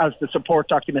as the support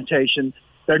documentation.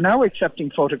 They're now accepting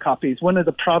photocopies. One of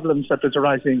the problems that was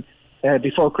arising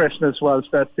before Christmas was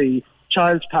that the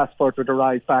child's passport would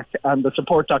arrive back and the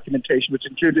support documentation, which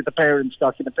included the parents'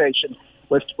 documentation,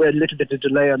 was a little bit of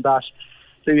delay on that.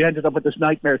 So you ended up with this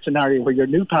nightmare scenario where your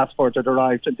new passport had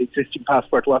arrived and the existing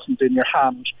passport wasn't in your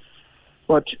hand.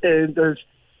 But there's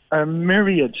a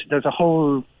myriad, there's a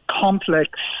whole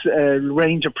complex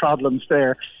range of problems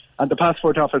there. And the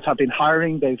Passport Office have been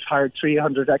hiring. They've hired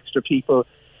 300 extra people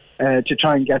to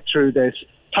try and get through this.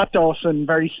 Pat Dawson,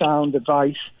 very sound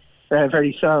advice,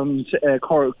 very sound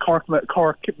Cork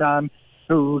man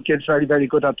who gives very, very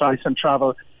good advice on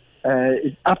travel.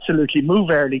 Absolutely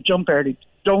move early, jump early,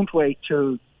 don't wait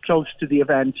till close to the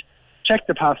event. Check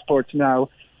the passports now.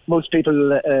 Most people,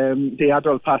 the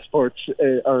adult passports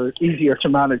are easier to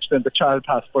manage than the child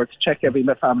passports. Check every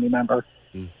family member.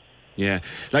 Yeah,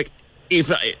 like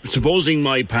supposing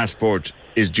my passport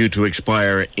is due to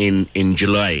expire in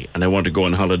July and I want to go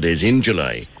on holidays in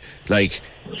July, like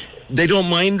they don't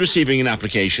mind receiving an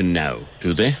application now,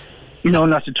 do they? No,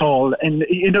 not at all. And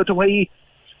you know the way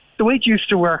it used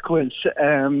to work was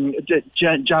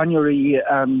January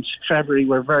and February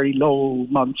were very low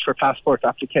months for passport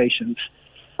applications,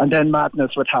 and then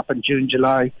madness would happen June,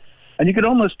 July, and you could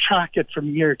almost track it from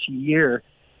year to year.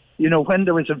 You know, when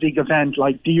there was a big event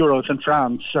like the Euros in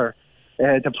France or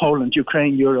the Poland,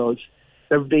 Ukraine Euros,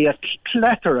 there would be a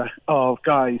plethora of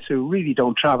guys who really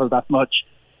don't travel that much,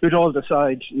 who'd all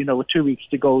decide, you know, with 2 weeks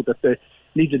to go that they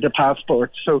needed a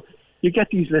passport. So you get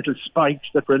these little spikes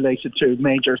that related to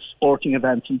major sporting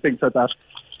events and things like that.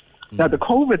 Now, the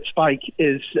COVID spike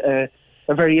is a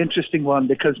very interesting one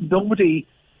because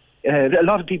a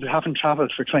lot of people haven't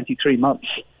travelled for 23 months.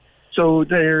 So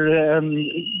they're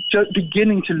just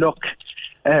beginning to look,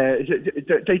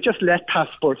 they just let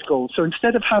passports go. So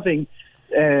instead of having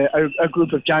a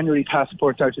group of January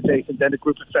passports out of date and then a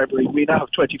group of February, we now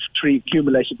have 23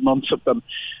 accumulated months of them.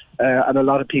 And a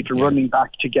lot of people running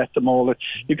back to get them all.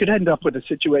 You could end up with a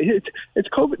situation. It's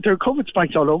COVID. There are COVID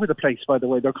spikes all over the place, by the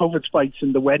way. There are COVID spikes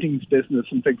in the weddings business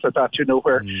and things like that, you know,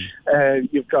 where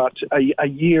you've got a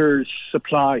year's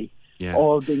supply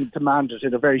all being demanded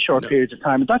in a very short period of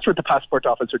time. And that's what the Passport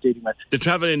Office are dealing with. The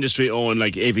travel industry, Owen,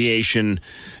 like aviation,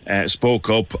 spoke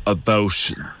up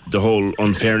about the whole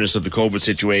unfairness of the COVID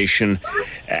situation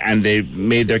and they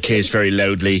made their case very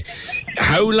loudly.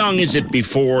 How long is it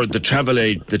before the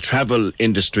travel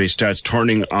industry starts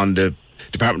turning on the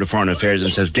Department of Foreign Affairs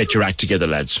and says, get your act together,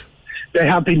 lads? They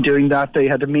have been doing that. They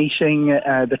had a meeting,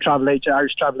 the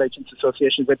Irish Travel Agents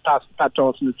Association with Pat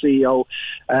Dawson, the CEO,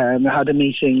 had a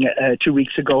meeting 2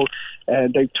 weeks ago.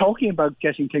 They're talking about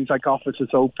getting things like offices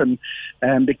open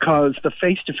because the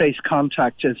face-to-face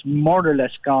contact is more or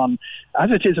less gone, as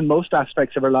it is in most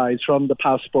aspects of our lives, from the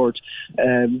passport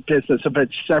business. About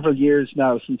several years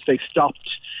now since they stopped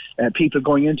people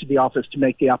going into the office to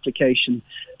make the application.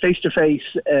 Face-to-face,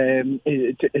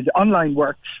 online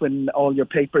works when all your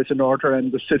paper is in order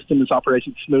and the system is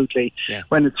operating smoothly. Yeah.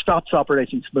 When it stops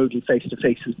operating smoothly,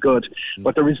 face-to-face is good.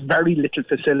 But there is very little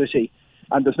facility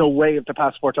and there's no way of the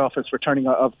Passport Office turning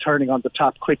on the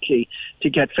tap quickly to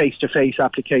get face-to-face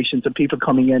applications and people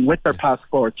coming in with their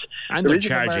passports. And they're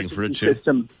charging for it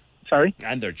too. Sorry?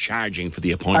 And they're charging for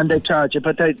the appointment. And they charge it,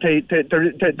 but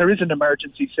there is an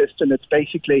emergency system. It's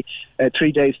basically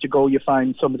 3 days to go. You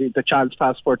find somebody, the child's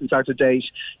passport is out of date.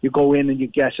 You go in and you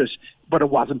get it, but it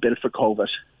wasn't built for COVID.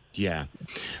 Yeah.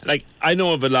 Like, I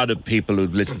know of a lot of people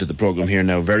who've listened to the programme here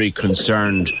now, very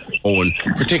concerned, Owen,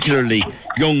 particularly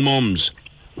young mums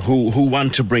who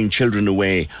want to bring children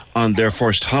away on their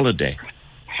first holiday.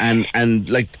 And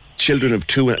like children of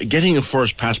two, getting a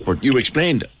first passport, you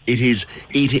explained,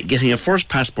 getting a first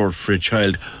passport for a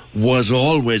child was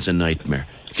always a nightmare.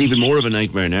 It's even more of a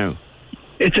nightmare now.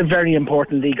 It's a very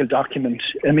important legal document.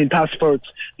 I mean, passports,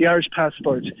 the Irish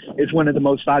passport is one of the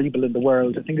most valuable in the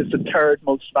world. I think it's the third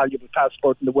most valuable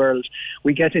passport in the world.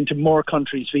 We get into more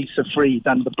countries visa-free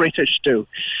than the British do,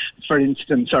 for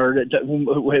instance, or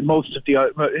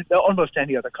almost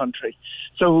any other country.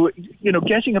 So,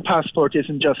 getting a passport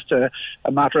isn't just a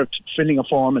matter of filling a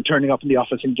form and turning up in the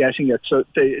office and getting it. So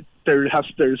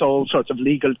there's all sorts of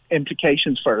legal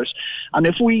implications for it. And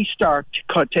if we start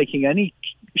taking any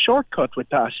shortcut with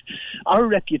that, our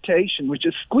reputation, which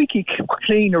is squeaky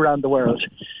clean around the world,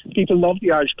 people love the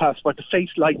Irish passport. The face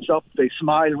lights up, they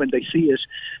smile when they see it.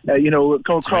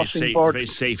 Go crossing borders. Very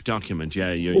safe document.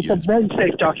 Yeah, it's a very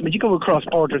safe document. You go across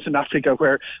borders in Africa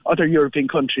where other European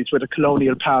countries with a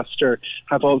colonial past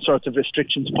have all sorts of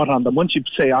restrictions put on them. Once you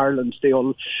say Ireland,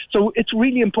 so it's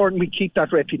really important we keep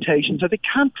that reputation. So they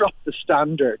can't drop the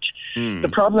standard. The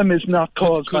problem is not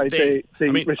caused by the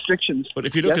restrictions. But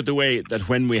if you look at the way that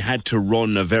when we had to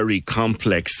run a very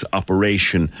complex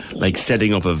operation like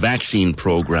setting up a vaccine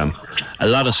program, a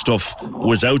lot of stuff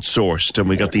was outsourced and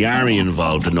we got the Army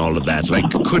involved in all of that. Like,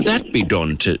 could that be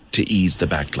done to ease the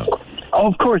backlog? Oh,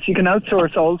 of course, you can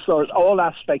outsource all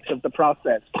aspects of the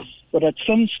process, but at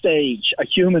some stage a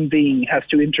human being has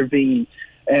to intervene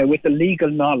with the legal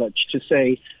knowledge to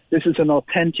say this is an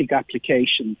authentic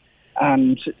application.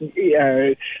 And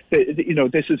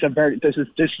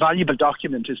this valuable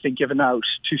document has been given out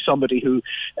to somebody who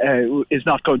is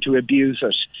not going to abuse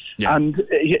it. Yeah. And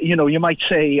you might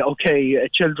say, okay,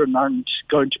 children aren't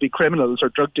going to be criminals or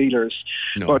drug dealers,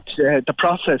 but the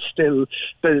process still,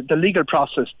 the legal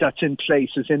process that's in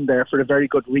place is in there for a very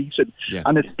good reason,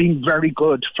 and it's been very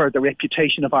good for the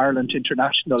reputation of Ireland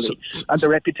internationally and the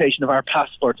reputation of our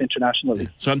passport internationally.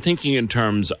 So I'm thinking in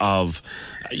terms of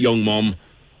young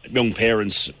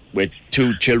parents with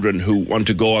two children who want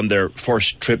to go on their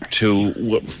first trip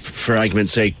to, for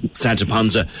argument's sake, Santa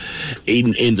Ponsa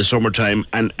in the summertime,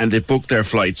 and they book their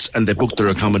flights and they book their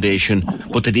accommodation,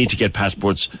 but they need to get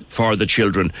passports for the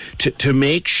children to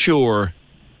make sure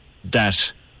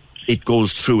that it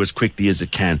goes through as quickly as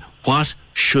it can. What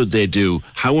should they do?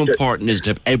 How important is it to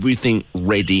have everything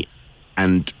ready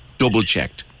and double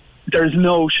checked? There's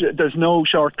no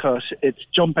shortcut. It's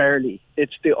jump early.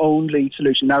 It's the only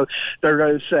solution. Now,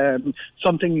 there is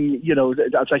something,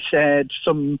 as I said,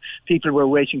 some people were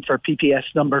waiting for PPS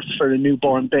numbers for a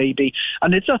newborn baby.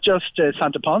 And it's not just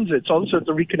Santa Ponsa, it's also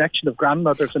the reconnection of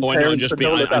grandmothers and parents.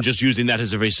 I'm just using that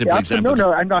as a very simple example.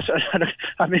 No, I'm not.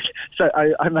 I mean,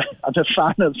 I'm a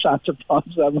fan of Santa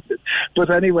Ponsa. But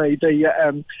anyway,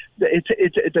 the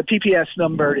PPS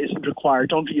number isn't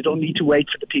required. You don't need to wait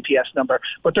for the PPS number.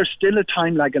 But there's still a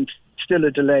time lag and still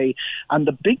a delay. And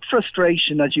the big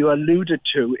frustration, as you alluded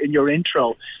to in your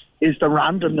intro, is the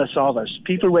randomness of it.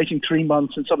 People waiting 3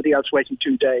 months and somebody else waiting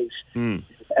 2 days.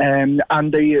 And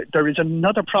there is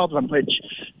another problem which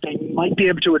they might be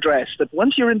able to address, that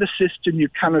once you're in the system, you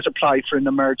cannot apply for an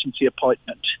emergency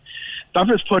appointment. That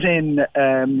was put in,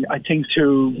 I think,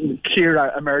 to clear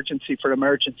an emergency for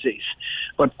emergencies.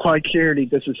 But quite clearly,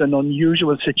 this is an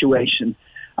unusual situation.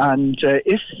 And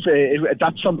if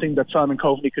that's something that Simon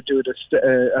Coveney could do at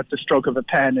the stroke of a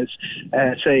pen, is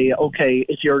say, okay,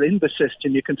 if you're in the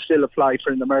system, you can still apply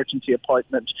for an emergency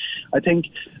appointment. I think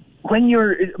when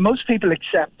most people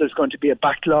accept there's going to be a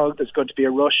backlog, there's going to be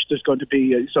a rush, there's going to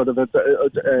be a sort of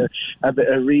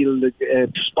a real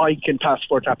spike in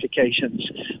passport applications.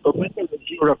 But when there are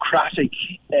bureaucratic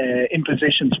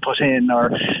impositions put in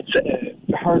or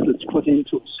hurdles put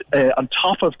into on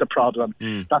top of the problem,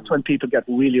 that's when people get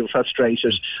really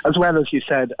frustrated. As well as you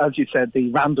said,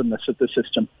 the randomness of the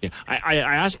system. Yeah. I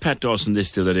asked Pat Dawson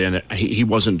this the other day, and he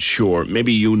wasn't sure.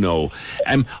 Maybe you know.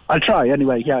 I'll try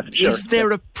anyway. Yeah. Sure. Is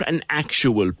there an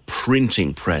actual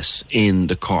printing press in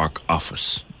the Cork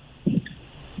office?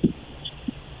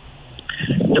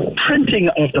 The printing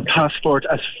of the passport,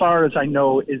 as far as I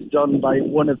know, is done by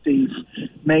one of these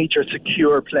major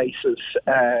secure places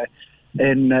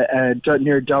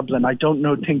near Dublin. I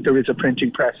don't think there is a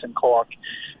printing press in Cork.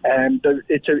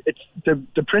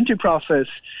 The printing process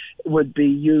would be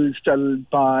used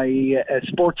by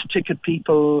sports ticket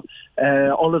people,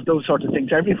 all of those sorts of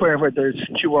things. Everywhere where there's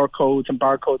QR codes and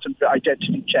barcodes and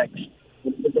identity checks,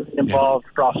 it's an involved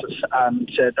process,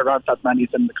 and there aren't that many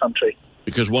of them in the country.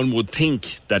 Because one would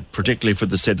think that, particularly for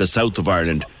the south of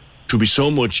Ireland, to be so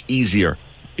much easier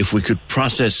if we could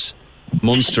process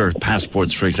Munster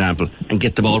passports, for example, and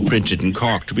get them all printed in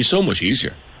Cork. To be so much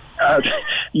easier.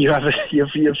 You have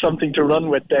something to run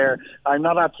with there. I'm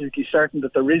not absolutely certain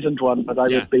that there isn't one, but I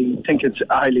would think it's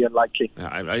highly unlikely.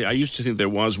 I used to think there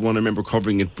was one. I remember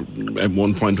covering it at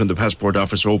one point when the passport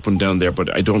office opened down there,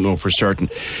 but I don't know for certain.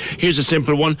 Here's a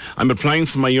simple one. I'm applying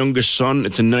for my youngest son.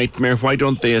 It's a nightmare. Why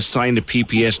don't they assign a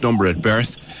PPS number at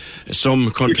birth? Some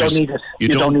countries... You don't need it. You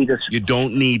don't need it. You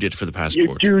don't need it for the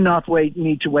passport. You do not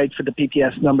need to wait for the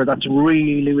PPS number. That's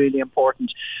really, really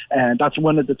important. And that's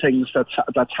one of the things that's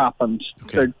happened.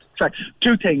 Okay.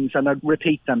 Two things, and I'd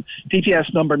repeat them.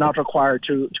 PPS number not required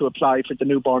to apply for the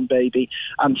newborn baby.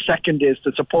 And second is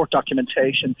the support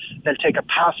documentation. They'll take a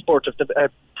passport of the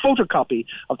photocopy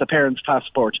of the parent's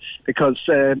passport, because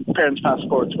parents'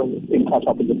 passports will be caught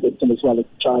up in the system as well as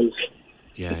the child's.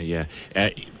 Yeah.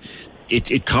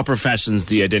 It copper fastens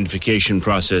the identification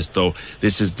process, though.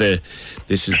 This is the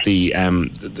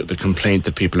complaint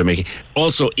that people are making.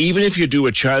 Also, even if you do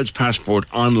a child's passport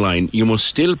online, you must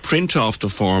still print off the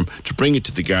form to bring it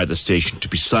to the Garda station to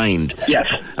be signed. Yes.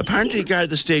 Apparently,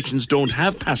 Garda stations don't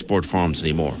have passport forms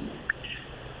anymore.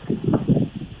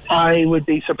 I would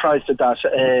be surprised at that.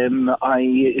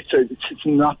 It's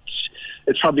not.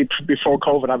 It's probably before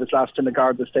COVID. I was last in the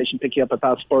Garda station picking up a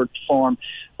passport form,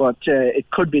 but it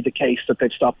could be the case that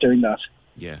they've stopped doing that.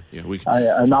 Yeah.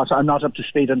 I'm not up to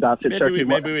speed on that.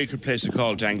 Maybe we could place a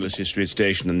call to Anglo Street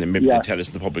Station, and then maybe they tell us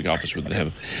in the public office whether they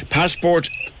have a passport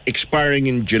expiring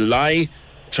in July,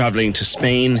 travelling to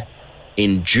Spain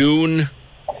in June.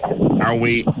 Are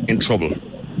we in trouble?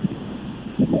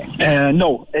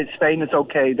 No, Spain is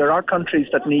okay. There are countries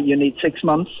that you need 6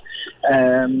 months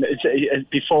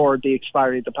before the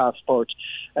expiry of the passport.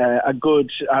 A good,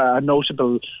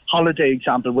 notable holiday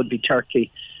example would be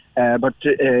Turkey. But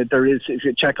there is, if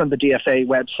you check on the DFA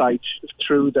website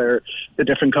through the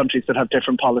different countries that have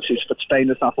different policies, but Spain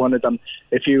is not one of them.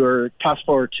 If your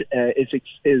passport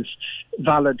is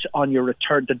valid on your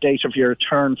return, the date of your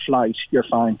return flight, you're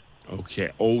fine. Okay.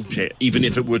 Even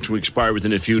if it were to expire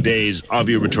within a few days of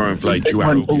your return flight, you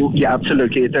are okay. Yeah,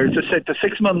 absolutely. There's the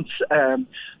 6 months.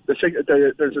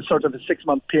 There's a sort of a 6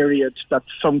 month period that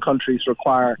some countries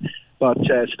require, but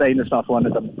Spain is not one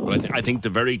of them. Well, I think the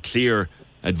very clear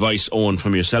advice, Owen,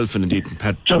 from yourself and indeed from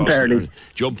Pat, jump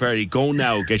early. Go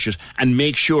now, get yours, and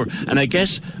make sure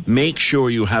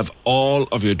you have all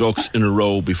of your ducks in a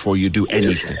row before you do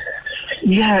anything.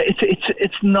 Yeah,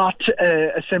 it's not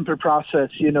a simple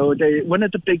process. You know, one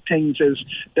of the big things is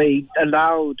they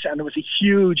allowed, and it was a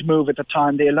huge move at the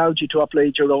time, they allowed you to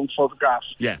upload your own photographs,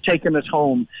 taken at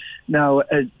home. Now,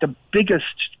 the biggest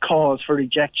cause for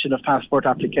rejection of passport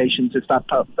applications is that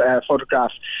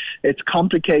photograph. It's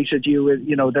complicated.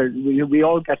 We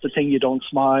all get the thing, you don't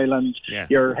smile and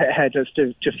your head has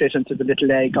to fit into the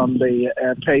little egg on the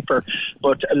paper,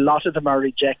 but a lot of them are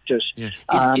rejected. Yeah.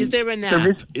 Is there an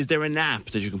app? Is there an app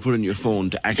that you can put on your phone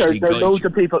to actually there are loads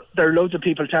of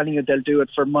people telling you they'll do it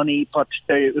for money, but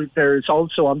there's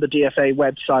also on the DFA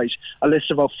website a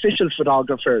list of official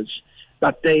photographers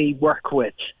that they work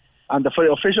with. And the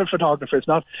official photographer is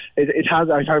not.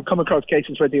 I've come across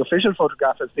cases where the official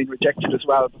photograph has been rejected as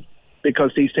well,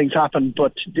 because these things happen.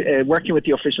 But working with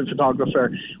the official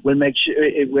photographer will make sure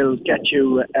it will get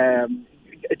you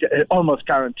almost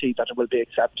guaranteed that it will be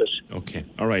accepted. Okay,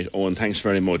 all right, Owen. Thanks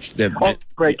very much.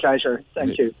 Great pleasure.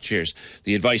 Thank you. Cheers.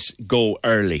 The advice: go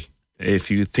early. If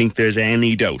you think there's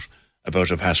any doubt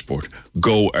about a passport,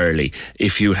 go early.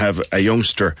 If you have a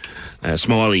youngster,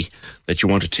 Smalley, that you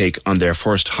want to take on their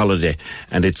first holiday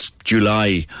and it's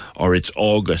July or it's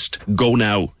August, go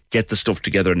now. Get the stuff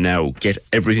together now. Get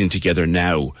everything together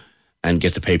now and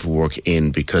get the paperwork in,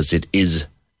 because it is,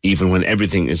 even when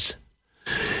everything is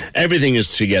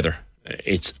together,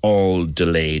 it's all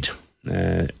delayed.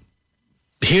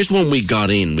 Here's one we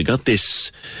got in. We got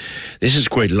this. This is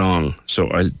quite long, so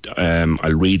I'll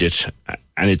read it.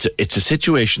 And it's a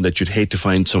situation that you'd hate to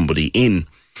find somebody in.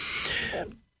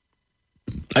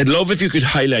 I'd love if you could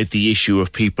highlight the issue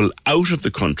of people out of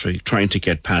the country trying to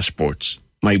get passports.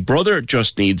 My brother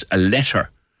just needs a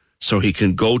letter so he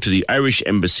can go to the Irish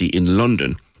Embassy in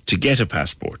London to get a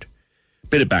passport.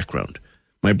 Bit of background.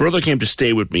 My brother came to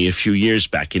stay with me a few years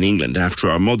back in England after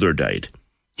our mother died.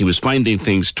 He was finding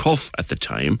things tough at the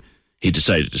time. He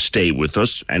decided to stay with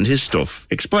us and his stuff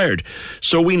expired.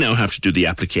 So we now have to do the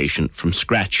application from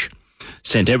scratch.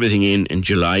 Sent everything in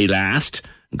July last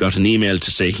and got an email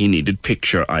to say he needed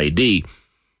picture ID.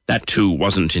 That too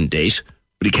wasn't in date,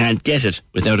 but he can't get it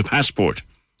without a passport.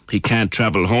 He can't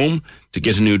travel home to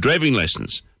get a new driving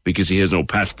licence because he has no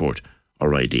passport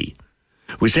or ID.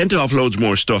 We sent off loads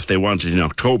more stuff they wanted in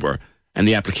October, and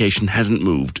the application hasn't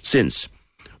moved since.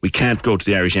 We can't go to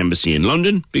the Irish Embassy in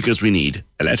London because we need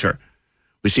a letter.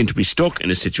 We seem to be stuck in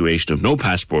a situation of no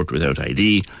passport without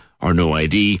ID or no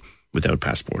ID without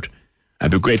passport.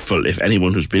 I'd be grateful if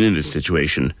anyone who's been in this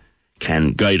situation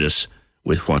can guide us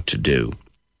with what to do.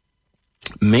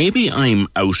 Maybe I'm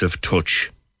out of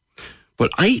touch,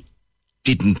 but I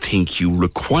didn't think you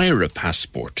require a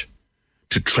passport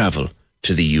to travel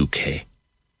to the UK.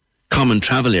 Common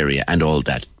travel area and all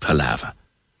that palaver.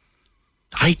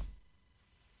 I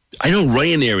know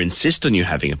Ryanair insist on you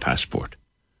having a passport.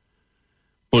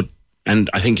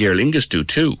 And I think Aer Lingus do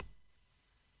too.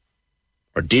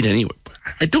 Or did anyway.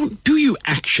 But do you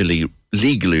actually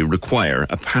legally require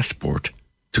a passport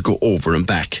to go over and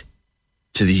back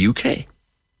to the UK?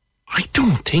 I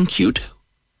don't think you do.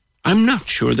 I'm not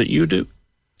sure that you do.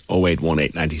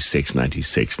 0818 96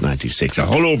 96 96. I'll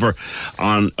hold over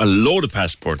on a load of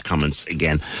passport comments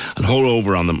again. I'll hold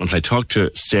over on them until I talk to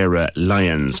Sarah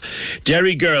Lyons.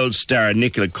 Derry Girls star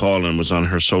Nicola Coughlan was on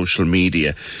her social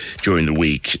media during the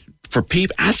week for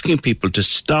asking people to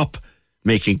stop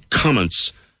making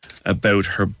comments about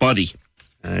her body.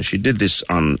 She did this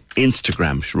on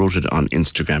Instagram. She wrote it on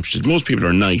Instagram. She said, most people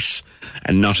are nice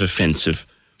and not offensive,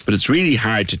 but it's really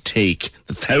hard to take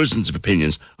the thousands of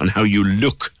opinions on how you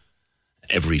look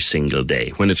every single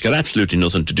day when it's got absolutely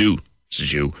nothing to do,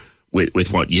 says you,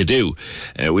 with what you do.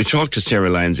 We've talked to Sarah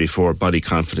Lyons before, body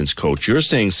confidence coach. You're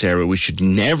saying, Sarah, we should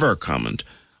never comment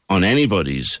on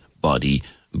anybody's body,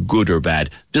 good or bad.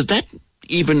 Does that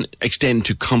even extend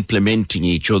to complimenting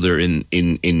each other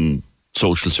in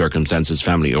social circumstances,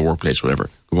 family or workplace, whatever?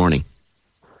 Good morning.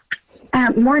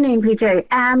 Morning, PJ.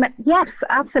 Yes,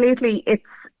 absolutely.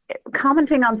 It's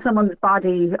commenting on someone's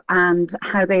body and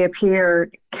how they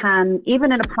appear can,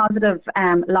 even in a positive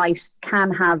light,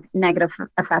 can have negative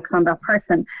effects on that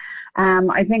person.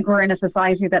 I think we're in a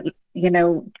society that,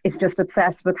 is just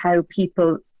obsessed with how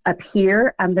people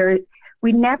appear, and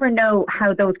we never know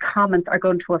how those comments are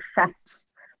going to affect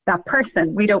that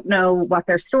person. We don't know what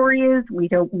their story is. We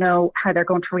don't know how they're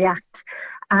going to react.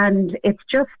 And it's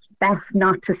just best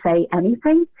not to say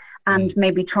anything and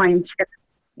maybe try and shift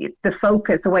the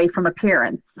focus away from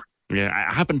appearance. Yeah,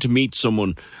 I happened to meet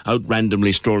someone out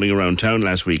randomly strolling around town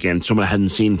last weekend, someone I hadn't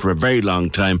seen for a very long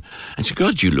time, and she said,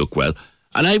 God, you look well.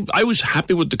 And I was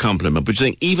happy with the compliment, but you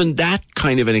think even that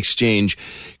kind of an exchange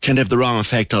can have the wrong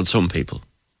effect on some people.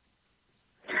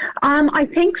 I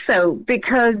think so,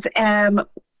 because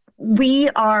we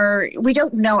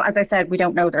don't know, as I said, we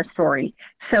don't know their story.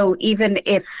 So even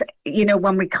if,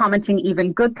 when we're commenting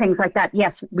even good things like that,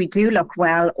 yes, we do look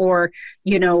well, or,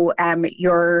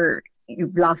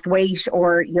 you've lost weight,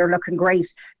 or you're looking great.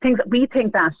 Things that we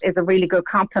think that is a really good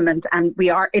compliment, and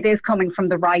it is coming from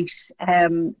the right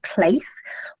place.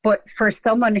 But for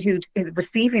someone who is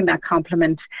receiving that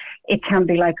compliment, it can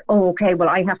be like, oh, okay, well,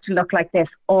 I have to look like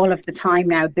this all of the time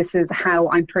now. This is how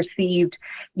I'm perceived,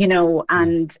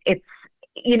 and it's,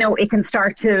 it can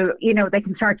start to, they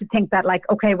can start to think that like,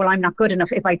 okay, well, I'm not good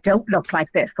enough if I don't look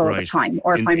like this all the time,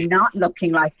 or if I'm not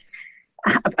looking like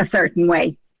a certain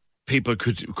way. People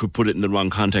could put it in the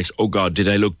wrong context. Oh God, did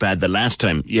I look bad the last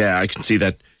time? Yeah, I can see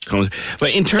that.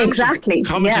 But in terms of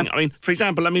commenting, yeah. For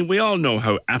example, we all know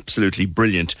how absolutely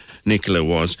brilliant Nicola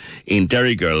was in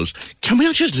Derry Girls. Can we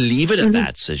not just leave it at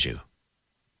that, says you?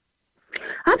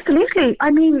 Absolutely.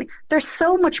 There's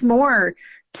so much more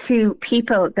to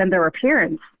people than their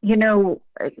appearance. She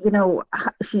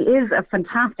is a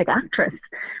fantastic actress,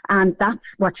 and that's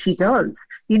what she does.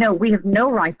 We have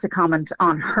no right to comment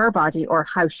on her body or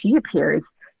how she appears,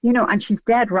 and she's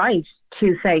dead right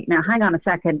to say, now, hang on a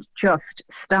second, just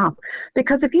stop.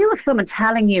 Because if you have someone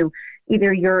telling you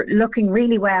either you're looking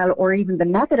really well, or even the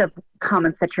negative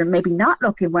comments that you're maybe not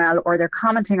looking well, or they're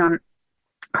commenting on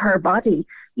her body,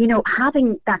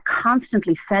 having that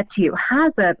constantly said to you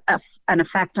has an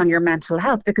effect on your mental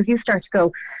health, because you start to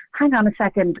go, hang on a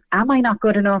second, am I not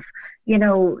good enough?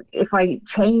 If I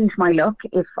change my look,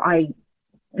 if I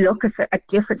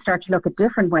start to look a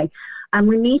different way. And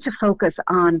we need to focus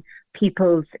on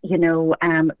people's,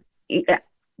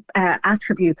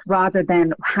 attributes rather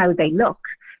than how they look.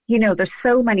 There's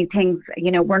so many things,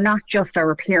 we're not just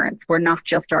our appearance, we're not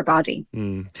just our body.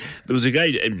 There was a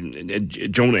guy,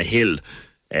 Jonah Hill,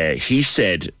 he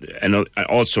said, and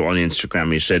also on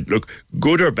Instagram, he said, look,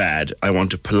 good or bad, I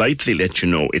want to politely let you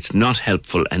know it's not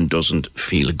helpful and doesn't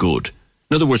feel good.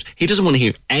 In other words, he doesn't want to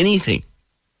hear anything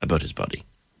about his body.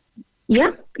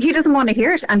 Yeah, he doesn't want to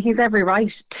hear it, and he's every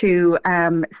right to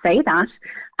say that.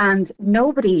 And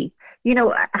nobody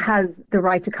has the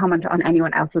right to comment on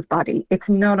anyone else's body. It's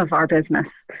none of our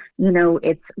business.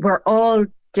 We're all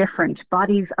different.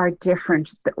 Bodies are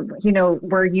different.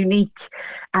 We're unique.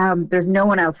 There's no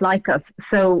one else like us.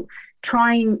 So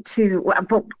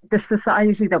but the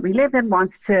society that we live in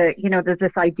wants to, there's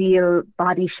this ideal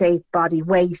body shape, body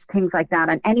weight, things like that.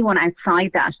 And anyone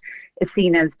outside that is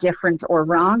seen as different or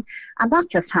wrong. And that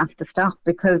just has to stop,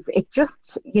 because it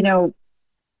just,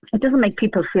 it doesn't make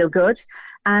people feel good.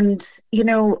 And,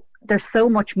 there's so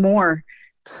much more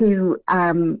to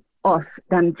us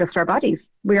than just our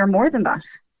bodies. We are more than that.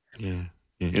 Yeah.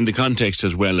 In the context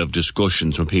as well of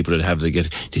discussions when people would have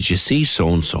did you see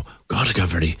so-and-so? God, they got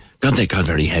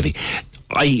very heavy.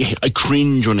 I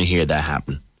cringe when I hear that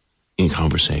happen in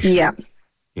conversation. Yeah.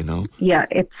 Yeah,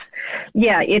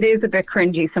 it is a bit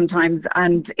cringy sometimes.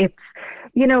 And it's,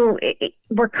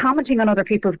 we're commenting on other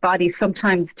people's bodies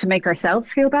sometimes to make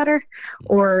ourselves feel better,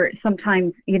 or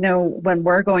sometimes, when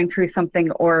we're going through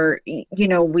something, or,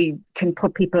 we can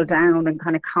put people down and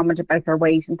kind of comment about their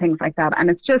weight and things like that. And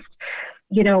it's just,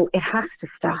 it has to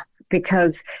stop,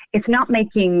 because it's not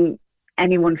making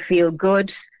anyone feel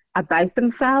good about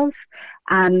themselves.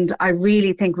 And I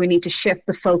really think we need to shift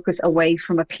the focus away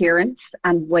from appearance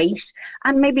and weight,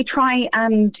 and maybe try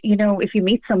and, if you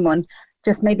meet someone,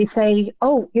 just maybe say,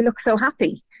 oh, you look so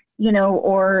happy,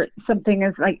 or something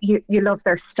is like, you love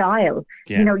their style.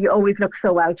 Yeah. You always look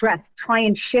so well dressed. Try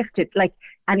and shift it.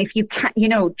 And if you can't,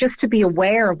 just to be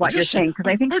aware of what you're saying, because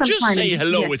I think sometimes. Just say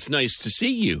hello, it's nice to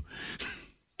see you.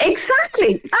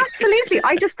 Exactly. Absolutely.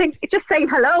 I just think, just say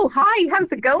hello, hi,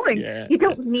 how's it going? Yeah. You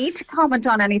don't need to comment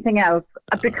on anything else,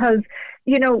 because,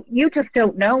 you just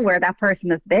don't know where that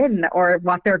person has been or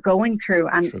what they're going through,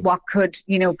 and what could,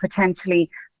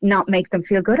 potentially not make them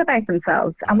feel good about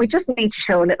themselves. And we just need to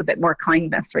show a little bit more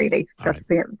kindness, really. That's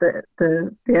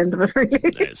the end of it,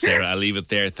 really. Sarah, I'll leave it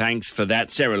there. Thanks for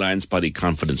that. Sarah Lyons, body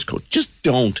confidence coach.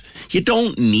 You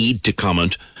don't need to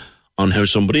comment on how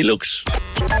somebody looks.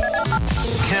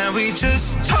 Can we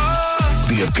just talk?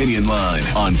 The Opinion Line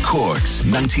on Cork's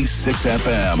 96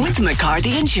 FM. With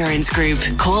McCarthy Insurance Group.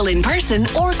 Call in person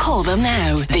or call them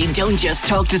now. They don't just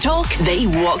talk the talk, they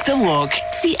walk the walk.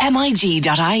 See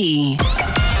MIG.ie.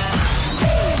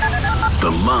 The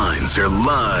lines are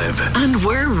live. And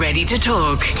we're ready to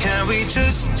talk. Can we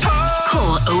just talk?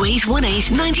 Call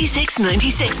 0818 96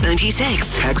 96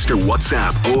 96. Text or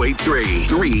WhatsApp 083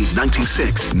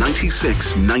 396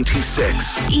 96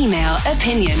 96. Email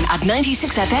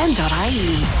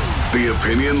opinion@96fm.ie. The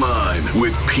Opinion Line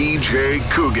with PJ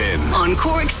Coogan. On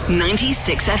Cork's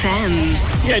 96 FM.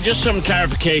 Yeah, just some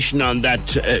clarification on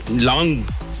that long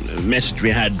message we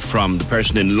had from the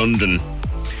person in London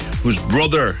whose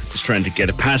brother is trying to get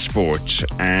a passport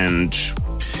and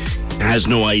has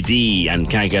no ID and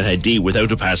can't get ID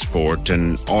without a passport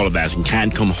and all of that, and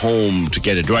can't come home to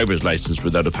get a driver's license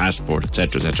without a passport,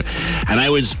 etc., etc. And I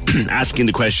was asking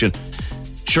the question,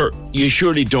 sure, you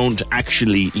surely don't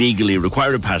actually legally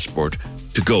require a passport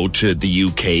to go to the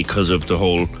UK because of the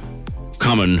whole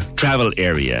common travel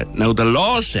area. Now, the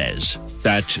law says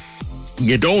that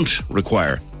you don't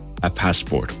require a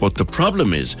passport, but the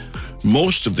problem is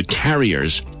most of the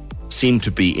carriers seem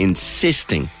to be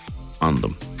insisting on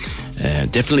them.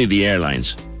 Definitely the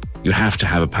airlines, you have to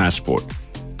have a passport.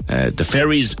 The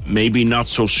ferries, maybe not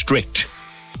so strict,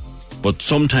 but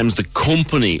sometimes the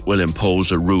company will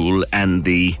impose a rule and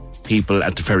the people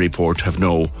at the ferry port have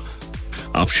no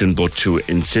option but to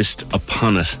insist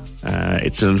upon it.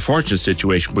 It's an unfortunate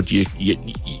situation, but you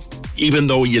even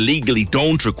though you legally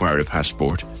don't require a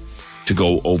passport to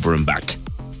go over and back,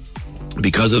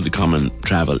 because of the common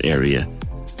travel area,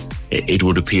 it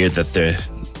would appear that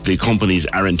the companies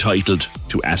are entitled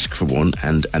to ask for one,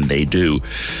 and they do.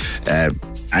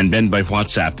 And then by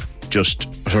WhatsApp,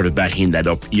 just sort of backing that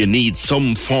up, you need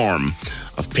some form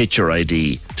of picture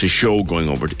ID to show going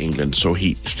over to England, so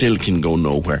he still can go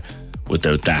nowhere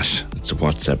without that. It's a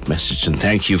WhatsApp message, and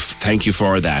thank you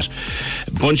for that.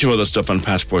 A bunch of other stuff on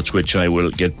passports, which I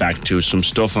will get back to. Some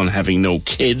stuff on having no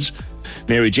kids.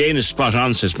 Mary Jane is spot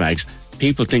on, says Mags.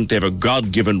 People think they have a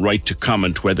God-given right to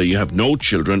comment whether you have no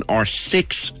children or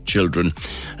 6 children.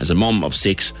 As a mum of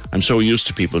 6, I'm so used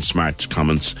to people's smart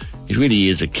comments. It really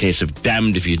is a case of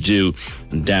damned if you do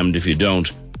and damned if you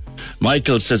don't.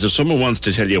 Michael says if someone wants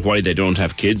to tell you why they don't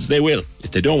have kids, they will. If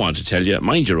they don't want to tell you,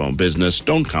 mind your own business,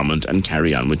 don't comment and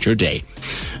carry on with your day.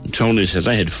 And Tony says,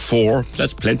 I had 4.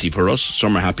 That's plenty for us.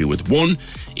 Some are happy with 1.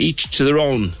 Each to their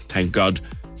own. Thank God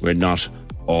we're not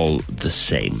all the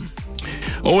same.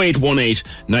 0818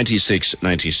 96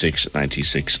 96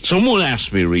 96. Someone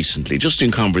asked me recently, just in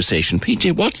conversation,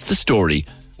 PJ, what's the story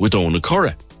with Ona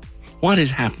Curra? What is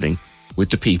happening with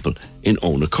the people in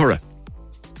Onacurra.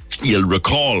 You'll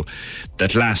recall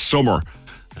that last summer,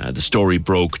 the story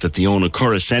broke that the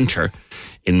Onacurra Centre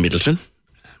in Middleton,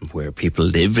 where people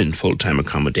live in full-time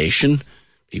accommodation,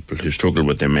 people who struggle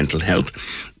with their mental health,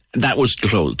 that was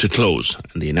to close.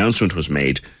 And the announcement was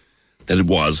made that it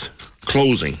was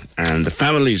closing. And the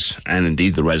families and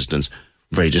indeed the residents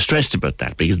were very distressed about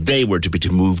that because they were to be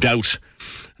moved out.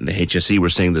 And the HSE were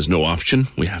saying there's no option.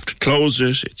 We have to close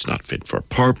it. It's not fit for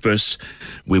purpose.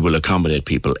 We will accommodate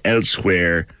people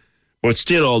elsewhere. But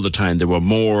still all the time there were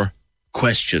more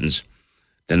questions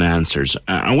than answers.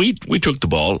 And we took the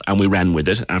ball and we ran with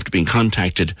it after being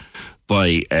contacted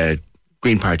by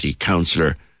Green Party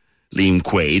councillor Liam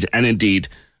Quaid and indeed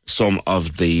some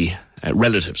of the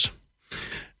relatives.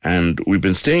 And we've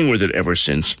been staying with it ever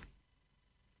since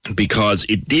because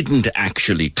it didn't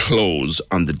actually close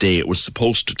on the day it was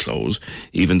supposed to close,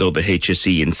 even though the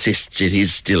HSE insists it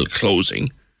is still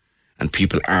closing and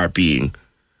people are being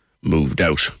moved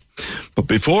out. But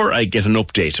before I get an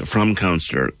update from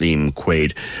Councillor Liam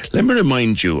Quaid, let me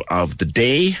remind you of the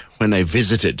day when I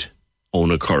visited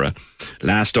Onacurra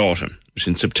last autumn. It was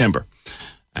in September.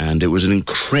 And it was an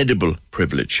incredible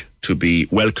privilege to be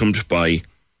welcomed by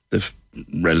the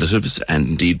relatives and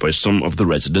indeed by some of the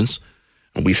residents.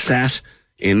 And we sat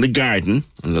in the garden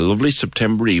on a lovely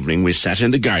September evening. We sat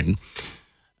in the garden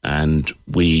and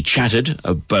we chatted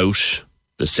about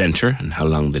the centre and how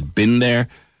long they'd been there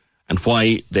and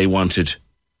why they wanted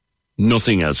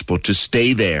nothing else but to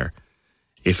stay there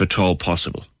if at all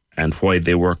possible, and why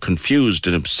they were confused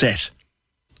and upset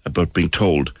about being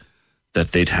told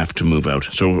that they'd have to move out.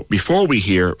 So before we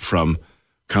hear from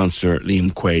Councillor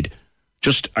Liam Quaid,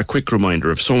 just a quick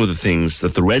reminder of some of the things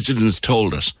that the residents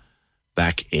told us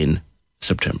back in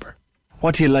September.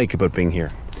 What do you like about being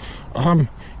here?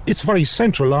 It's very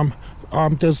central.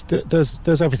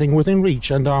 There's everything within reach,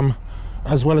 and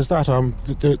as well as that,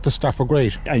 the staff are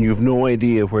great. And you have no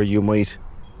idea where you might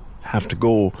have to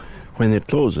go when it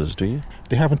closes, do you?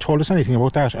 They haven't told us anything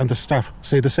about that, and the staff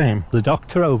say the same. The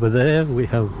doctor over there, we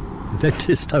have the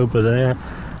dentist over there,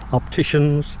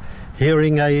 opticians,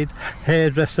 hearing aid,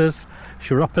 hairdressers,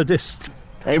 chiropodists.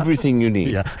 Everything you need.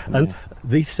 Yeah, and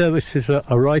these services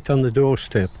are right on the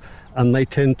doorstep, and they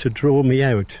tend to draw me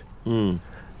out,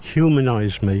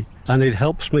 humanise me, and it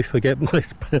helps me forget my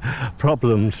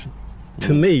problems.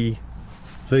 To me,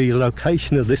 the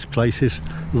location of this place is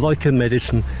like a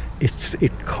medicine.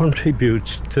 It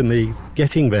contributes to me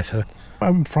getting better.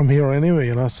 I'm from here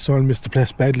anyway, so I'll miss the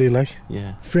place badly, like.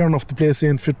 Yeah. Fair enough, the place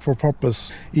ain't fit for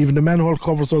purpose. Even the manhole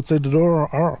covers outside the door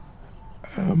are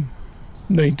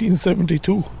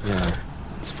 1972. Yeah.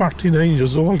 It's 49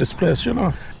 years old, this place,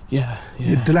 Yeah.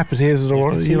 You're dilapidated,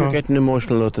 or, You're getting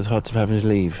emotional at the thoughts of having to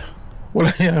leave.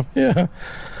 Well, yeah.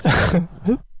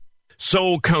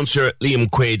 So, Councillor Liam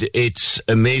Quaid, it's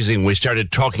amazing. We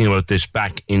started talking about this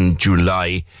back in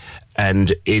July,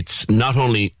 and it's not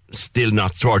only still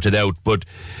not sorted out, but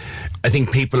I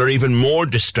think people are even more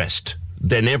distressed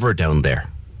than ever down there.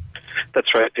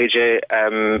 That's right, PJ.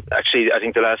 Actually, I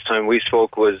think the last time we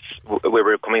spoke was we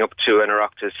were coming up to an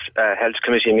Oireachtas Health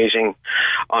Committee meeting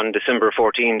on December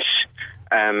 14th.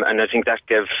 And I think that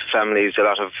gave families a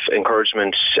lot of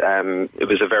encouragement. It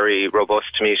was a very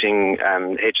robust meeting.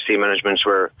 HSE management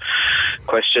were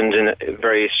questioned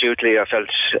very astutely, I felt,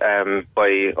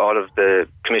 by all of the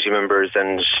committee members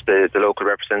and the local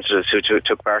representatives who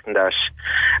took part in that.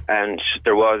 And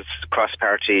there was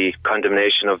cross-party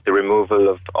condemnation of the removal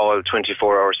of all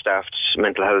 24-hour staffed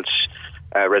mental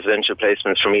health residential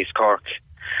placements from East Cork.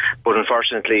 But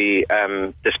unfortunately,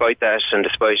 despite that and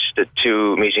despite the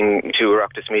two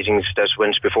Oireachtas meetings that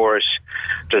went before it,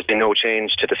 there's been no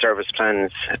change to the service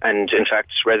plans, and in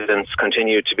fact residents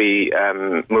continue to be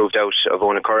moved out of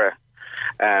Onacurra.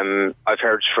 I've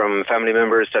heard from family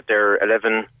members that there are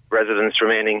 11 residents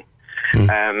remaining.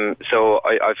 So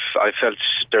I felt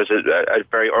there's a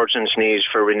very urgent need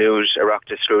for renewed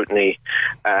Oireachtas scrutiny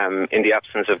in the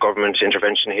absence of government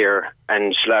intervention here.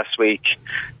 And last week,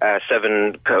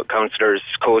 7 councillors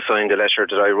co-signed a letter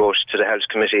that I wrote to the Health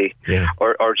Committee,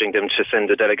 urging them to send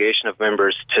a delegation of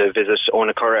members to visit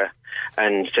Onacurra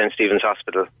and St. Stephen's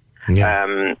Hospital.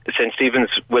 St.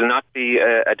 Stephen's will not be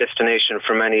a destination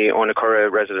for many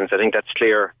Onacurra residents. I think that's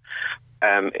clear.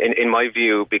 In my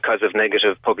view, because of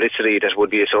negative publicity that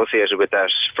would be associated with that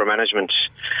for management.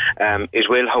 It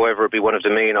will, however, be one of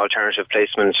the main alternative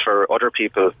placements for other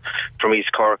people from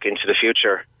East Cork into the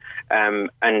future. And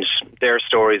their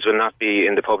stories will not be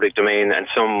in the public domain, and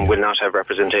some will not have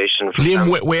representation.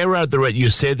 Liam, where are the... You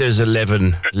say there's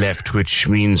 11 left, which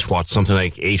means, something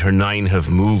like 8 or 9 have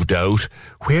moved out.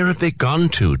 Where have they gone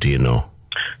to, do you know?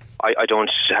 I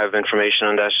don't have information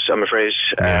on that, I'm afraid.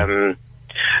 Yeah.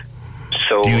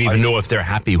 So do you even know if they're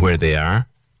happy where they are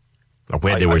or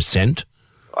where they were sent?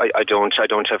 I don't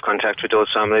have contact with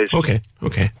those families. Okay.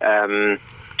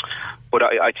 But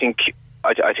I think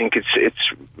it's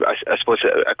I suppose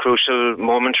a crucial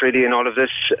moment really in all of this,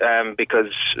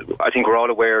 because I think we're all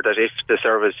aware that if the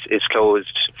service is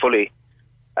closed fully,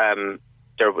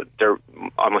 there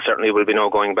almost certainly will be no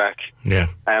going back. Yeah.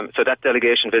 So that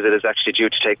delegation visit is actually due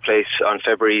to take place on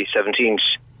February 17th.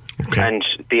 Okay. And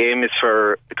the aim is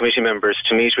for the committee members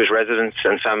to meet with residents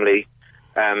and family,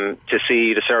 to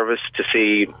see the service, to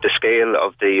see the scale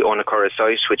of the Onacurra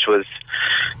site, which was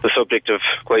the subject of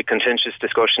quite contentious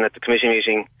discussion at the committee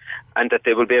meeting, and that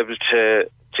they will be able to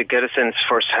get a sense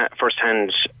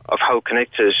firsthand of how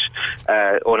connected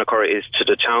Onacurra is to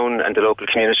the town and the local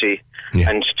community,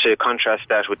 and to contrast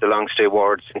that with the long-stay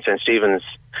wards in St. Stephen's.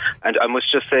 And I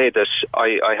must just say that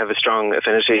I have a strong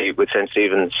affinity with St.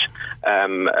 Stephen's,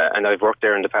 and I've worked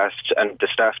there in the past, and the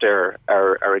staff there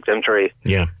are exemplary.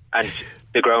 Yeah. And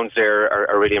the grounds there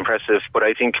are really impressive, but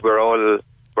I think we're all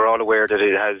aware that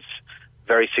it has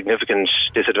very significant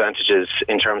disadvantages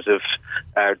in terms of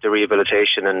the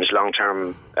rehabilitation and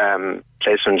long-term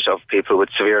placement of people with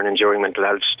severe and enduring mental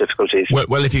health difficulties.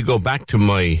 Well, if you go back to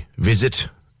my visit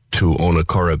to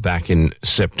Onacurra back in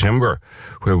September,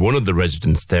 where one of the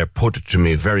residents there put it to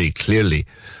me very clearly,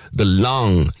 the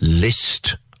long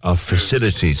list of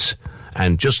facilities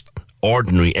and just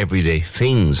ordinary everyday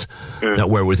things that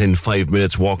were within 5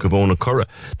 minutes walk of Onacurra.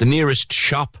 The nearest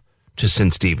shop to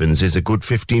St. Stephen's is a good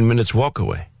 15 minutes walk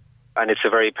away. And it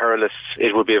would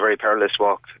be a very perilous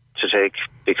walk to take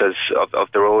because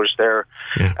of the roads there.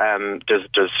 Yeah.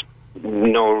 There's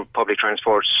no public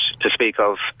transport to speak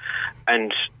of.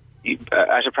 And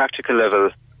at a practical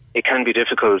level, it can be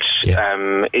difficult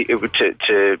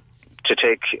to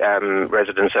take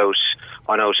residents out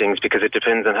on outings because it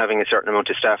depends on having a certain amount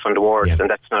of staff on the wards, and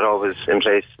that's not always in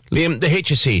place. Liam, the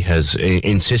HSE has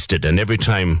insisted, and every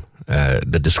time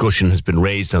the discussion has been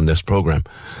raised on this programme,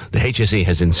 the HSE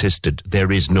has insisted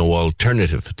there is no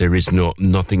alternative. There is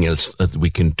nothing else that we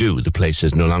can do. The place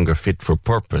is no longer fit for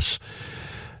purpose.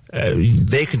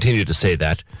 They continue to say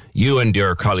that. You and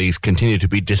your colleagues continue to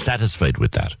be dissatisfied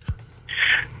with that.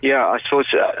 Yeah, I suppose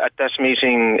at that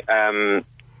meeting,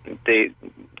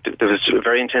 there was a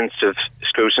very intensive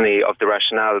scrutiny of the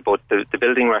rationale, both the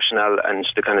building rationale and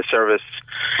the kind of service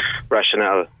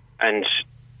rationale. And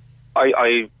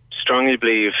I strongly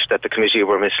believe that the committee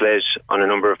were misled on a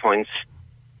number of points.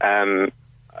 And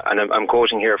I'm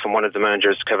quoting here from one of the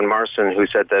managers, Kevin Morrison, who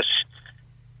said that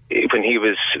when he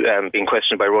was being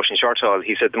questioned by Roisin Shortall,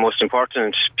 he said the most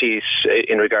important piece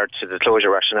in regard to the closure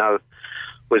rationale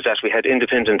was that we had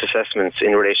independent assessments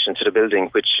in relation to the building,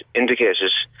 which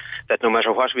indicated that no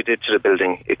matter what we did to the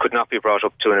building, it could not be brought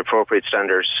up to an appropriate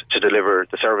standard to deliver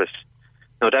the service.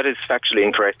 Now, that is factually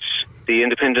incorrect. The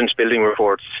independent building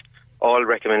reports all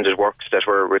recommended works that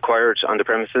were required on the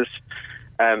premises.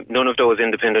 None of those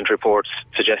independent reports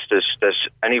suggested that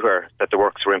anywhere that the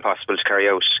works were impossible to carry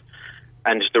out.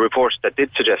 And the report that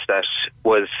did suggest that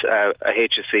was a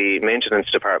HSE maintenance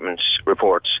department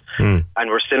report. And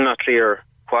we're still not clear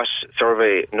what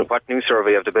new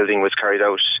survey of the building was carried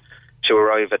out to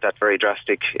arrive at that very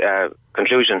drastic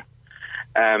conclusion.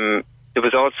 There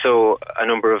was also a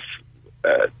number of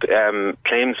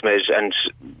claims made, and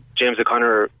James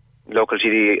O'Connor, local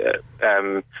TD,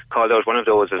 called out one of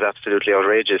those as absolutely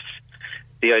outrageous.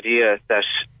 The idea that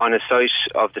on a site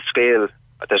of the scale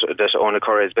that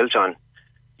Onacurra is built on,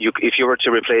 if you were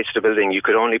to replace the building, you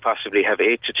could only possibly have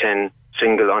 8 to 10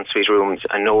 single ensuite rooms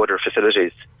and no other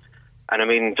facilities. And I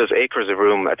mean, there's acres of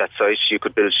room at that site. You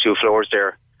could build 2 floors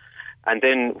there. And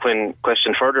then when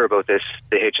questioned further about this,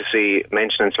 the HSE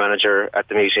maintenance manager at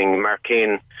the meeting, Mark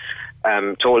Kane,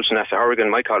 told Nessa Horrigan,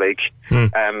 my colleague,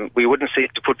 we wouldn't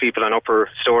seek to put people on upper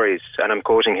stories, and I'm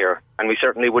quoting here, and we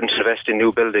certainly wouldn't invest in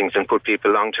new buildings and put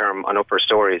people long-term on upper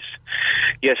stories.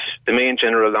 Yes, the main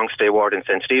general long-stay ward in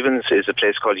St. Stephen's is a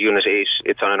place called Unit 8.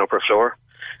 It's on an upper floor.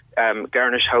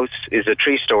 Garnish House is a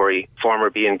 3-storey former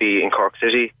B&B in Cork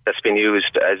City that's been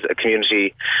used as a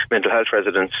community mental health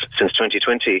residence since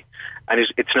 2020, and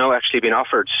it's now actually been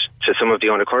offered to some of the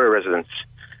Onacurra residents.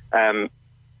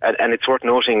 And it's worth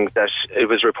noting that it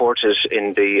was reported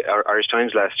in the Irish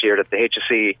Times last year that the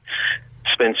HSE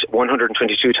spent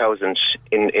 $122,000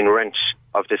 in rent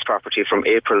of this property from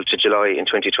April to July in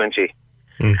 2020.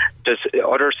 There's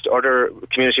other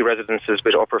community residences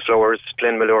with upper floors,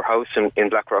 Glenmalure House in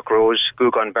Blackrock Road,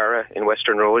 Gugon Barra in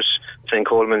Western Road, St.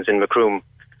 Coleman's in Macroom.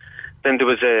 Then there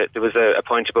was a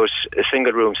point about a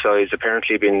single room size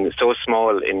apparently being so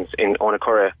small in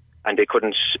Onacurra and they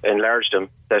couldn't enlarge them,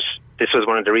 that this was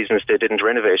one of the reasons they didn't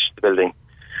renovate the building.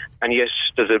 And yet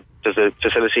there's a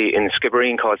facility in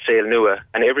Skibbereen called Sale Nua,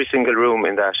 and every single room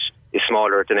in that is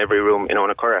smaller than every room in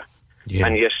Onacurra. Yeah.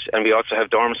 And we also have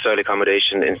dorm-style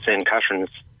accommodation in St. Catherine's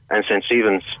and St.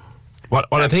 Stephen's. What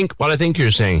I think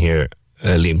you're saying here,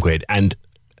 Liam Quaid, and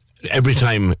every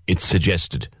time it's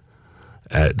suggested,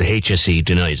 the HSE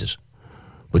denies it.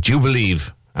 But you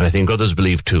believe, and I think others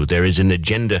believe too, there is an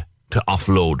agenda to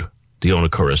offload the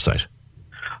Onacurra site.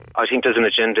 I think there's an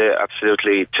agenda,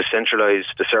 absolutely, to centralise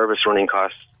the service running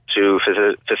costs to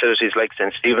facilities like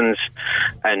St. Stephen's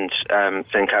and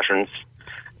St. Catherine's.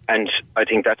 And I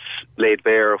think that's laid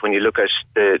bare when you look at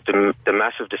the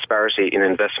massive disparity in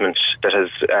investment that has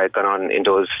gone on in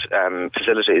those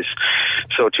facilities.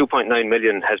 So 2.9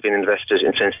 million has been invested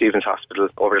in St. Stephen's Hospital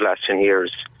over the last 10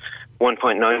 years.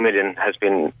 1.9 million has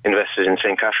been invested in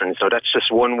St. Catherine's. So that's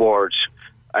just one ward.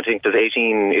 I think there's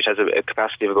 18, it has a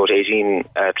capacity of about 18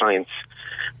 clients.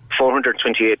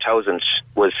 428,000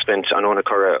 was spent on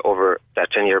Onacurra over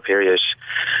that 10-year period.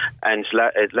 And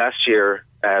last year,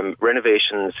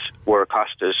 renovations were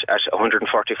costed at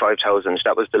 145,000.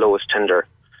 That was the lowest tender.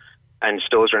 And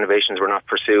those renovations were not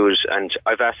pursued. And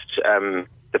I've asked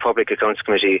the Public Accounts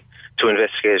Committee to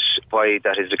investigate why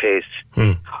that is the case.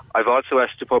 I've also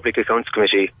asked the Public Accounts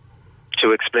Committee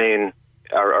to explain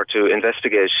or to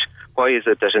investigate why is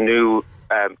it that a new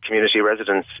community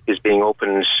residence is being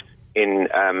opened in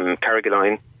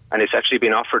Carrigaline, and it's actually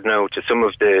been offered now to some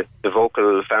of the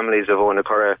vocal families of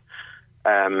Onacurra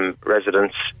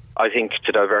residents, I think,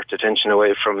 to divert attention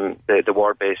away from the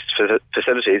ward-based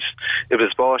facilities. It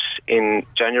was bought in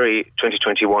January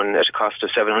 2021 at a cost of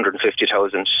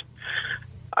 750,000.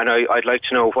 And I'd like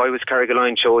to know, why was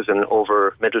Carrigaline chosen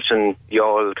over Middleton,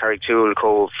 Youghal, Carrigtwohill,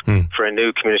 Cove for a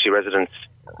new community residence?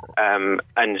 And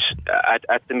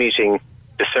at the meeting,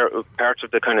 part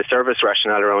of the kind of service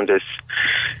rationale around this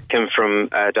came from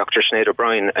Dr. Sinead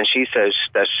O'Brien, and she says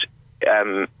that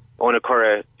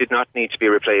Onacurra did not need to be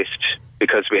replaced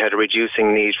because we had a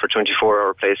reducing need for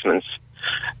 24-hour placements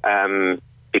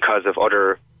because of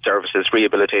other services,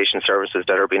 rehabilitation services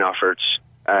that are being offered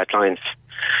clients.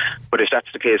 But if that's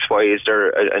the case, why is there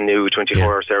a new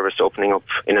 24-hour service opening up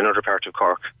in another part of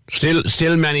Cork?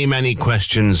 Still many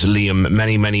questions, Liam,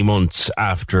 many months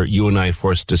after you and I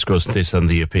first discussed this on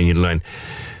the opinion line.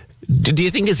 Do you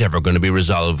think it's ever going to be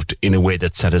resolved in a way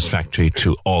that's satisfactory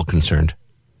to all concerned?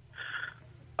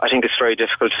 I think it's very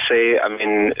difficult to say. I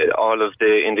mean, all of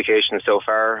the indications so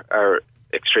far are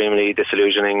extremely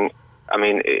disillusioning. I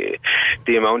mean,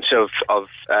 the amount of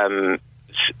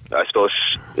I suppose,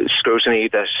 scrutiny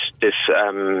that this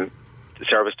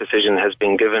service decision has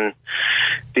been given,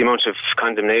 the amount of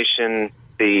condemnation,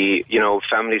 the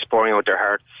families pouring out their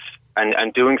hearts,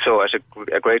 and doing so at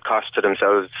a great cost to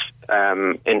themselves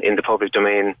in the public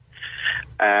domain.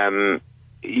 None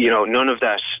of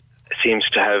that seems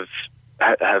to have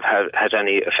had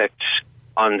any effect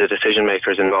on the decision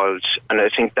makers involved, and I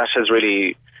think that has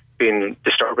really been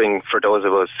disturbing for those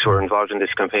of us who are involved in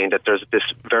this campaign, that there's this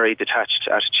very detached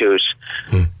attitude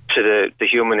to the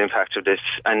human impact of this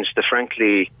and the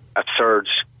frankly absurd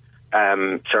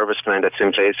service plan that's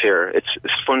in place here. It's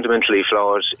fundamentally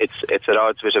flawed. It's at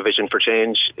odds with a vision for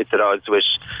change. It's at odds with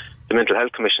the Mental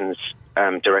Health Commission's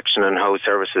direction on how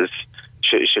services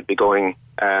should be going.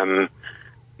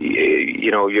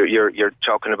 You're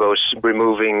talking about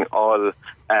removing all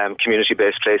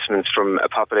community-based placements from a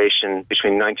population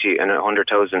between 90 and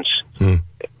 100,000. And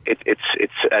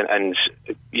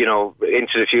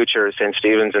into the future, St.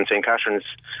 Stephen's and St. Catherine's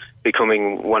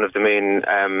becoming one of the main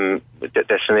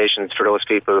destinations for those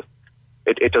people.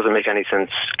 It doesn't make any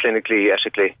sense clinically,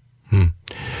 ethically.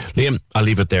 Liam, I'll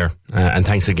leave it there, and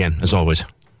thanks again as always.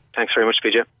 Thanks very much,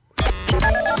 PJ.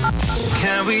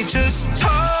 Can we just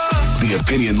talk? The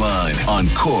Opinion Line on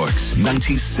Cork's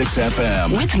 96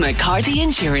 FM. With McCarthy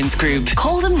Insurance Group.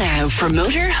 Call them now for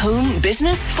motor, home,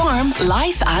 business, farm,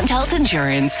 life and health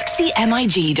insurance. See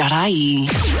MIG.ie.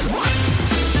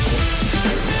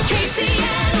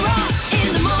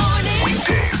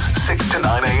 Weekdays, 6 to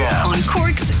 9 a.m. On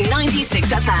Cork's 96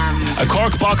 FM. A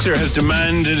Cork boxer has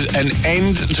demanded an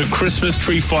end to Christmas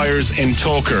tree fires in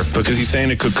Toker because he's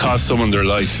saying it could cost someone their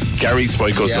life. Gary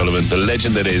Spike O'Sullivan, the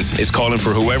legend that is calling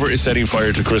for whoever is setting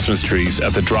fire to Christmas trees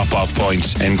at the drop-off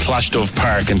point in Clashdove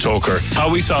Park in Toker. How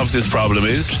we solve this problem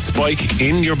is Spike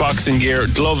in your boxing gear,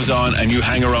 gloves on, and you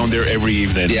hang around there every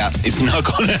evening. Yeah. It's not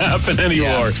going to happen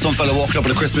anymore. Yeah. Some fella walking up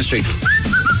with a Christmas tree.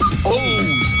 Oh,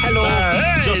 hello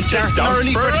know. Just start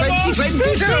early for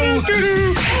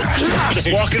 2022.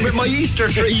 Just walking with my Easter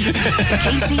tree.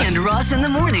 Casey and Ross in the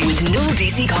morning with Null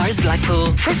DC Cars Blackpool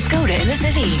for Skoda in the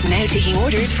city. Now taking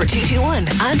orders for 221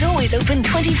 and always open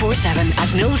 24/7 at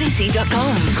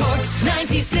nulldc.com. Cork's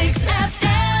 96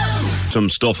 FM. Some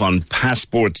stuff on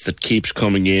passports that keeps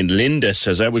coming in. Linda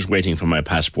says, I was waiting for my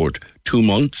passport 2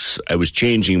 months. I was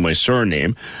changing my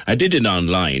surname. I did it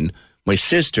online. My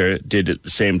sister did it at the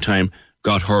same time,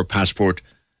 got her passport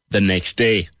the next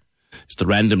day. It's the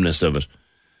randomness of it.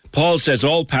 Paul says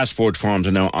all passport forms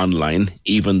are now online,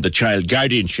 even the child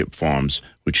guardianship forms,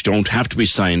 which don't have to be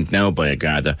signed now by a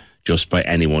Garda, just by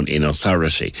anyone in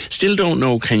authority. Still don't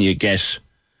know, can you get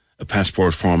a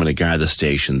passport form at a Garda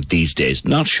station these days?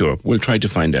 Not sure. We'll try to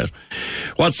find out.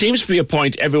 What seems to be a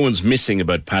point everyone's missing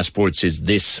about passports is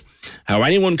this: how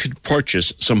anyone could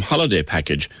purchase some holiday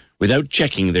package without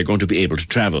checking they're going to be able to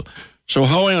travel. So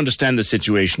how I understand the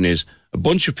situation is a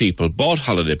bunch of people bought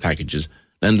holiday packages,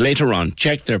 then later on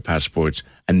checked their passports,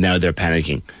 and now they're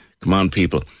panicking. Come on,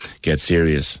 people, get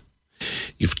serious.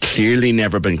 You've clearly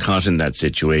never been caught in that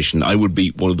situation. I would be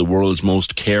one of the world's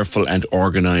most careful and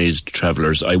organised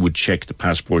travellers. I would check the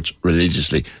passports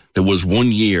religiously. There was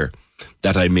 1 year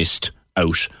that I missed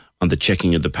out on the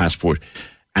checking of the passport,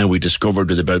 and we discovered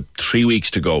with about 3 weeks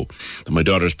to go that my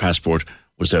daughter's passport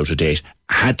was out of date.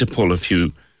 I had to pull a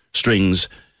few strings,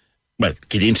 well,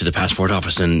 get into the passport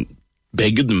office and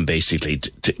beg them basically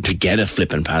to get a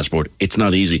flipping passport. It's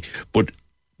not easy, but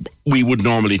we would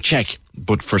normally check,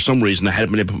 but for some reason I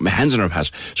hadn't been able to put my hands on her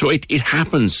pass. So it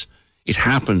happens. It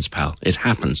happens, pal. It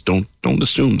happens. Don't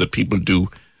assume that people do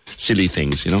silly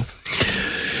things, you know.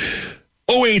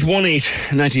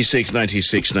 0818 96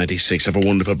 96 96. I have a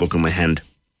wonderful book in my hand.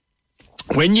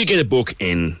 When you get a book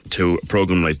into a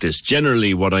programme like this,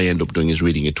 generally what I end up doing is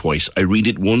reading it twice. I read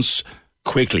it once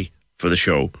quickly for the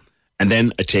show, and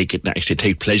then I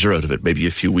take pleasure out of it, maybe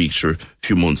a few weeks or a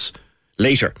few months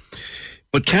later.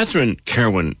 But Catherine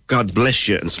Kerwin, God bless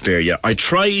you and spare you, I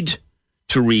tried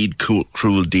to read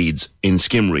Cruel Deeds in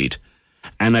skim read,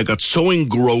 and I got so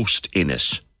engrossed in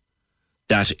it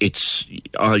that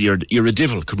you're a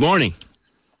devil. Good morning.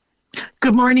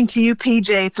 Good morning to you,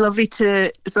 PJ. It's lovely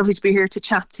to be here to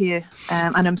chat to you,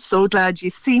 and I'm so glad you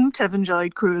seem to have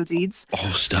enjoyed Cruel Deeds.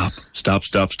 Oh, stop.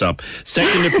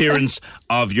 Second appearance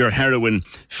of your heroine,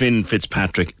 Finn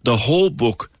Fitzpatrick. The whole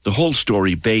book, the whole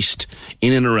story based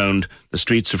in and around the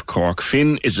streets of Cork.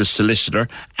 Finn is a solicitor,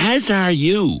 as are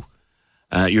you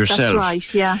yourself. That's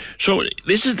right, yeah. So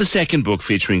this is the second book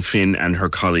featuring Finn and her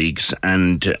colleagues,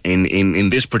 and in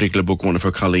this particular book, one of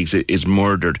her colleagues is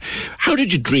murdered. How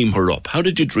did you dream her up? How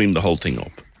did you dream the whole thing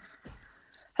up?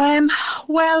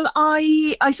 Well,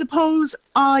 I suppose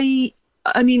I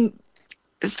mean,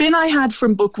 Finn I had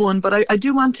from book one, but I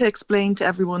do want to explain to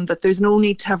everyone that there's no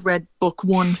need to have read book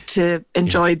one to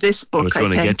enjoy this book. I was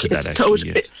going to get to that,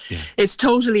 it's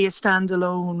totally a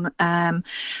standalone.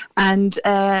 And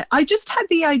I just had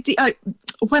the idea,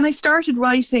 when I started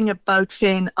writing about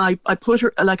Finn, I put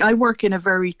her, like, I work in a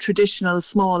very traditional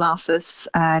small office,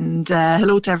 and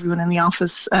hello to everyone in the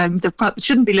office. They probably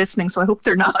shouldn't be listening, so I hope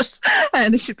they're not.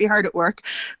 They should be hard at work.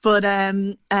 But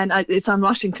it's on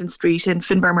Washington Street in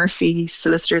Finbar Murphy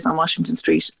Solicitors on Washington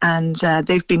Street, and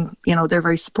they've been, they're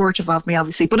very supportive of me,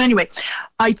 obviously. But anyway,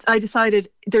 I decided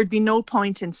there'd be no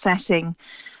point in setting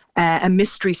a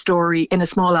mystery story in a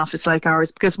small office like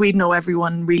ours, because we'd know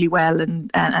everyone really well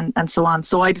and so on.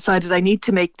 So I decided I need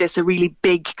to make this a really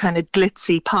big, kind of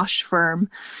glitzy, posh firm,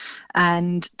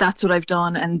 and that's what I've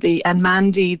done. And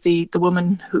Mandy, the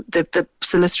woman who the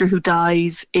solicitor who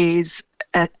dies, is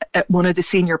one of the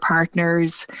senior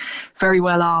partners, very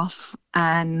well off,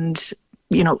 and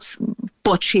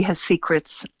but she has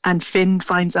secrets, and Finn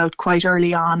finds out quite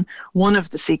early on one of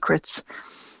the secrets.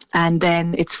 And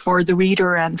then it's for the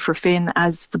reader and for Finn,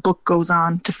 as the book goes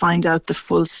on, to find out the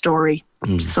full story.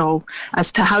 So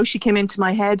as to how she came into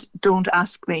my head, don't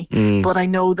ask me. But I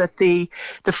know that the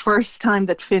first time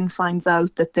that Finn finds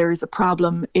out that there is a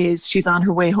problem is she's on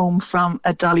her way home from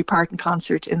a Dolly Parton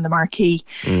concert in the Marquee,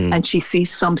 and she sees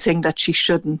something that she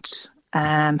shouldn't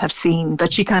have seen,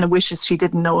 that she kind of wishes she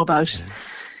didn't know about.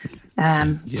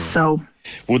 So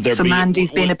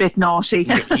Mandy's been a bit naughty.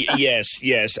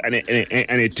 yes, and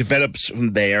it develops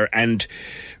from there. And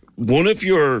one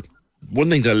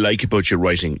thing that I like about your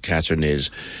writing, Catherine, is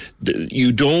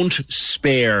you don't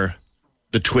spare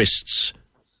the twists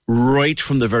right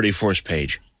from the very first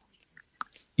page.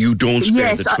 You don't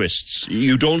spare the twists.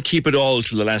 You don't keep it all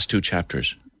to the last two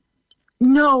chapters.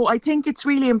 No, I think it's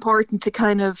really important to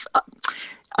kind of...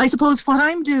 I suppose what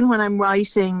I'm doing when I'm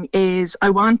writing is I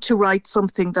want to write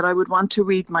something that I would want to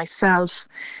read myself.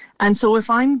 And so if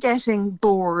I'm getting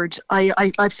bored,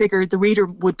 I figure the reader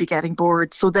would be getting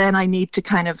bored. So then I need to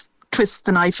kind of twist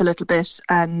the knife a little bit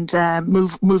and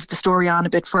move the story on a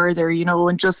bit further,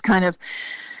 and just kind of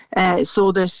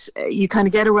so that you kind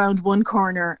of get around one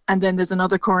corner and then there's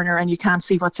another corner and you can't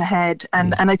see what's ahead.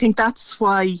 And I think that's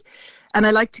why, and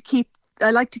I like to keep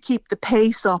the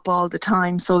pace up all the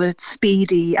time so that it's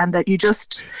speedy and that you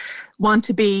just want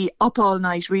to be up all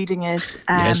night reading it.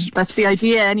 Yes. That's the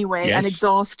idea anyway, Yes. and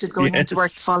exhausted going into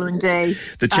work the following day.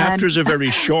 The chapters are very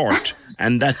short,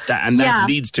 and that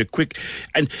leads to quick.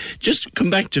 And just come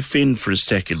back to Finn for a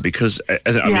second, because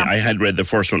I had read the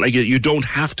first one. Like, you don't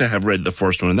have to have read the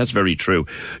first one, and that's very true.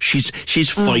 She's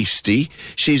feisty,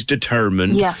 she's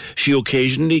determined. Yeah. She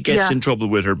occasionally gets in trouble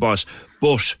with her boss,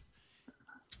 but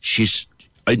she's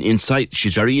inside.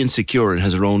 She's very insecure and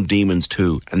has her own demons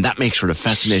too, and that makes her a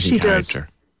fascinating character.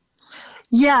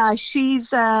 Yeah, she has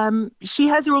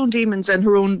her own demons and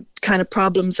her own kind of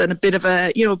problems and a bit of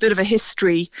a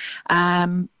history.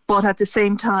 But at the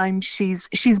same time,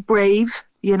 she's brave,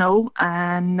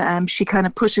 and she kind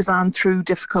of pushes on through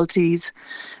difficulties,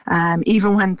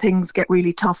 even when things get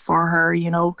really tough for her,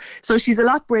 So she's a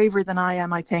lot braver than I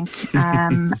am, I think,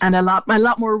 and a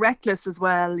lot more reckless as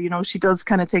well. She does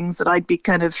kind of things that I'd be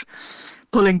kind of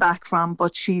pulling back from,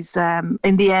 but she's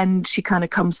in the end she kind of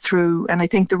comes through, and I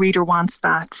think the reader wants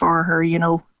that for her,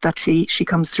 that she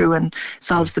comes through and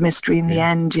solves the mystery in the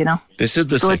end, This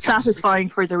is so it's satisfying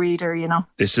for the reader,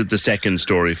 This is the second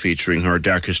story featuring her.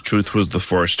 Darkest Truth was the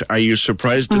first. Are you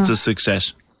surprised it's a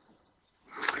success?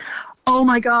 Oh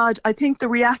my God, I think the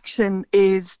reaction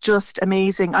is just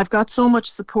amazing. I've got so much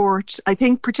support, I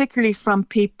think particularly from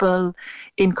people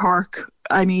in Cork.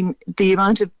 I mean, the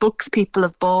amount of books people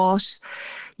have bought,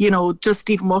 just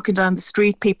even walking down the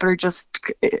street,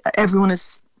 everyone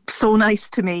is so nice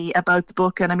to me about the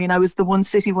book. And I mean, I was the One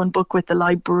City, One Book with the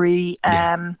library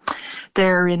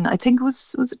there in, I think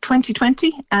was it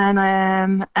 2020?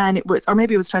 And it was, or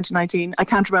maybe it was 2019. I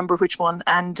can't remember which one.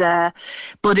 And,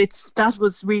 but that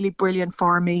was really brilliant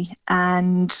for me.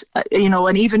 And,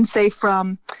 and even say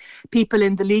from people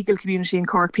in the legal community in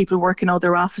Cork, people who work in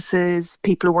other offices,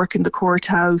 people who work in the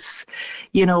courthouse,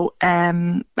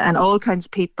 and all kinds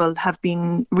of people have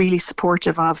been really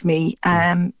supportive of me.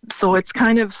 So it's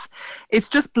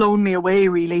just blown me away,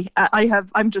 really.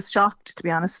 I'm just shocked, to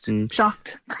be honest.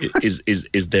 Shocked.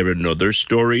 Is there another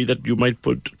story that you might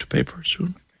put to paper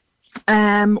soon?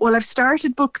 Well, I've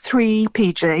started book 3,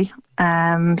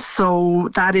 PJ. So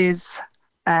that is...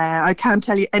 I can't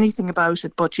tell you anything about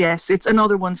it, but yes, it's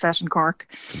another one set in Cork.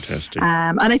 Fantastic.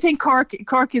 And I think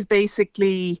Cork is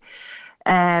basically,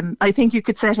 I think you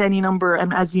could set any number,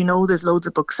 and as you know, there's loads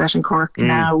of books set in Cork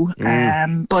now.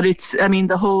 But it's, I mean,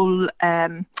 the whole,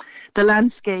 the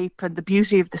landscape and the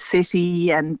beauty of the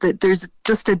city, and there's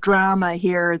just a drama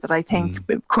here that I think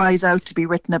cries out to be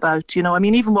written about. I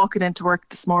mean, even walking into work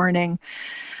this morning,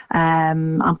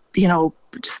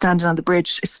 just standing on the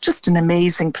bridge, it's just an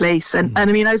amazing place. And I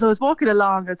mean, as I was walking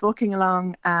along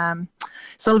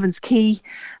Sullivan's Quay,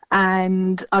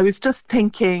 and I was just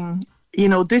thinking,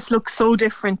 this looks so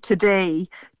different today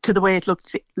to the way it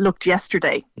looked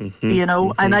yesterday,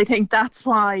 and I think that's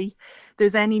why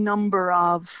there's any number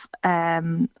of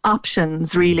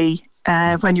options, really,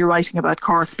 when you're writing about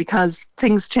Cork, because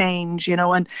things change,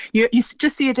 and you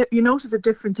just see you notice a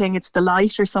different thing. It's the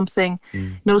light or something.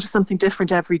 Notice something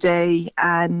different every day,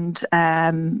 and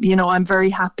I'm very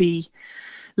happy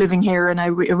living here, and I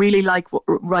really like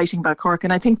writing about Cork,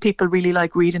 and I think people really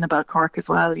like reading about Cork as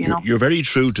well. You're very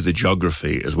true to the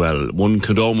geography as well. One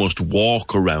could almost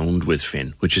walk around with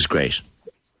Finn, which is great.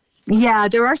 Yeah,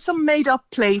 there are some made up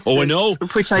places. Oh, I know.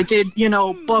 Which I did, but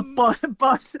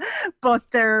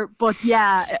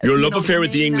yeah. Your love affair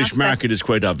with the English market is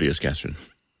quite obvious, Catherine.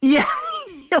 Yeah.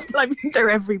 I mean, they're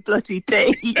every bloody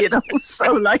day,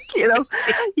 so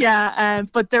yeah.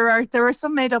 But there are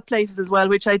some made up places as well,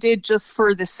 which I did just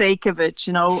for the sake of it,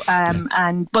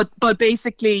 but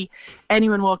basically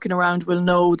anyone walking around will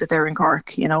know that they're in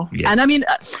Cork, And I mean,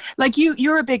 like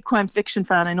you're a big crime fiction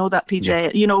fan. I know that,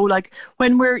 PJ, like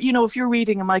when we're, if you're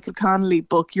reading a Michael Connelly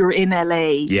book, you're in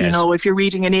LA, if you're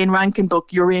reading an Ian Rankin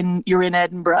book, you're in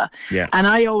Edinburgh. Yeah. And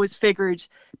I always figured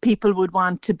people would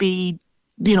want to be,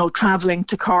 traveling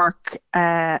to Cork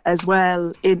as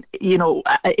well in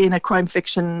a crime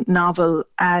fiction novel.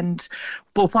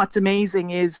 But what's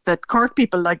amazing is that Cork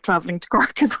people like travelling to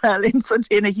Cork as well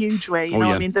in a huge way.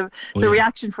 I mean, the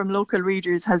reaction from local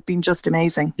readers has been just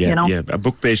amazing. Yeah, yeah. A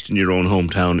book based in your own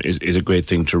hometown is a great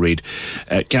thing to read.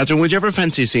 Catherine, would you ever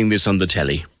fancy seeing this on the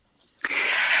telly?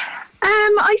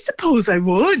 I suppose I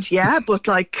would, yeah. But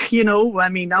like, you know, I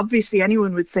mean, obviously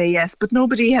anyone would say yes, but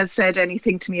nobody has said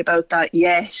anything to me about that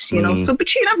yet, you know. So,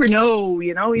 but you never know,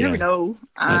 you know, you never know.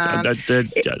 I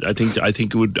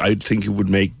think it would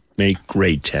make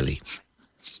great telly.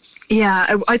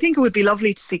 Yeah, I think it would be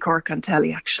lovely to see Cork on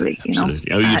telly, actually, you know,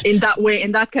 in that way,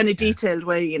 in that kind of detailed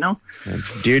way, you know.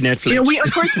 Dear Netflix. You know, we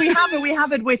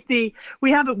have it with the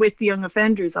young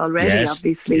offenders already,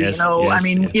 obviously, you know. I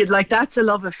mean, like that's a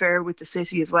love affair with the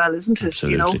city as well, isn't it?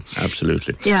 Absolutely, you know?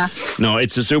 Absolutely. Yeah. No,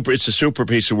 it's a super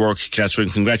piece of work, Catherine.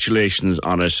 Congratulations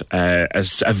on it.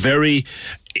 As a very,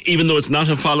 even though it's not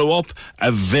a follow-up,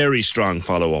 a very strong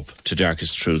follow-up to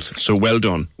Darkest Truth. So well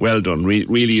done.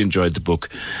 Really enjoyed the book,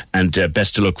 and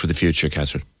best of luck for the future,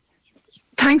 Catherine.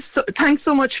 Thanks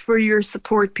so much for your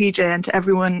support, PJ, and to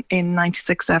everyone in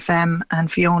 96 FM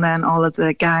and Fiona and all of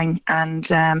the gang. And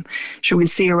sure, we'll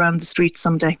see you around the streets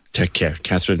someday. Take care.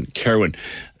 Catherine Kerwin,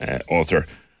 author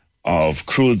of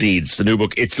Cruel Deeds, the new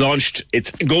book. It's launched.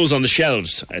 It goes on the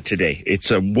shelves today. It's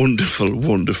a wonderful,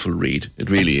 wonderful read. It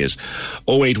really is.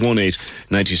 0818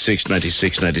 96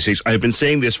 96 96. I've been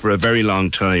saying this for a very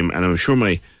long time, and I'm sure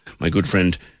my good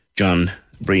friend John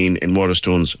Breen in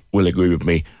Waterstones will agree with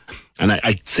me. And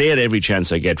I say it every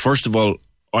chance I get. First of all,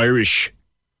 Irish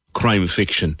crime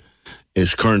fiction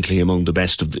is currently among the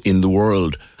best in the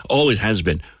world. Always has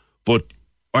been. But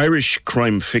Irish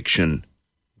crime fiction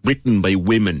written by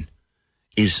women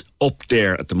is up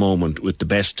there at the moment with the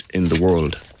best in the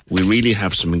world. We really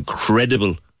have some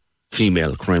incredible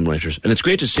female crime writers, and it's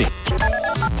great to see.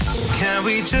 Can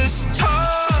we just talk?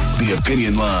 The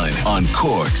Opinion Line on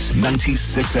Cork's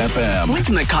 96 FM.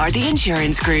 With McCarthy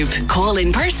Insurance Group. Call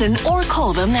in person or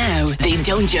call them now. They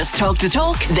don't just talk the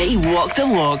talk, they walk the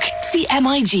walk. See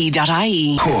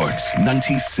MIG.ie. Cork's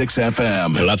 96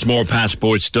 FM. Well, lots more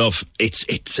passport stuff.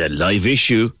 It's a live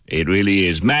issue. It really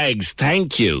is. Mags,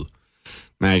 thank you.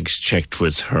 Mags checked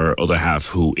with her other half,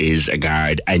 who is a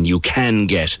guard, and you can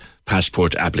get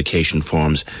passport application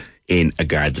forms in a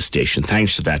Garda station.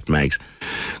 Thanks to that, Mags.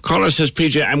 Caller says,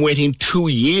 PJ, I'm waiting 2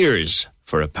 years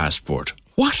for a passport.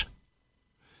 What?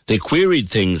 They queried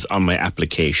things on my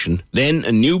application. Then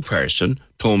a new person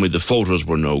told me the photos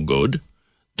were no good.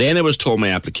 Then I was told my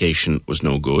application was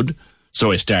no good,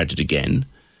 so I started again.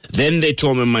 Then they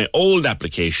told me my old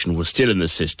application was still in the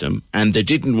system, and they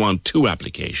didn't want 2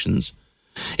 applications.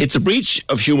 It's a breach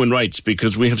of human rights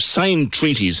because we have signed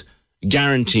treaties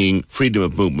guaranteeing freedom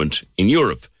of movement in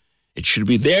Europe. It should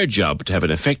be their job to have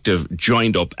an effective,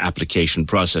 joined-up application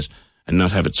process and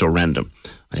not have it so random.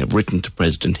 I have written to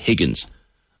President Higgins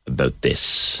about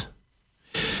this.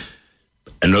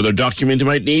 Another document I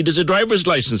might need is a driver's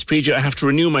licence. PJ, I have to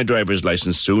renew my driver's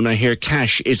licence soon. I hear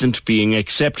cash isn't being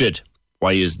accepted.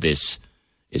 Why is this?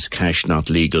 Is cash not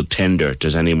legal tender?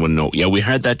 Does anyone know? Yeah, we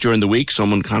heard that during the week.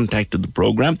 Someone contacted the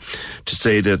programme to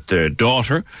say that their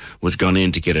daughter was gone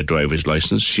in to get a driver's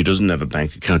licence. She doesn't have a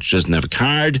bank account. She doesn't have a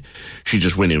card. She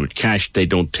just went in with cash. They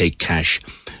don't take cash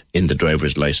in the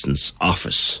driver's licence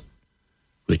office,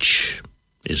 which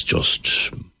is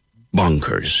just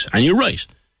bonkers. And you're right.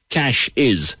 Cash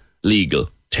is legal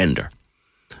tender.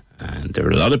 And there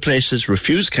are a lot of places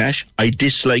refuse cash. I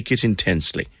dislike it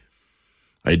intensely.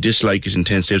 I was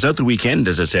out the weekend,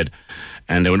 as I said,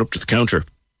 and I went up to the counter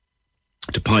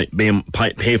to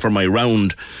pay for my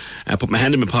round. I put my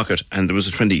hand in my pocket, and there was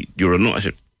a €20 note. I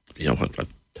said, you know what, I'll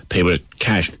pay with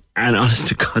cash. And honest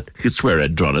to God, you'd swear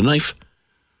I'd drawn a knife.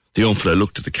 The young fella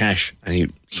looked at the cash, and he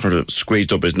sort of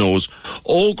squeezed up his nose.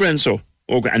 Oh, Granso.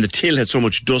 And the till had so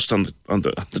much dust on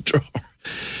the drawer.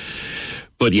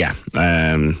 But yeah,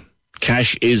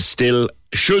 cash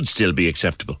should still be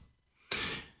acceptable.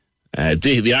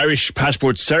 The Irish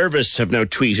Passport Service have now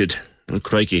tweeted, oh,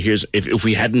 crikey, here's if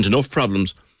we hadn't enough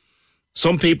problems.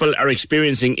 Some people are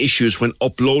experiencing issues when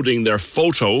uploading their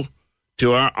photo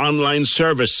to our online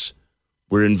service.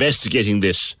 We're investigating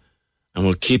this and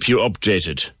we'll keep you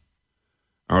updated.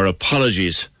 Our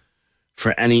apologies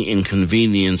for any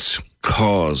inconvenience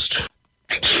caused.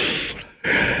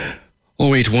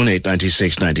 0818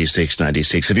 96 96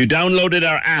 96. Have you downloaded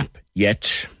our app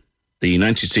yet? The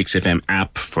 96 FM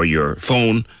app for your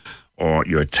phone or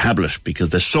your tablet,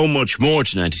 because there's so much more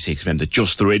to 96 FM than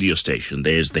just the radio station.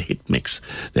 There's the Hit Mix,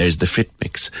 there's the Fit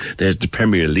Mix, there's the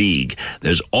Premier League,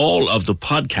 there's all of the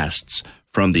podcasts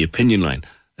from the Opinion Line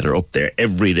that are up there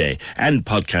every day, and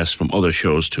podcasts from other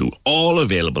shows too, all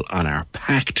available on our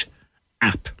packed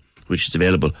app, which is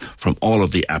available from all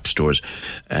of the app stores.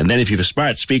 And then if you have a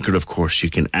smart speaker, of course, you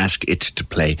can ask it to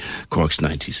play Cork's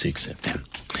 96 FM.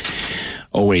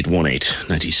 0818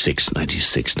 96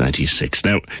 96 96.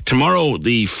 Now, tomorrow,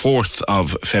 the 4th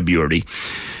of February,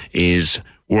 is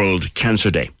World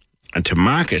Cancer Day. And to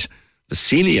mark it, the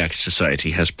Celiac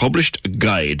Society has published a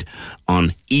guide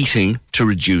on eating to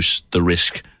reduce the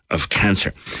risk of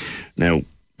cancer. Now,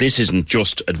 this isn't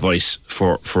just advice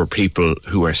for people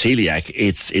who are celiac,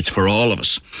 it's for all of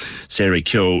us. Sarah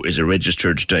Keogh is a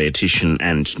registered dietitian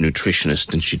and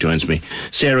nutritionist, and she joins me.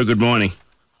 Sarah, good morning.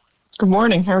 Good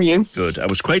morning, how are you? Good. I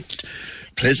was quite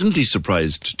pleasantly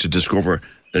surprised to discover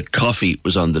that coffee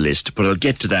was on the list, but I'll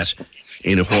get to that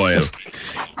in a while.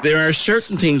 There are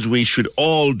certain things we should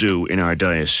all do in our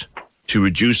diet to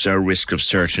reduce our risk of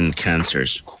certain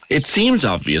cancers. It seems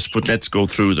obvious, but let's go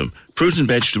through them. Fruit and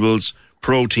vegetables,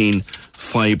 protein,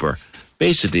 fibre.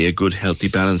 Basically a good, healthy,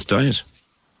 balanced diet.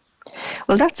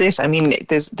 Well, that's it. I mean,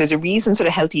 there's a reason sort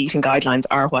of healthy eating guidelines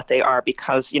are what they are,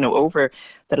 because, over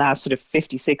the last sort of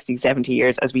 50, 60, 70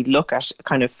 years, as we look at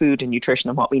kind of food and nutrition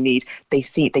and what we need, they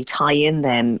tie in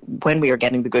then when we are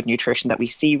getting the good nutrition that we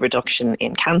see reduction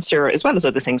in cancer, as well as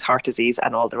other things, heart disease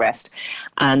and all the rest.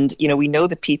 And, we know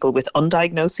that people with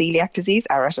undiagnosed celiac disease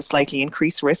are at a slightly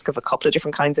increased risk of a couple of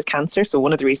different kinds of cancer. So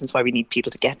one of the reasons why we need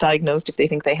people to get diagnosed if they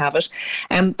think they have it.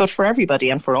 But for everybody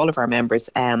and for all of our members,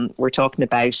 we're talking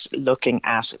about looking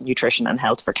at nutrition and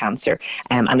health for cancer.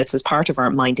 And it's as part of our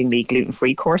Minding Me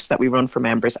gluten-free course that we run for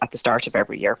members at the start of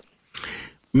every year.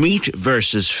 Meat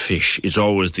versus fish is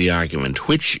always the argument.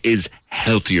 Which is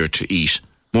healthier to eat?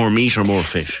 More meat or more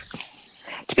fish?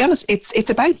 To be honest, it's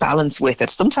about balance with it.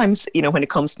 Sometimes, when it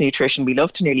comes to nutrition, we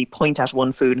love to nearly point at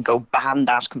one food and go ban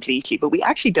that completely, but we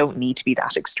actually don't need to be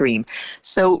that extreme.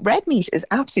 So red meat is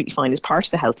absolutely fine as part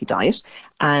of a healthy diet.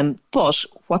 But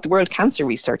what the World Cancer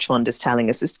Research Fund is telling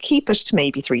us is keep it to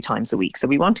maybe 3 times a week. So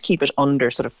we want to keep it under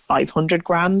sort of 500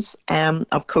 grams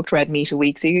of cooked red meat a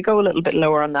week. So you could go a little bit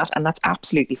lower on that, and that's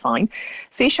absolutely fine.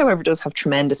 Fish, however, does have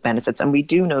tremendous benefits. And we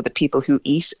do know that people who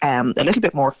eat a little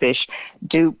bit more fish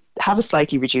do have a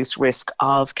slightly reduced risk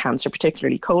of cancer,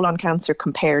 particularly colon cancer,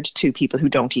 compared to people who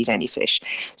don't eat any fish.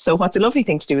 So what's a lovely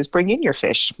thing to do is bring in your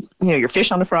fish, your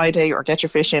fish on a Friday, or get your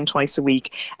fish in twice a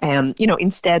week,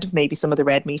 instead of maybe some of the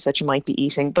red meat that you might be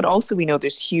eating. But also we know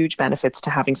there's huge benefits to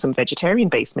having some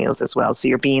vegetarian-based meals as well. So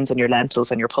your beans and your lentils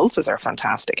and your pulses are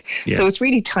fantastic. Yeah. So it's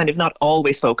really kind of not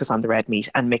always focus on the red meat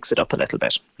and mix it up a little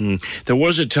bit. There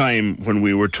was a time when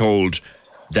we were told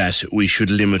that we should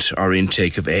limit our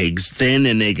intake of eggs. Then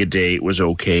an egg a day was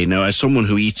okay. Now, as someone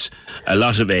who eats a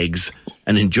lot of eggs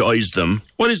and enjoys them,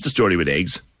 what is the story with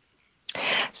eggs?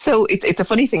 So it's a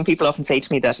funny thing. People often say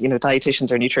to me that,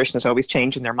 dietitians or nutritionists are always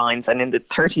changing their minds. And in the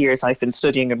 30 years I've been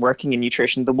studying and working in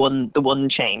nutrition, the one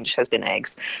change has been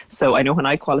eggs. So I know when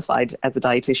I qualified as a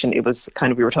dietitian, it was kind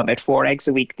of, we were talking about 4 eggs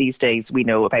a week. These days, we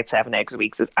know about 7 eggs a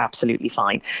week is absolutely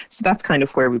fine. So that's kind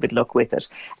of where we would look with it.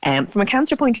 From a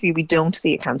cancer point of view, we don't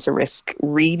see a cancer risk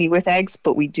really with eggs,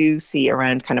 but we do see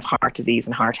around kind of heart disease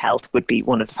and heart health would be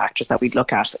one of the factors that we'd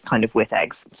look at kind of with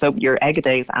eggs. So your egg a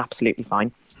day is absolutely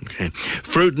fine. Okay.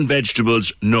 Fruit and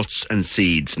vegetables, nuts and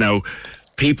seeds. Now,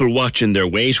 people watching their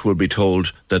weight will be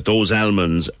told that those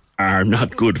almonds are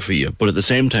not good for you, but at the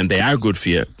same time, they are good for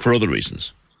you for other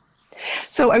reasons.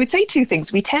 So I would say 2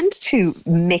 things. We tend to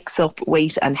mix up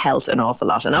weight and health an awful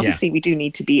lot. And obviously we do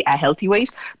need to be a healthy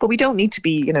weight, but we don't need to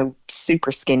be,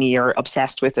 super skinny or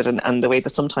obsessed with it and the way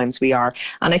that sometimes we are.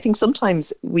 And I think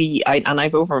sometimes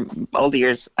I've over all the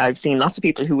years, I've seen lots of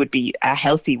people who would be a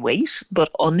healthy weight, but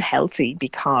unhealthy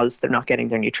because they're not getting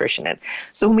their nutrition in.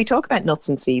 So when we talk about nuts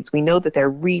and seeds, we know that they're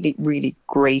really, really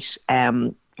great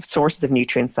sources of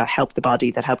nutrients that help the body,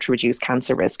 that help to reduce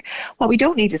cancer risk. What we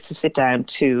don't need is to sit down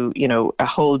to, a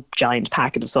whole giant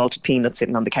packet of salted peanuts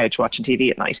sitting on the couch watching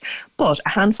TV at night. But a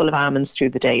handful of almonds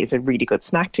through the day is a really good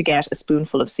snack to get. A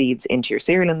spoonful of seeds into your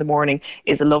cereal in the morning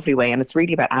is a lovely way, and it's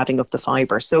really about adding up the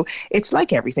fibre. So it's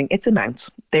like everything, it's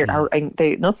amounts.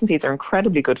 Nuts and seeds are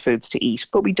incredibly good foods to eat,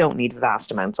 but we don't need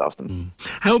vast amounts of them.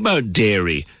 How about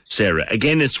dairy, Sarah?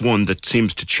 Again, it's one that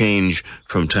seems to change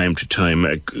from time to time.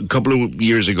 A couple of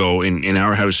years ago in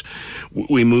our house,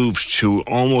 we moved to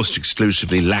almost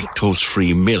exclusively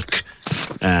lactose-free milk.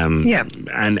 And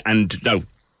now,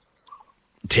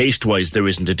 taste-wise, there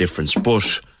isn't a difference,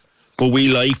 but we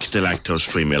like the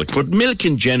lactose-free milk. But milk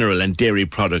in general and dairy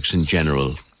products in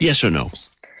general, yes or no?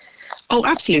 Oh,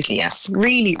 absolutely, yes.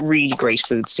 Really, really great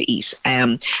foods to eat.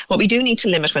 What we do need to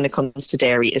limit when it comes to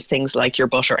dairy is things like your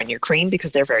butter and your cream,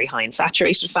 because they're very high in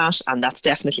saturated fat, and that's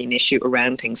definitely an issue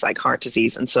around things like heart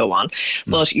disease and so on.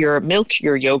 But your milk,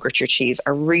 your yogurt, your cheese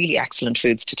are really excellent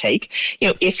foods to take.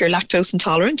 If you're lactose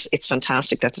intolerant, it's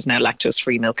fantastic that there's now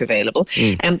lactose-free milk available.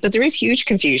 But there is huge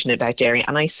confusion about dairy,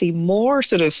 and I see more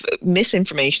sort of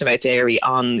misinformation about dairy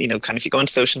on, kind of if you go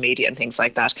onto social media and things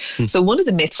like that. So one of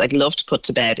the myths I'd love to put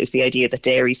to bed is the idea idea that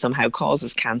dairy somehow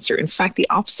causes cancer. In fact, the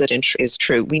opposite is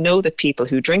true. We know that people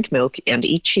who drink milk and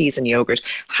eat cheese and yogurt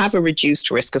have a reduced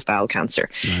risk of bowel cancer.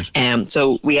 Right.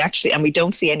 So we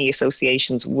don't see any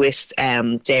associations with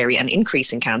dairy and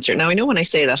increasing cancer. Now, I know when I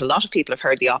say that, a lot of people have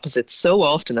heard the opposite so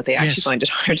often that they actually find it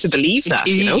hard to believe that.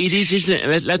 It is, isn't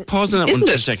it? Let's pause on that one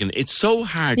for a second. It's so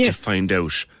hard to find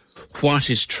out what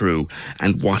is true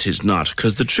and what is not,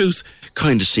 because the truth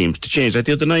kind of seems to change. Like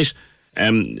the other night,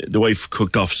 the wife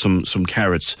cooked off some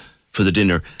carrots for the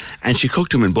dinner, and she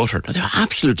cooked them in butter. Now, they're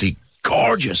absolutely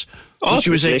gorgeous. Oh,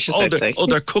 she was saying, delicious,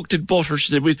 they're cooked in butter.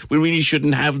 She said, we really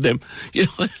shouldn't have them. You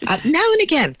know? Now and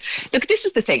again. Look, this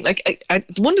is the thing. Like,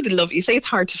 one of the love, you say it's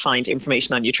hard to find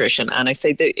information on nutrition, and I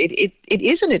say that it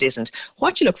is and it isn't.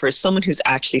 What you look for is someone who's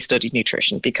actually studied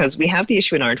nutrition, because we have the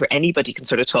issue in Ireland where anybody can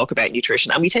sort of talk about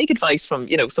nutrition, and we take advice from,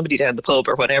 somebody down the pub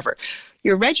or whatever.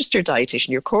 Your registered dietitian,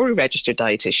 your CORU registered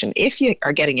dietitian, if you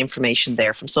are getting information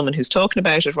there from someone who's talking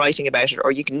about it, writing about it,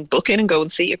 or you can book in and go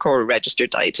and see a CORU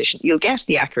registered dietitian, you'll get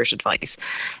the accurate advice.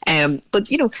 But,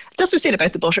 that's what I'm saying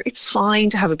about the butter. It's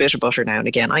fine to have a bit of butter now and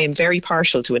again. I am very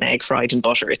partial to an egg fried in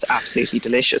butter. It's absolutely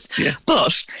delicious. Yeah.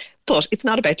 But it's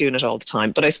not about doing it all the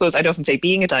time. But I suppose I'd often say,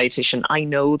 being a dietitian, I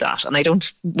know that, and I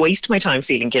don't waste my time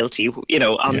feeling guilty,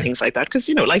 on things like that, because,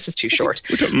 life is too short.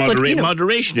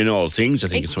 Moderation in all things, I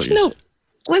think is what you're saying.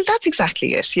 Well, that's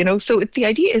exactly it, So the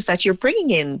idea is that you're bringing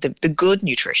in the good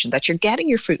nutrition, that you're getting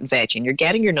your fruit and veg in, you're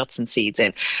getting your nuts and seeds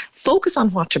in. Focus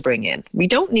on what to bring in. We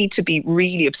don't need to be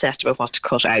really obsessed about what to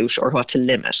cut out or what to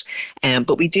limit,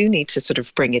 but we do need to sort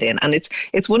of bring it in. And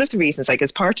it's one of the reasons, like,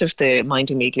 as part of the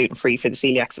Minding Me Gluten Free for the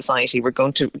Celiac Society, we're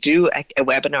going to do a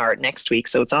webinar next week.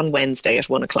 So it's on Wednesday at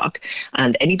 1:00,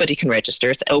 and anybody can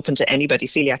register. It's open to anybody,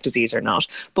 celiac disease or not.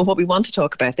 But what we want to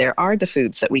talk about there are the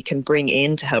foods that we can bring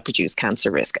in to help reduce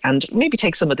cancer risk and maybe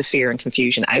take some of the fear and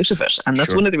confusion out of it. And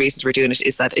that's one of the reasons we're doing it,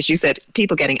 is that, as you said,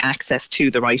 people getting access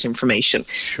to the right information.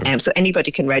 So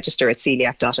anybody can register at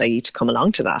celiac.ie to come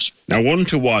along to that. Now, one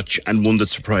to watch and one that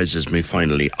surprises me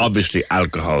finally, obviously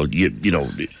alcohol.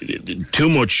 Too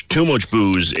much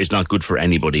booze is not good for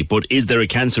anybody, but is there a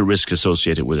cancer risk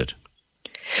associated with it?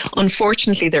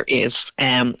 Unfortunately, there is.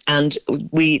 And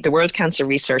the World Cancer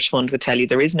Research Fund would tell you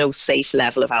there is no safe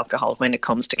level of alcohol when it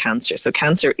comes to cancer. So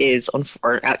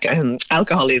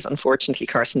alcohol is unfortunately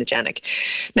carcinogenic.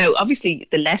 Now, obviously,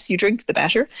 the less you drink, the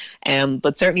better.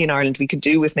 But certainly in Ireland, we could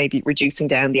do with maybe reducing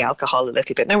down the alcohol a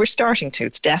little bit. Now, we're starting to.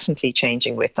 It's definitely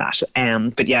changing with that.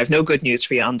 But yeah, I've no good news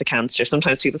for you on the cancer.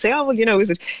 Sometimes people say, oh, well, is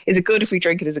it good if we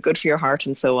drink it? Is it good for your heart?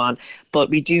 And so on. But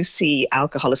we do see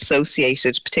alcohol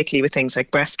associated, particularly with things like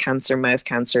breast cancer, mouth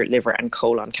cancer, liver and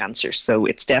colon cancer. So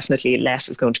it's definitely less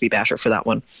is going to be better for that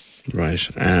one. Right.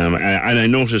 And I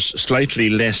notice slightly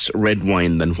less red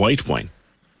wine than white wine.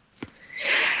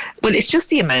 Well, it's just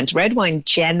the amount. Red wine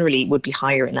generally would be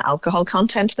higher in alcohol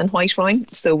content than white wine.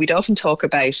 So we'd often talk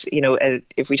about,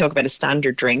 if we talk about a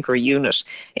standard drink or a unit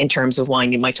in terms of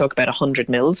wine, you might talk about 100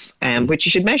 mils, which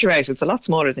you should measure out. It's a lot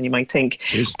smaller than you might think.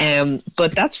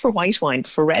 But that's for white wine.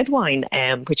 For red wine,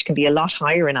 which can be a lot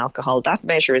higher in alcohol, that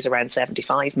measure is around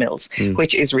 75 mils,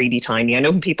 which is really tiny. I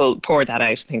know when people pour that out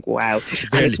and think, wow.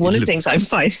 And it's one of the things I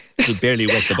find. You barely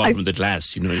work the bottom of the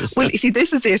glass, Well, you see,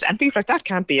 this is it. And people are like, that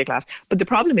can't be a glass. But the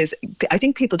problem is, I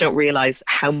think people don't realise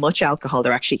how much alcohol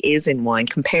there actually is in wine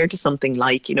compared to something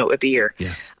like, a beer.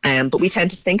 Yeah. But we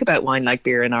tend to think about wine like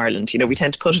beer in Ireland. We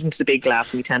tend to put it into the big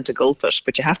glass and we tend to gulp it.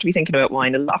 But you have to be thinking about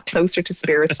wine a lot closer to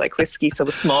spirits like whiskey, so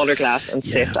a smaller glass and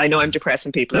sip. I know I'm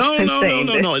depressing people. No. I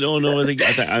think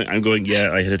I'm going,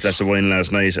 I had a glass of wine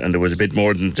last night and there was a bit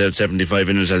more than 75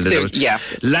 in it. Yeah.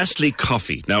 Lastly,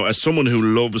 coffee. Now, as someone who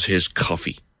loves his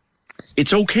coffee,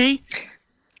 it's okay?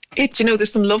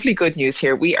 There's some lovely good news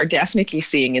here. We are definitely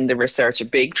seeing in the research a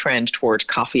big trend toward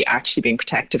coffee actually being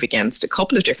protective against a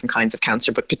couple of different kinds of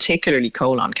cancer, but particularly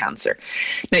colon cancer.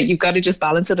 Now, you've got to just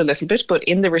balance it a little bit, but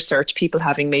in the research, people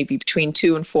having maybe between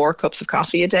 2 and 4 cups of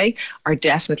coffee a day are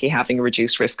definitely having a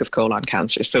reduced risk of colon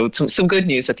cancer. So some good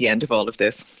news at the end of all of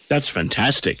this. That's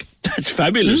fantastic. That's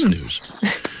fabulous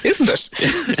news. Isn't it?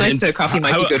 It's nice to coffee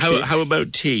might be good for you. How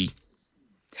about tea?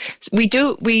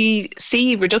 We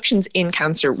see reductions in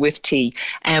cancer with tea.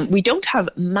 We don't have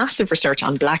massive research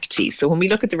on black tea. So when we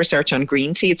look at the research on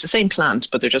green tea, it's the same plant,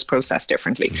 but they're just processed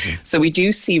differently. So we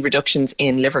do see reductions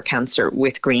in liver cancer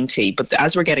with green tea. But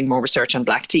as we're getting more research on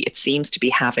black tea, it seems to be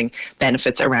having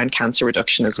benefits around cancer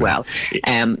reduction as well.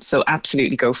 So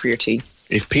absolutely go for your tea.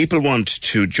 If people want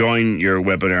to join your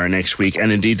webinar next week,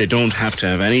 and indeed they don't have to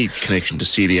have any connection to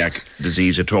celiac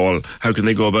disease at all, how can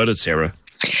they go about it, Sarah?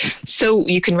 So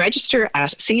you can register at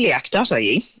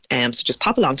celiac.ie. So just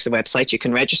pop along to the website. You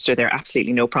can register there,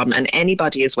 absolutely no problem. And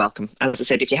anybody is welcome. As I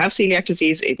said, if you have celiac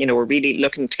disease, we're really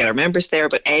looking to get our members there.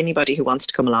 But anybody who wants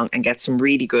to come along and get some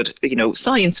really good,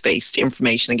 science-based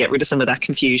information and get rid of some of that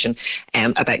confusion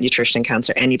about nutrition and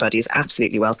cancer, anybody is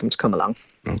absolutely welcome to come along.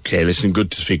 Okay, listen, good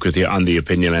to speak with you on the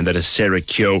opinion line. That is Sarah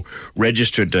Keogh,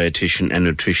 registered dietitian and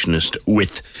nutritionist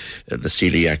with the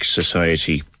Celiac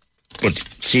Society. But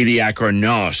celiac or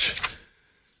not,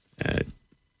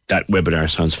 that webinar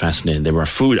sounds fascinating. There were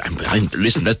food.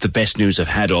 Listen, that's the best news I've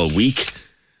had all week.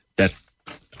 That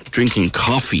drinking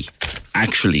coffee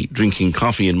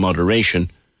in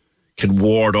moderation, can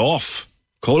ward off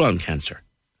colon cancer.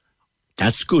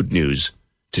 That's good news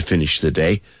to finish the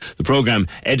day. The programme,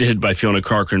 edited by Fiona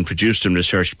Corcoran, produced and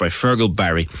researched by Fergal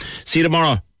Barry. See you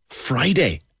tomorrow,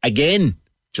 Friday, again,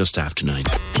 just after 9.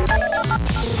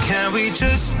 Can we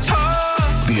just talk?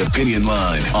 The Opinion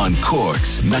Line on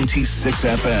Cork's 96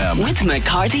 FM. With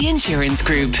McCarthy Insurance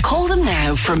Group. Call them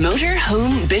now for motor,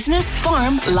 home, business,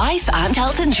 farm, life and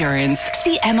health insurance.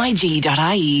 See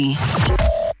MIG.ie.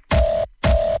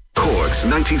 Cork's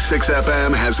 96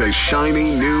 FM has a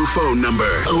shiny new phone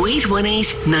number.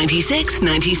 0818 96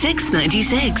 96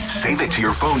 96. Save it to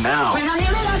your phone now. When I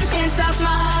hear it, I just can't stop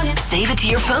smiling. Save it to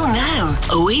your phone now.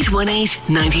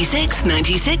 0818 96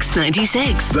 96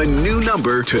 96. The new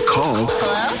number to call.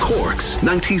 Hello? Cork's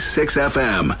 96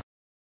 FM.